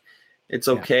mind. It's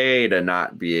okay to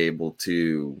not be able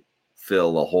to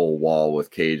fill a whole wall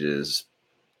with cages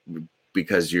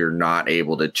because you're not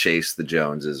able to chase the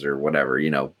Joneses or whatever,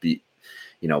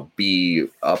 be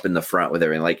up in the front with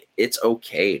everything. Like, it's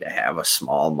okay to have a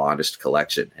small, modest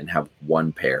collection and have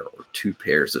one pair or two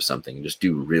pairs of something and just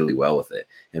do really well with it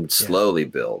and slowly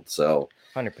build. So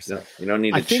 100%. You don't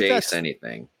need to chase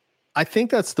anything. I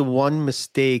think that's the one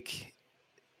mistake.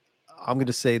 I'm going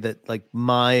to say that, like,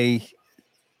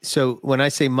 so when I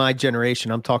say my generation,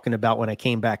 I'm talking about when I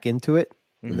came back into it,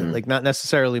 like not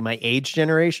necessarily my age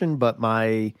generation, but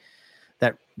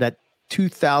that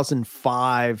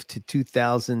 2005 to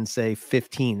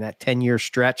 2015, that 10-year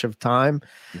stretch of time.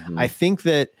 I think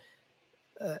that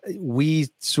we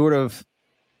sort of,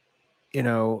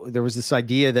 there was this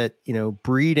idea that,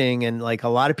 breeding, and like a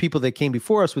lot of people that came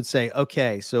before us would say,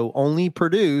 okay, so only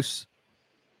produce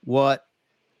what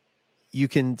you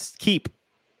can keep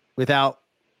without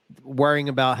worrying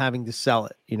about having to sell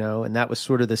it, and that was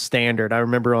sort of the standard. I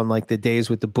remember on like the days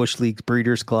with the Bush League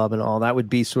Breeders Club and all, that would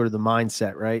be sort of the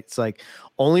mindset, right? It's like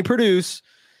only produce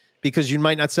because you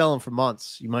might not sell them for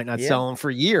months. You might not sell them for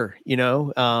a year,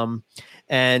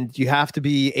 and you have to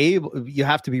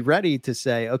be ready to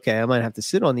say, okay, I might have to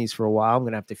sit on these for a while. I'm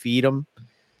going to have to feed them.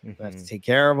 I have to take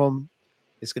care of them.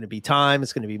 It's going to be time.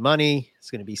 It's going to be money.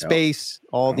 It's going to be space.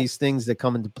 All these things that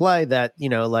come into play that,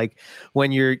 like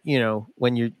when you're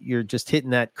just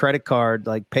hitting that credit card,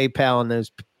 like PayPal and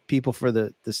those people for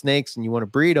the snakes, and you want to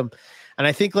breed them. And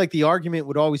I think like the argument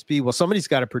would always be, well, somebody's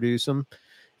got to produce them.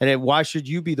 And why should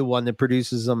you be the one that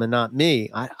produces them and not me?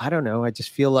 I don't know. I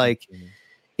just feel like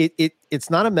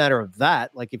it's not a matter of that.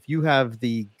 Like if you have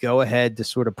the go ahead to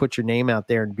sort of put your name out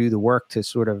there and do the work to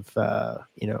sort of,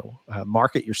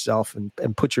 market yourself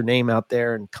and put your name out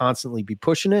there and constantly be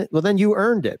pushing it, well, then you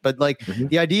earned it. But like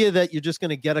the idea that you're just going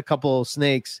to get a couple of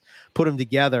snakes, put them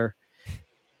together,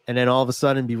 and then all of a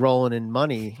sudden be rolling in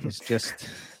money is just,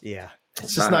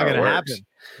 it's just not going to happen.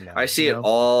 No, I see it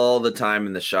all the time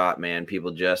in the shop, man. People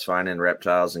just finding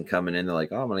reptiles and coming in. They're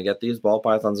like, oh, I'm going to get these ball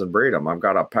pythons and breed them. I've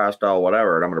got a pastel,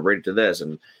 whatever, and I'm going to breed it to this.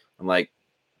 And I'm like,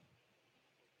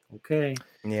 okay,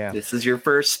 this is your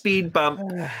first speed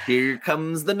bump. Here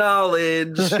comes the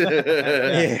knowledge. You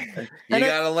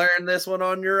got to learn this one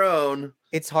on your own.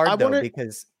 It's hard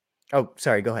because, oh,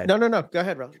 sorry, go ahead. No. Go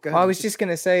ahead, Riley. Go ahead. Well, I was just going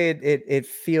to say it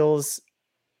feels,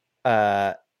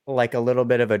 like a little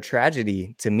bit of a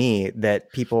tragedy to me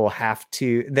that people have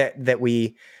to that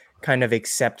we kind of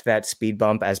accept that speed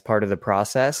bump as part of the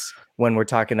process when we're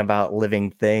talking about living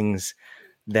things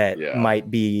that might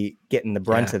be getting the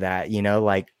brunt of that,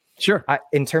 like sure.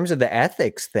 In terms of the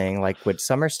ethics thing, like what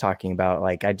Summer's talking about,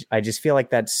 like I just feel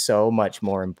like that's so much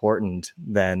more important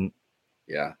than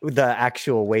the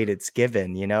actual weight it's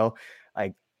given,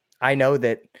 like I know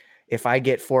that if I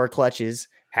get 4 clutches,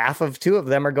 two of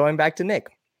them are going back to Nick.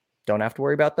 Don't have to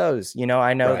worry about those.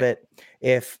 I know that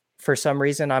if for some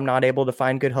reason I'm not able to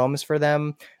find good homes for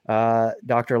them,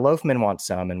 Dr. Loafman wants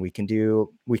some, and we can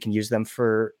use them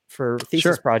for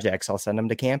thesis projects. I'll send them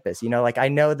to campus. Like I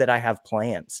know that I have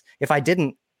plans. If I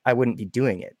didn't, I wouldn't be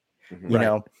doing it.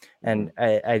 And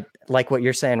I like what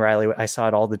you're saying, Riley. I saw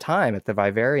it all the time at the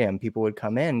vivarium. People would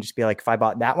come in and just be like, if I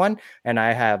bought that one and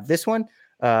I have this one,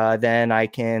 then I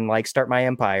can like start my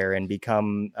empire and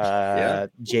become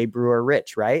Jay Brewer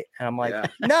rich, right? And I'm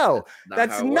like, no,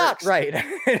 that's not right.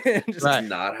 That's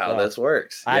not how this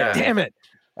works. Damn it.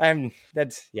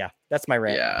 That's my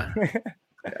rant. Yeah.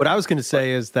 What I was going to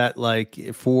say is that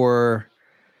like for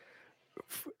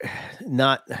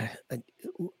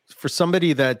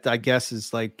somebody that I guess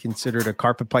is like considered a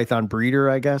carpet python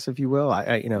breeder, I guess, if you will,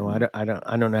 I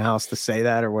don't know how else to say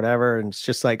that or whatever. And it's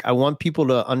just like, I want people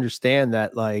to understand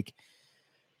that like,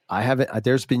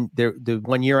 the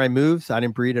 1 year I moved, I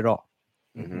didn't breed at all.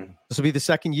 This will be the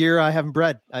second year I haven't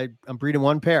bred. I'm breeding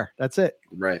 1 pair. That's it.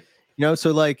 Right.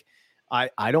 So like,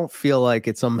 I don't feel like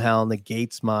it somehow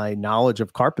negates my knowledge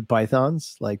of carpet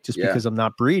pythons, like just because I'm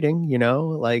not breeding,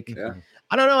 like,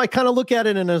 I don't know. I kind of look at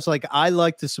it and it's like, I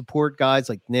like to support guys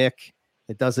like Nick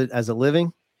that does it as a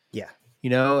living. Yeah.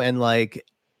 And like,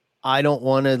 I don't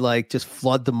want to like just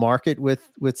flood the market with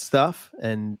stuff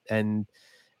and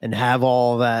have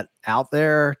all that out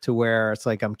there to where it's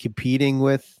like I'm competing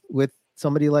with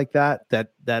somebody like that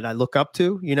I look up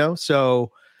to,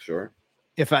 so sure.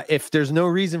 If there's no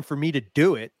reason for me to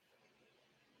do it,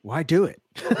 why do it?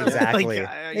 Exactly.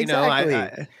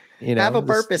 Exactly. Have a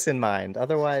purpose in mind.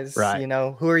 Otherwise,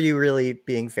 who are you really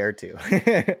being fair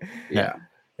to?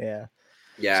 Yeah.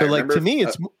 So like to me,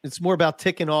 it's more about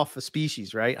ticking off a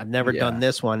species, right? I've never done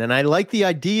this one. And I like the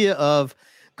idea of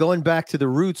going back to the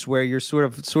roots where you're sort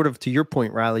of to your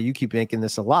point, Riley, you keep making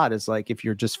this a lot, is like, if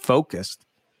you're just focused,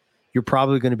 you're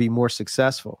probably going to be more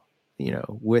successful,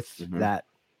 with that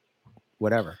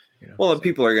whatever. Well, and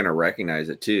people are going to recognize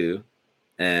it too.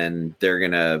 And they're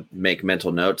going to make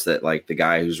mental notes that like the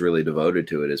guy who's really devoted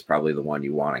to it is probably the one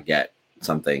you want to get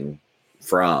something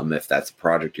from if that's a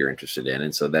project you're interested in.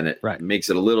 And so then it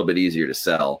makes it a little bit easier to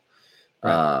sell.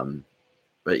 Right.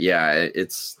 But yeah,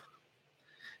 it's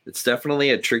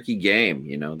definitely a tricky game.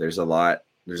 There's a lot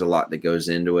that goes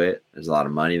into it. There's a lot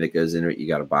of money that goes into it. You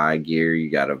got to buy gear.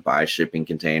 You got to buy shipping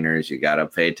containers. You got to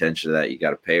pay attention to that. You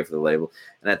got to pay for the label.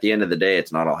 And at the end of the day,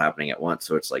 it's not all happening at once.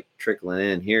 So it's like trickling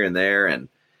in here and there. And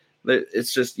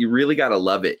it's just, you really got to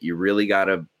love it. You really got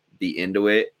to be into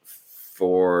it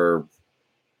for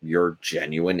your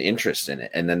genuine interest in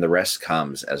it. And then the rest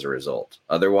comes as a result.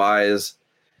 Otherwise,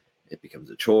 it becomes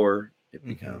a chore. It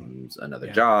becomes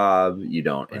another job. You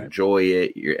don't enjoy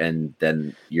it. And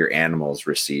then your animals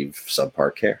receive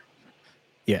subpar care.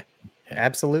 Yeah,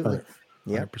 absolutely.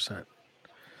 100%.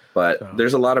 But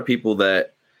there's a lot of people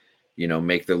that,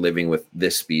 make their living with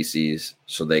this species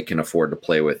so they can afford to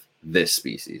play with this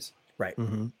species. Right.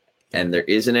 Mm-hmm. And there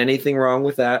isn't anything wrong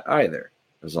with that either,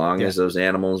 as long as those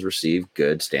animals receive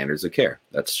good standards of care.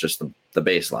 That's just the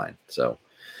baseline. So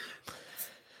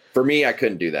for me, I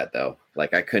couldn't do that though.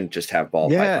 Like I couldn't just have ball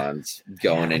pythons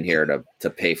going in here to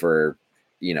pay for,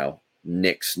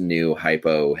 Nick's new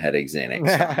hypo headache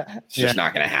Xanax. It's just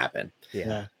not going to happen.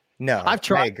 Yeah. No, I've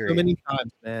tried so many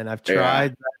times, man. I've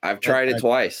tried. I've tried it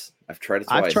twice. I've tried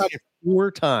it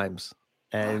 4 times.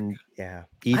 And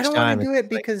each I don't time want to do it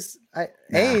because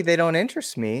A, they don't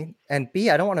interest me, and B,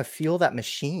 I don't want to feel that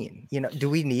machine. Do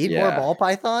we need more ball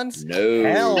pythons? No,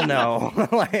 hell no.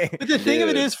 But the thing of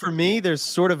it is, for me, there's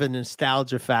sort of a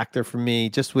nostalgia factor for me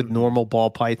just with normal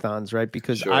ball pythons, right?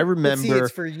 Because I remember, but see,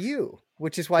 it's for you,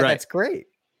 which is why that's great,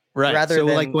 right? Rather so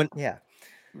than, like when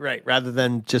right, rather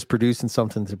than just producing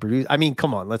something to produce. I mean,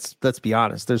 come on, let's be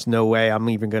honest. There's no way I'm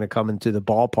even going to come into the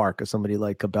ballpark of somebody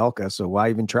like Kabelka, so why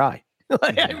even try?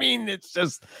 I mean, it's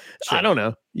just, I don't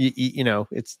know.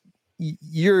 It's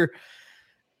you're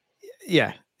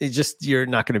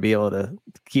not going to be able to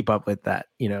keep up with that,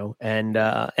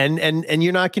 and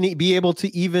you're not going to be able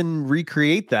to even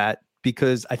recreate that,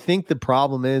 because I think the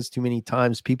problem is too many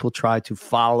times people try to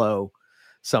follow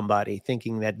somebody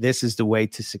thinking that this is the way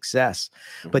to success.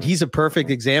 But he's a perfect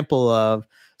example of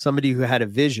somebody who had a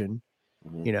vision,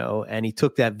 and he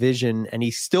took that vision and he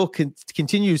still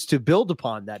continues to build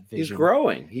upon that vision. He's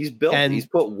growing. He's built. And he's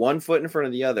put one foot in front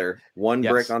of the other, one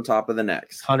brick on top of the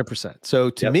next. 100%. So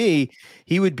to me,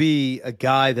 he would be a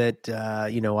guy that,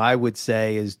 I would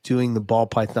say is doing the ball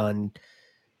python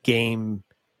game,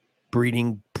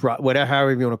 breeding, whatever,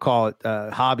 however you want to call it,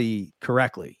 hobby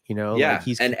correctly, like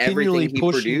he's and continually everything he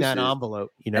pushing produces, that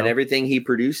envelope, and everything he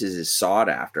produces is sought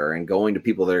after and going to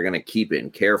people that are going to keep it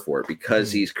and care for it, because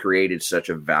he's created such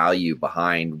a value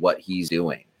behind what he's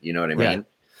doing. You know what I mean?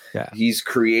 Yeah. He's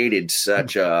created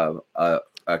such a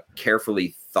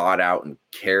carefully thought out and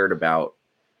cared about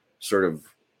sort of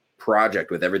project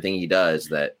with everything he does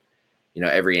that,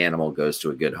 every animal goes to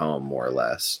a good home, more or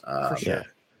less. For sure.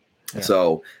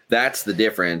 So that's the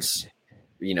difference,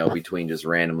 between just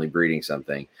randomly breeding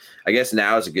something. I guess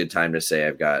now is a good time to say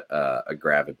I've got a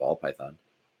gravid ball python.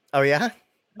 Oh yeah.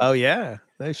 Oh yeah.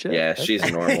 They should. Yeah, she's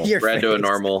a normal. Bred to a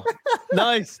normal.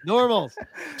 Nice normals.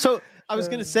 So I was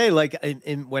gonna say, like,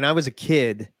 when I was a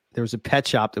kid, there was a pet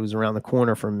shop that was around the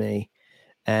corner from me,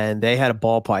 and they had a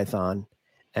ball python,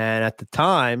 and at the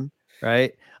time,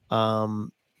 right.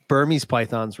 Burmese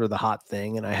pythons were the hot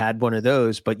thing, and I had one of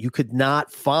those, but you could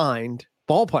not find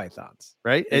ball pythons,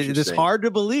 right? It is hard to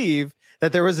believe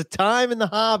that there was a time in the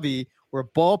hobby where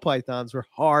ball pythons were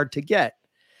hard to get.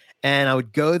 And I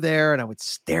would go there and I would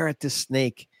stare at this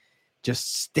snake,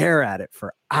 just stare at it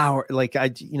for hours. Like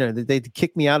they'd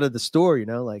kick me out of the store,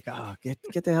 like, oh, get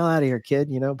the hell out of here, kid,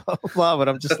 blah, blah, blah. But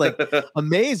I'm just like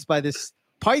amazed by this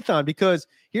python, because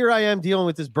here I am dealing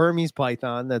with this Burmese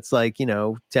python that's like,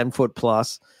 10 foot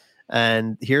plus.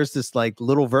 And here's this like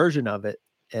little version of it.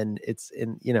 And it's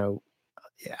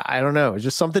I don't know. It's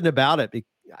just something about it.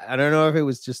 I don't know if it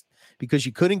was just because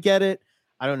you couldn't get it.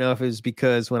 I don't know if it was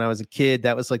because when I was a kid,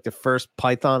 that was like the first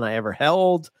python I ever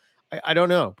held. I don't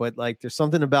know. But like there's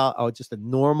something about just a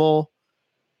normal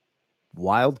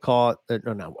wild caught.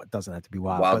 No, it doesn't have to be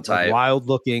wild type. Like wild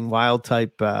looking, wild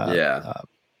type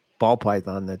ball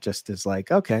python that just is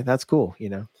like, okay, that's cool,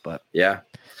 But yeah.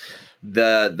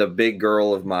 The big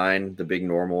girl of mine, the big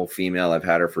normal female, I've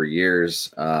had her for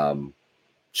years.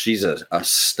 She's a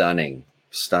stunning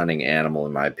animal,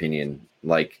 in my opinion.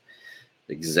 Like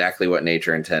exactly what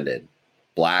nature intended.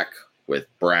 Black with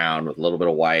brown with a little bit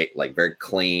of white, like very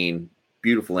clean,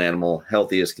 beautiful animal,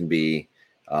 healthy as can be.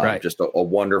 Right. Just a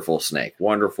wonderful snake,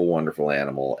 wonderful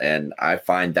animal. And I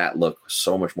find that look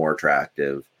so much more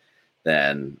attractive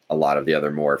than a lot of the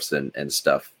other morphs and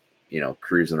stuff,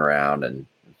 cruising around and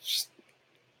just.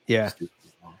 Yeah.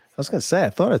 I was going to say, I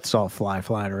thought I saw a fly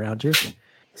flying around you.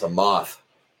 It's a moth.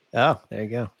 Oh, there you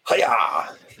go. Hiya!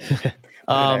 What did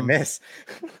I miss?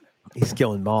 He's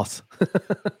killing moths.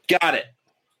 Got it.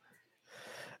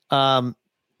 Um,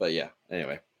 But yeah,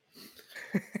 anyway.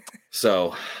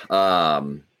 So,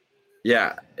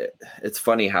 yeah, it's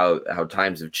funny how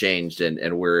times have changed and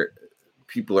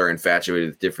people are infatuated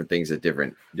with different things at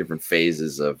different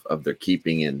phases of their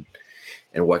keeping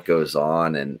and what goes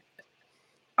on. And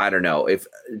I don't know, if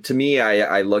to me,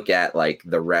 I look at like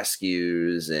the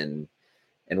rescues and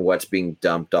what's being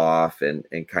dumped off and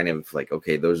kind of like,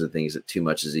 okay, those are things that too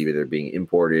much is either being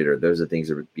imported or those are things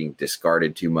that are being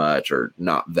discarded too much or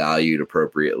not valued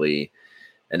appropriately.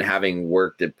 And having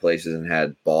worked at places and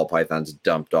had ball pythons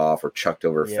dumped off or chucked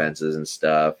over fences and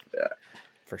stuff.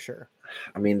 For sure.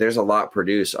 I mean, there's a lot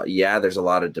produced. Yeah, there's a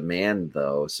lot of demand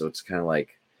though. So it's kind of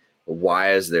like,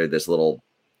 why is there this little,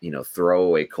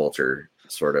 throwaway culture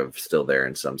sort of still there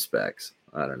in some specs?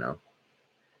 I don't know.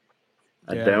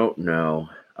 I don't know.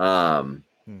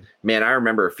 Man, I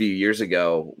remember a few years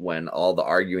ago when all the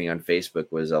arguing on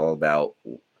Facebook was all about,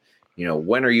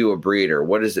 when are you a breeder?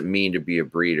 What does it mean to be a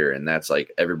breeder? And that's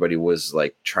like, everybody was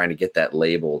like trying to get that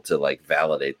label to like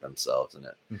validate themselves in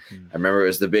it. Mm-hmm. I remember it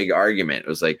was the big argument. It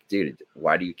was like, dude,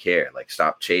 why do you care? Like,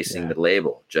 stop chasing the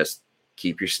label. Just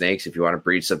keep your snakes. If you want to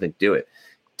breed something, do it.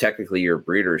 Technically, you're a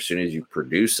breeder as soon as you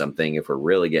produce something, if we're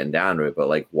really getting down to it. But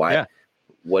like, why? Yeah.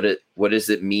 What does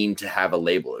it mean to have a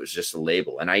label? It was just a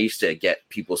label. And I used to get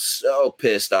people so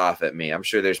pissed off at me. I'm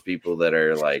sure there's people that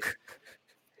are like,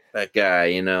 that guy,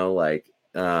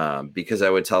 because I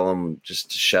would tell them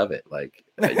just to shove it. Like,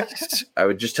 I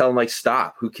would just tell them, like,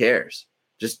 stop. Who cares?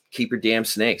 Just keep your damn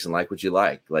snakes and like what you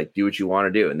like. Like, do what you want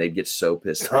to do. And they'd get so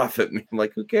pissed off at me. I'm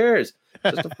like, who cares?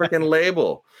 Just a freaking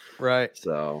label. Right.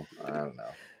 So I don't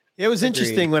know. It was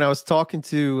interesting when I was talking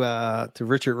to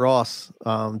Richard Ross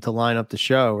to line up the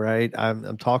show. Right.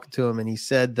 I'm talking to him and he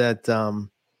said that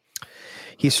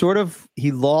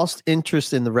he lost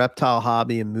interest in the reptile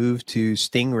hobby and moved to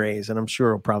stingrays. And I'm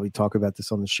sure he'll probably talk about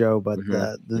this on the show, but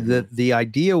the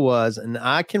idea was, and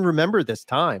I can remember this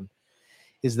time,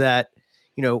 is that,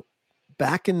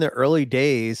 back in the early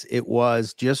days, it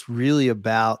was just really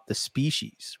about the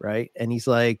species. Right. And he's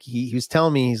like, he was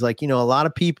telling me, he's like, a lot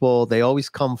of people, they always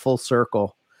come full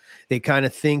circle. They kind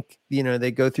of think,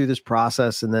 they go through this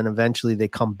process and then eventually they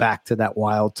come back to that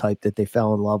wild type that they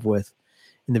fell in love with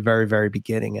in the very, very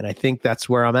beginning. And I think that's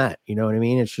where I'm at. You know what I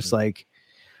mean? It's just like,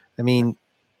 and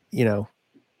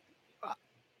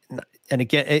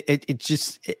again, it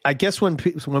just, I guess when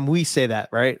we say that,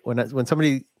 right, when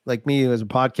somebody like me who has a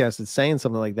podcast is saying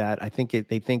something like that, I think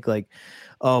they think like,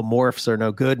 oh, morphs are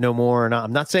no good no more. And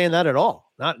I'm not saying that at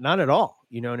all. Not at all.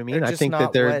 You know what I mean? I think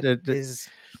that they're is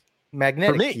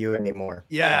magnetic to you anymore.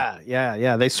 Yeah.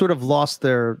 They sort of lost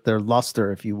their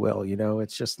luster, if you will.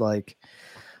 It's just like,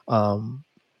 I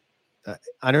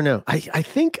don't know. I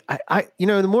think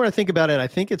the more I think about it, I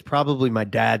think it's probably my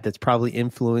dad that's probably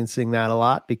influencing that a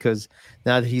lot, because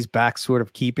now that he's back sort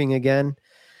of keeping again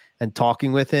and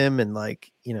talking with him, and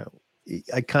like,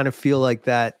 I kind of feel like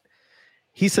that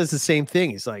he says the same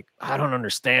thing. He's like, I don't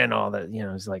understand all that,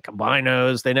 he's like,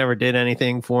 albinos, they never did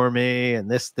anything for me.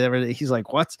 And he's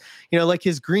like, what's, like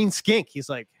his green skink. He's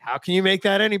like, how can you make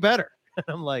that any better? And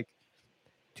I'm like,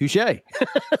 touche. Like,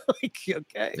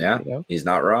 okay. Yeah. He's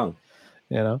not wrong.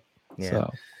 Yeah.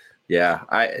 So, yeah.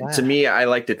 To me, I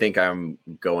like to think I'm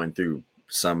going through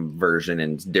some version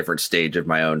and different stage of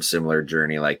my own similar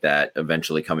journey like that,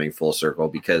 eventually coming full circle,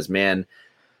 because man,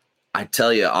 I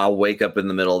tell you, I'll wake up in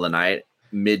the middle of the night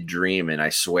mid dream and I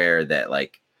swear that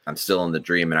like I'm still in the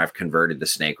dream and I've converted the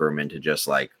snake room into just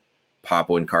like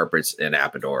Papuan carpets and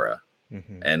Apodora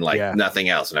and like nothing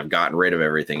else. And I've gotten rid of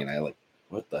everything. And I like,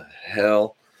 what the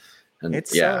hell? And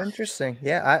it's so interesting.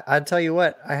 Yeah. I'll tell you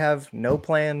what, I have no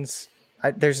plans.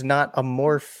 There's not a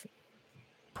morph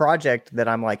project that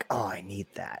I'm like, oh, I need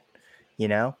that,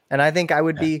 and I think I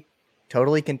would be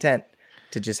totally content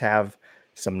to just have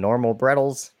some normal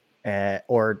Brettles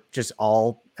or just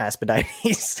all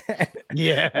Aspidites.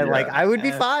 And like, I would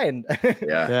be fine.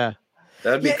 Yeah.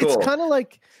 That'd be cool.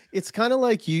 It's kind of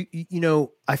like you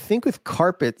I think with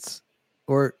carpets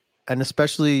and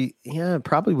especially,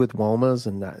 probably with Womas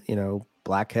and,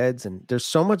 blackheads, and there's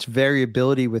so much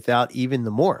variability without even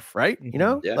the morph, right?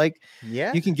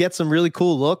 You can get some really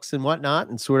cool looks and whatnot,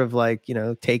 and sort of like,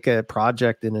 take a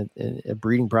project in a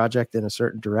breeding project in a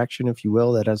certain direction, if you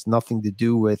will, that has nothing to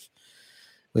do with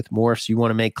with morphs. You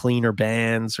want to make cleaner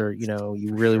bands, or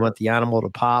you really want the animal to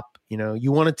pop.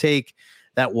 You want to take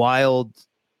that wild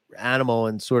animal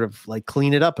and sort of like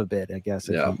clean it up a bit, I guess,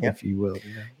 if you will.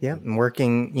 Yeah, and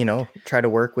working, try to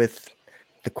work with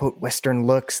the quote Western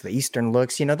looks, the Eastern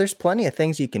looks. There's plenty of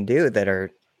things you can do that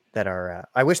are.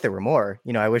 I wish there were more.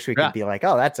 I wish we could be like,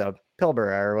 oh, that's a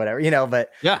Pilbara or whatever. But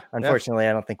unfortunately,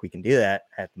 I don't think we can do that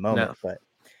at the moment. No. But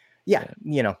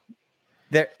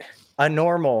there a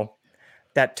normal.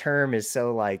 That term is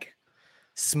so like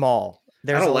small.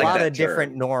 There's a lot of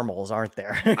different normals, aren't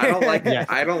there? I don't like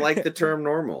I don't like the term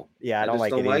normal. Yeah, I don't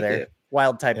like it either.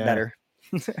 Wild type better.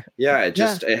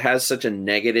 It has such a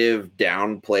negative,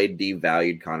 downplayed,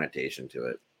 devalued connotation to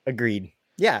it. Agreed.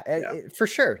 Yeah, for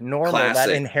sure. Normal, classic, that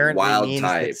inherently means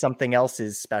type. That something else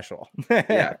is special.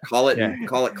 Call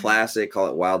it classic, call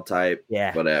it wild type.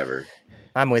 Yeah, whatever.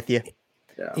 I'm with you.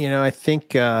 Yeah. I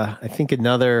think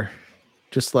another,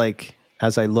 just like.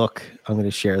 As I look, I'm going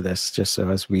to share this just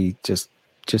so so you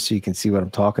can see what I'm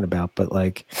talking about. But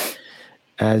like,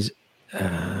 so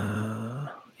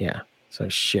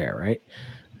share, right?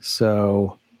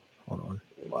 So hold on.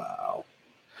 Wow.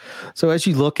 So as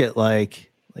you look at why,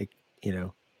 we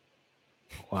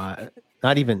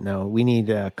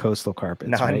need coastal carpets.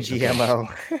 Non-GMO.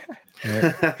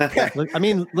 Right?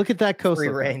 Look at that coastal free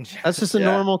range. Carpet. That's just a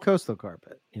normal coastal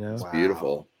carpet. It's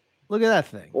beautiful. Look at that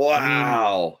thing.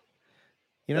 Wow.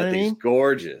 You know what I mean?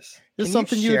 Gorgeous. This is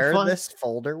something you share this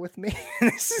folder with me.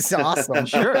 This is awesome.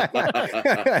 Sure. Look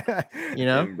at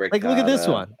this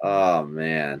one. Oh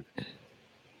man.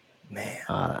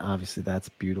 Obviously that's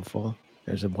beautiful.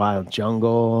 There's a wild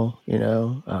jungle.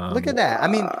 Look at that.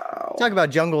 Talk about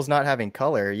jungles not having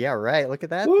color. Yeah, right. Look at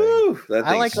that thing.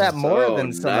 I like that more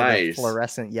than some of the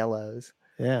fluorescent yellows.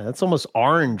 Yeah, that's almost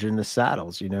orange in the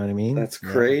saddles. You know what I mean? That's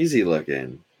crazy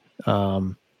looking.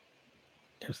 There's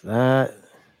that.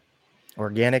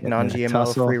 Organic,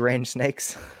 non-GMO, free-range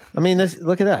snakes.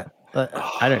 Look at that.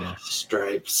 I don't know.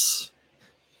 Stripes.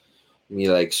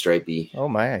 Me like stripey. Oh,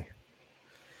 my.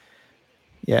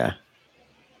 Yeah.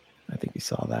 I think you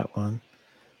saw that one.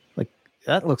 Like,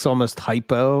 that looks almost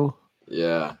hypo.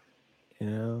 Yeah.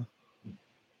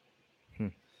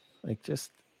 Like,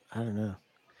 just, I don't know.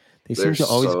 They're seem to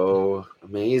always so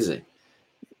amazing.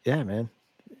 Yeah, man.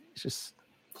 It's just...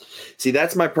 See,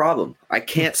 that's my problem. I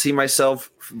can't see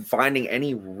myself finding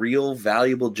any real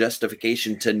valuable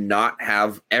justification to not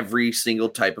have every single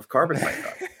type of carbon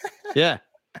fiber. Yeah.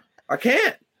 I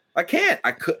can't. I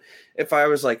could, if I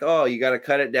was like, oh, you got to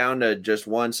cut it down to just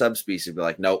one subspecies, be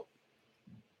like, nope.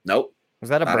 Was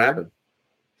that a bird? Happened.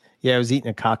 Yeah, I was eating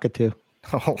a cockatoo.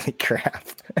 Holy crap.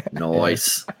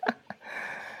 Nice.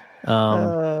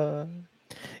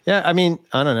 Yeah, I don't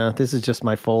know. This is just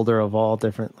my folder of all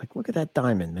different. Like, look at that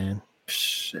diamond, man.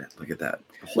 Shit, look at that.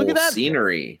 Look at that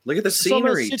scenery. Look at the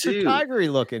scenery it's too.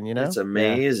 Tigery looking, It's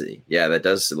amazing. Yeah, that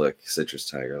does look citrus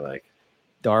tiger like.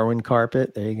 Darwin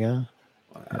carpet. There you go.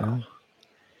 Wow.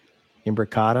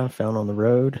 Imbricata found on the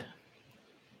road.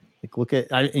 Like, look at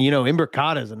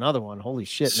Imbricata is another one. Holy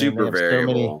shit, man. Super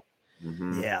variable.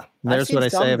 Mm-hmm. Yeah, there's what I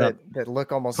say about that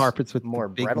look almost carpets with more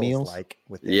big meals. Like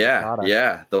with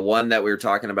the one that we were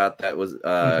talking about that was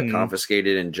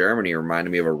confiscated in Germany reminded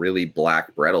me of a really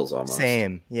black Brettles almost.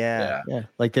 Same, yeah.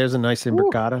 Like there's a nice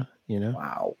Imbricata,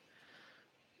 Wow,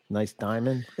 nice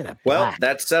diamond. Look at that well,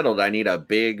 that's settled. I need a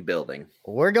big building.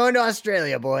 We're going to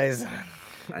Australia, boys.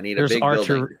 I need a big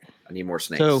building. I need more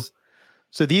snakes.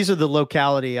 So these are the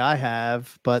locality I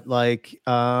have, but like, those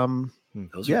are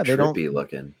trippy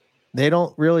looking. They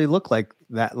don't really look like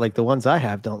that. Like the ones I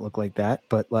have don't look like that,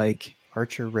 but like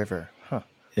Archer River. Huh.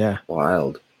 Yeah.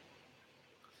 Wild.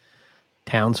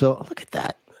 Townsville. Look at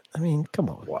that. Come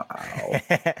on. Wow.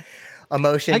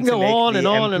 Emotion. I can go on and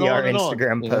on and on.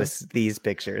 Instagram posts these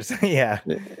pictures. Yeah.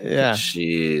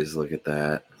 Jeez, look at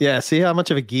that. Yeah. See how much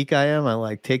of a geek I am? I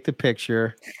like take the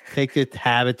picture, take the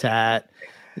habitat.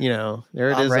 There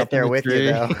it is. Right there with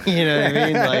you, though. You know what I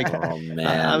mean? Like, oh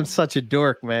man, I'm such a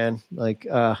dork, man. Like,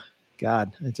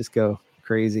 God, I just go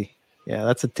crazy. Yeah,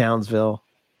 that's a Townsville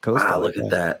coast. Wow, look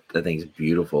at that. That thing's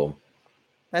beautiful.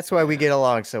 That's why we get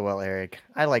along so well, Eric.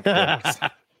 I like dorks.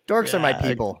 Dorks are my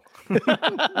people.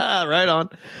 Right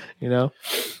on.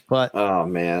 But oh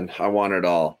man, I want it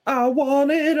all. I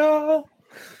want it all.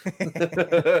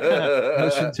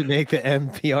 Motion to make the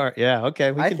NPR. Yeah, okay.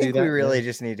 I think we really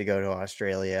just need to go to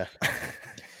Australia.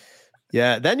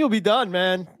 Yeah, then you'll be done,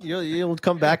 man. You'll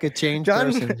come back a changed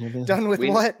person. Done with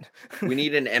what? We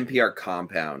need an NPR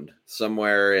compound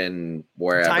somewhere in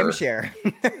wherever. Timeshare.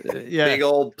 Big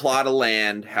old plot of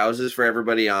land, houses for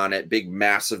everybody on it, big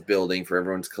massive building for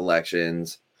everyone's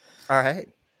collections. All right.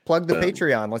 Plug the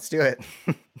Patreon. Let's do it.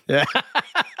 Yeah.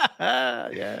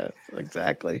 Yeah,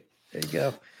 exactly. There you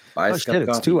go. Buy Oh, us a cup shit, of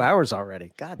it's coffee. 2 hours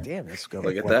already. God damn, let's go.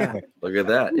 Look at that. Look at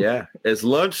that. Yeah. It's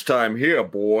lunchtime here,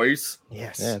 boys.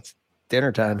 Yes. Yeah, it's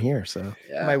dinner time here. So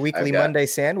Yeah. My weekly Monday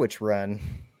sandwich run.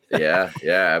 Yeah,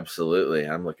 absolutely.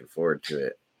 I'm looking forward to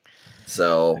it.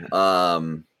 So,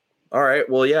 all right.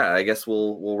 Well, yeah, I guess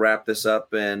we'll wrap this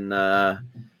up and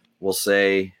we'll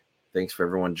say thanks for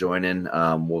everyone joining.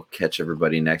 We'll catch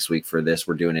everybody next week for this.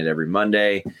 We're doing it every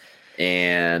Monday.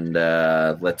 And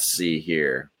let's see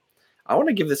here. I want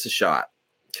to give this a shot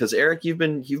because Eric, you've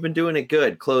been doing it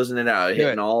good, closing it out,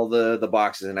 hitting all the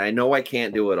boxes, and I know I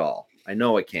can't do it all. I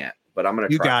know I can't, but I'm gonna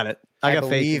try. You got it. I got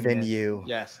faith believe in you.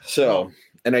 Yes. So,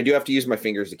 and I do have to use my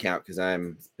fingers to count because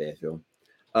I'm Bayfield.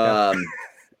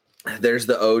 There's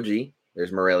the OG.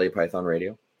 There's Morelia Python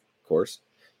Radio, of course.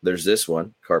 There's this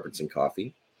one, Carpets and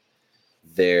Coffee.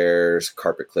 There's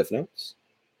Carpet Cliff Notes.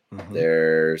 Mm-hmm.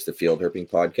 There's the Field Herping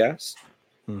Podcast.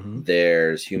 Mm-hmm.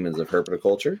 There's Humans of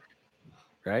Herpetoculture.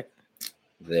 Right.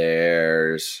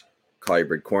 There's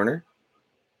Colliebrid Corner.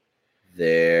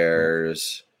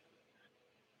 There's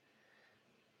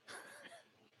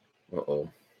the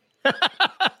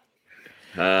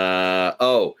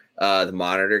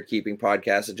Monitor Keeping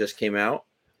Podcast that just came out.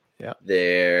 Yeah.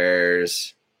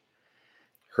 There's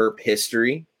Herp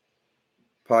History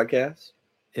Podcast.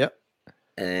 Yep.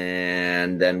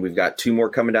 And then we've got 2 more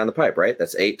coming down the pipe, right?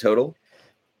 That's 8 total.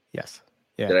 Yes.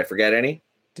 Yeah. Did I forget any?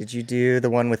 Did you do the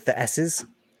one with the S's?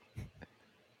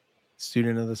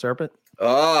 Student of the Serpent.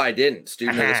 Oh, I didn't.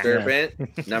 Student of the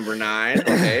Serpent, number 9.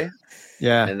 Okay.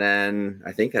 Yeah. And then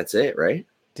I think that's it, right?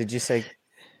 Did you say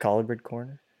Colliebrid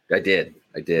Corner? I did.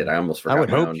 I almost forgot. I would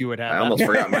hope you would have. I almost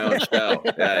forgot my own show.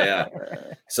 Yeah.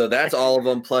 So that's all of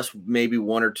them, plus maybe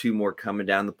 1 or 2 more coming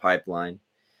down the pipeline.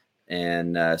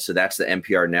 And so that's the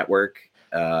NPR network.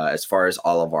 As far as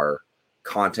all of our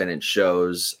content and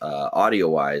shows,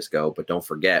 audio-wise go, but don't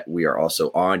forget, we are also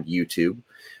on YouTube.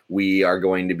 We are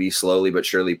going to be slowly but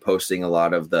surely posting a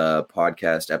lot of the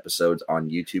podcast episodes on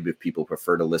YouTube if people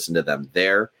prefer to listen to them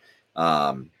there.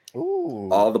 All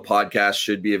the podcasts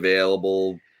should be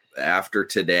available after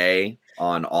today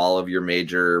on all of your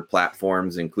major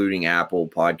platforms, including Apple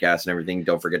Podcasts and everything.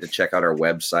 Don't forget to check out our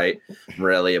website,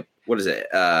 Morelia. What is it?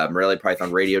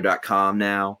 MoreliaPythonRadio.com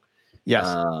now. Yes.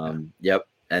 Yep.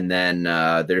 And then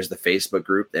there's the Facebook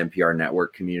group, the NPR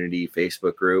Network Community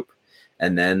Facebook group.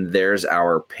 And then there's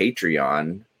our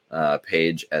Patreon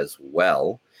page as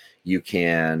well. You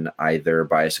can either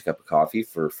buy us a cup of coffee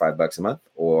for $5 a month,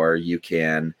 or you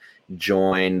can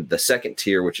join the second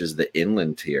tier, which is the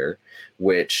Inland tier,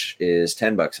 which is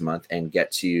 $10 a month and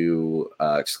gets you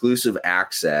exclusive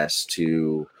access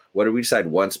to, what did we decide?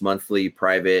 Once monthly,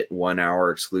 private, 1 hour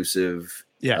exclusive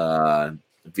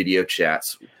video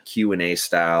chats, Q&A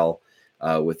style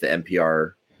with the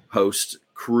NPR host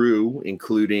crew,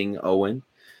 including Owen,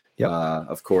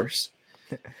 of course.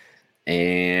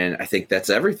 And I think that's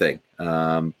everything.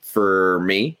 For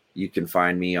me, you can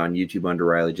find me on YouTube under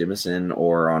Riley Jimison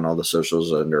or on all the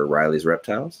socials under Riley's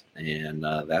Reptiles. And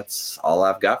that's all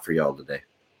I've got for y'all today.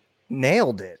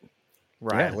 Nailed it,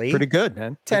 Riley. Yeah, pretty good,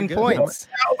 man. 10 points.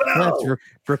 Yeah,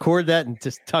 record that and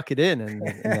just tuck it in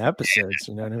the episodes.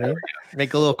 You know what I mean?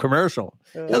 Make a little commercial.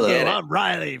 Hello, I'm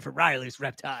Riley from Riley's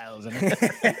Reptiles.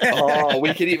 Oh,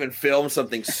 we could even film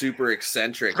something super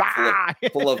eccentric,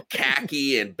 full of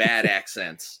khaki and bad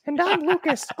accents. And I'm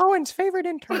Lucas, Owen's favorite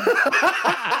intern.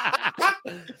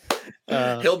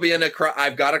 He'll be in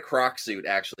I've got a croc suit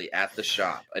actually at the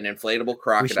shop, an inflatable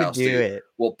crocodile suit.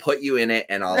 We'll put you in it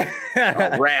and I'll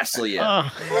wrestle you.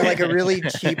 Like a really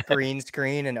cheap green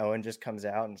screen, and Owen just comes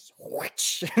out and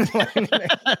whoosh.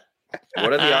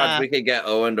 What are the odds we could get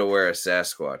Owen to wear a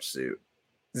Sasquatch suit?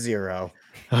 0.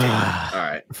 All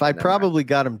right. If I probably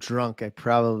got him drunk, I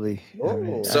probably.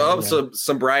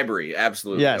 Some bribery.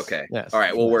 Absolutely. Yes, okay. Yes. All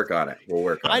right. We'll work on it.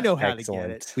 I know how to get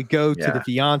it. We go to the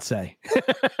fiance.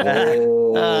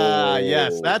 Oh,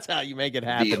 yes. That's how you make it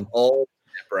happen. The ultimate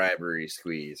bribery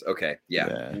squeeze. Okay.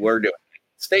 Yeah. We're doing it.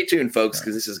 Stay tuned, folks,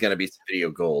 because this is going to be video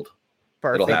gold.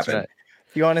 Perfect. It'll happen. Right.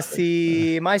 If you want to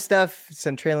see my stuff,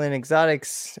 Centralian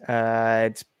Exotics,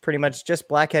 it's pretty much just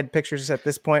blackhead pictures at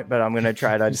this point, but I'm going to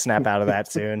try to snap out of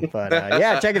that soon. But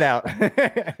yeah, check it out.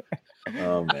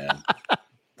 Oh, man.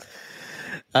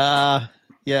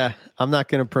 Yeah, I'm not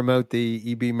going to promote the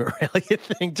EB Morelia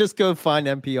thing. Just go find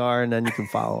NPR and then you can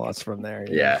follow us from there.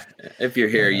 Yeah. If you're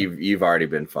here, you've already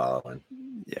been following.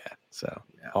 Yeah. So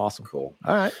awesome. Cool.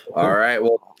 All right. All right.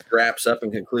 Well, wraps up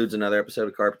and concludes another episode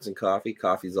of Carpets and Coffee.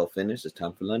 Coffee's all finished. It's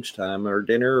time for lunchtime or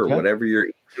dinner or whatever you're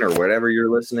eating or whatever you're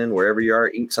listening, wherever you are.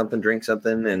 Eat something, drink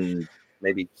something, and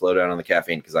maybe slow down on the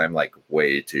caffeine because I'm like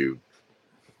way too.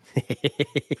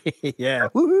 Yeah.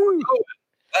 Woohoo! Oh,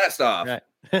 blast off. Right.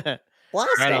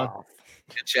 Blast Right on. off.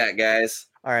 Good chat, guys.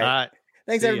 All right. All right.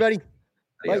 Thanks, See ya. everybody.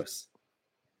 Bye. Adios.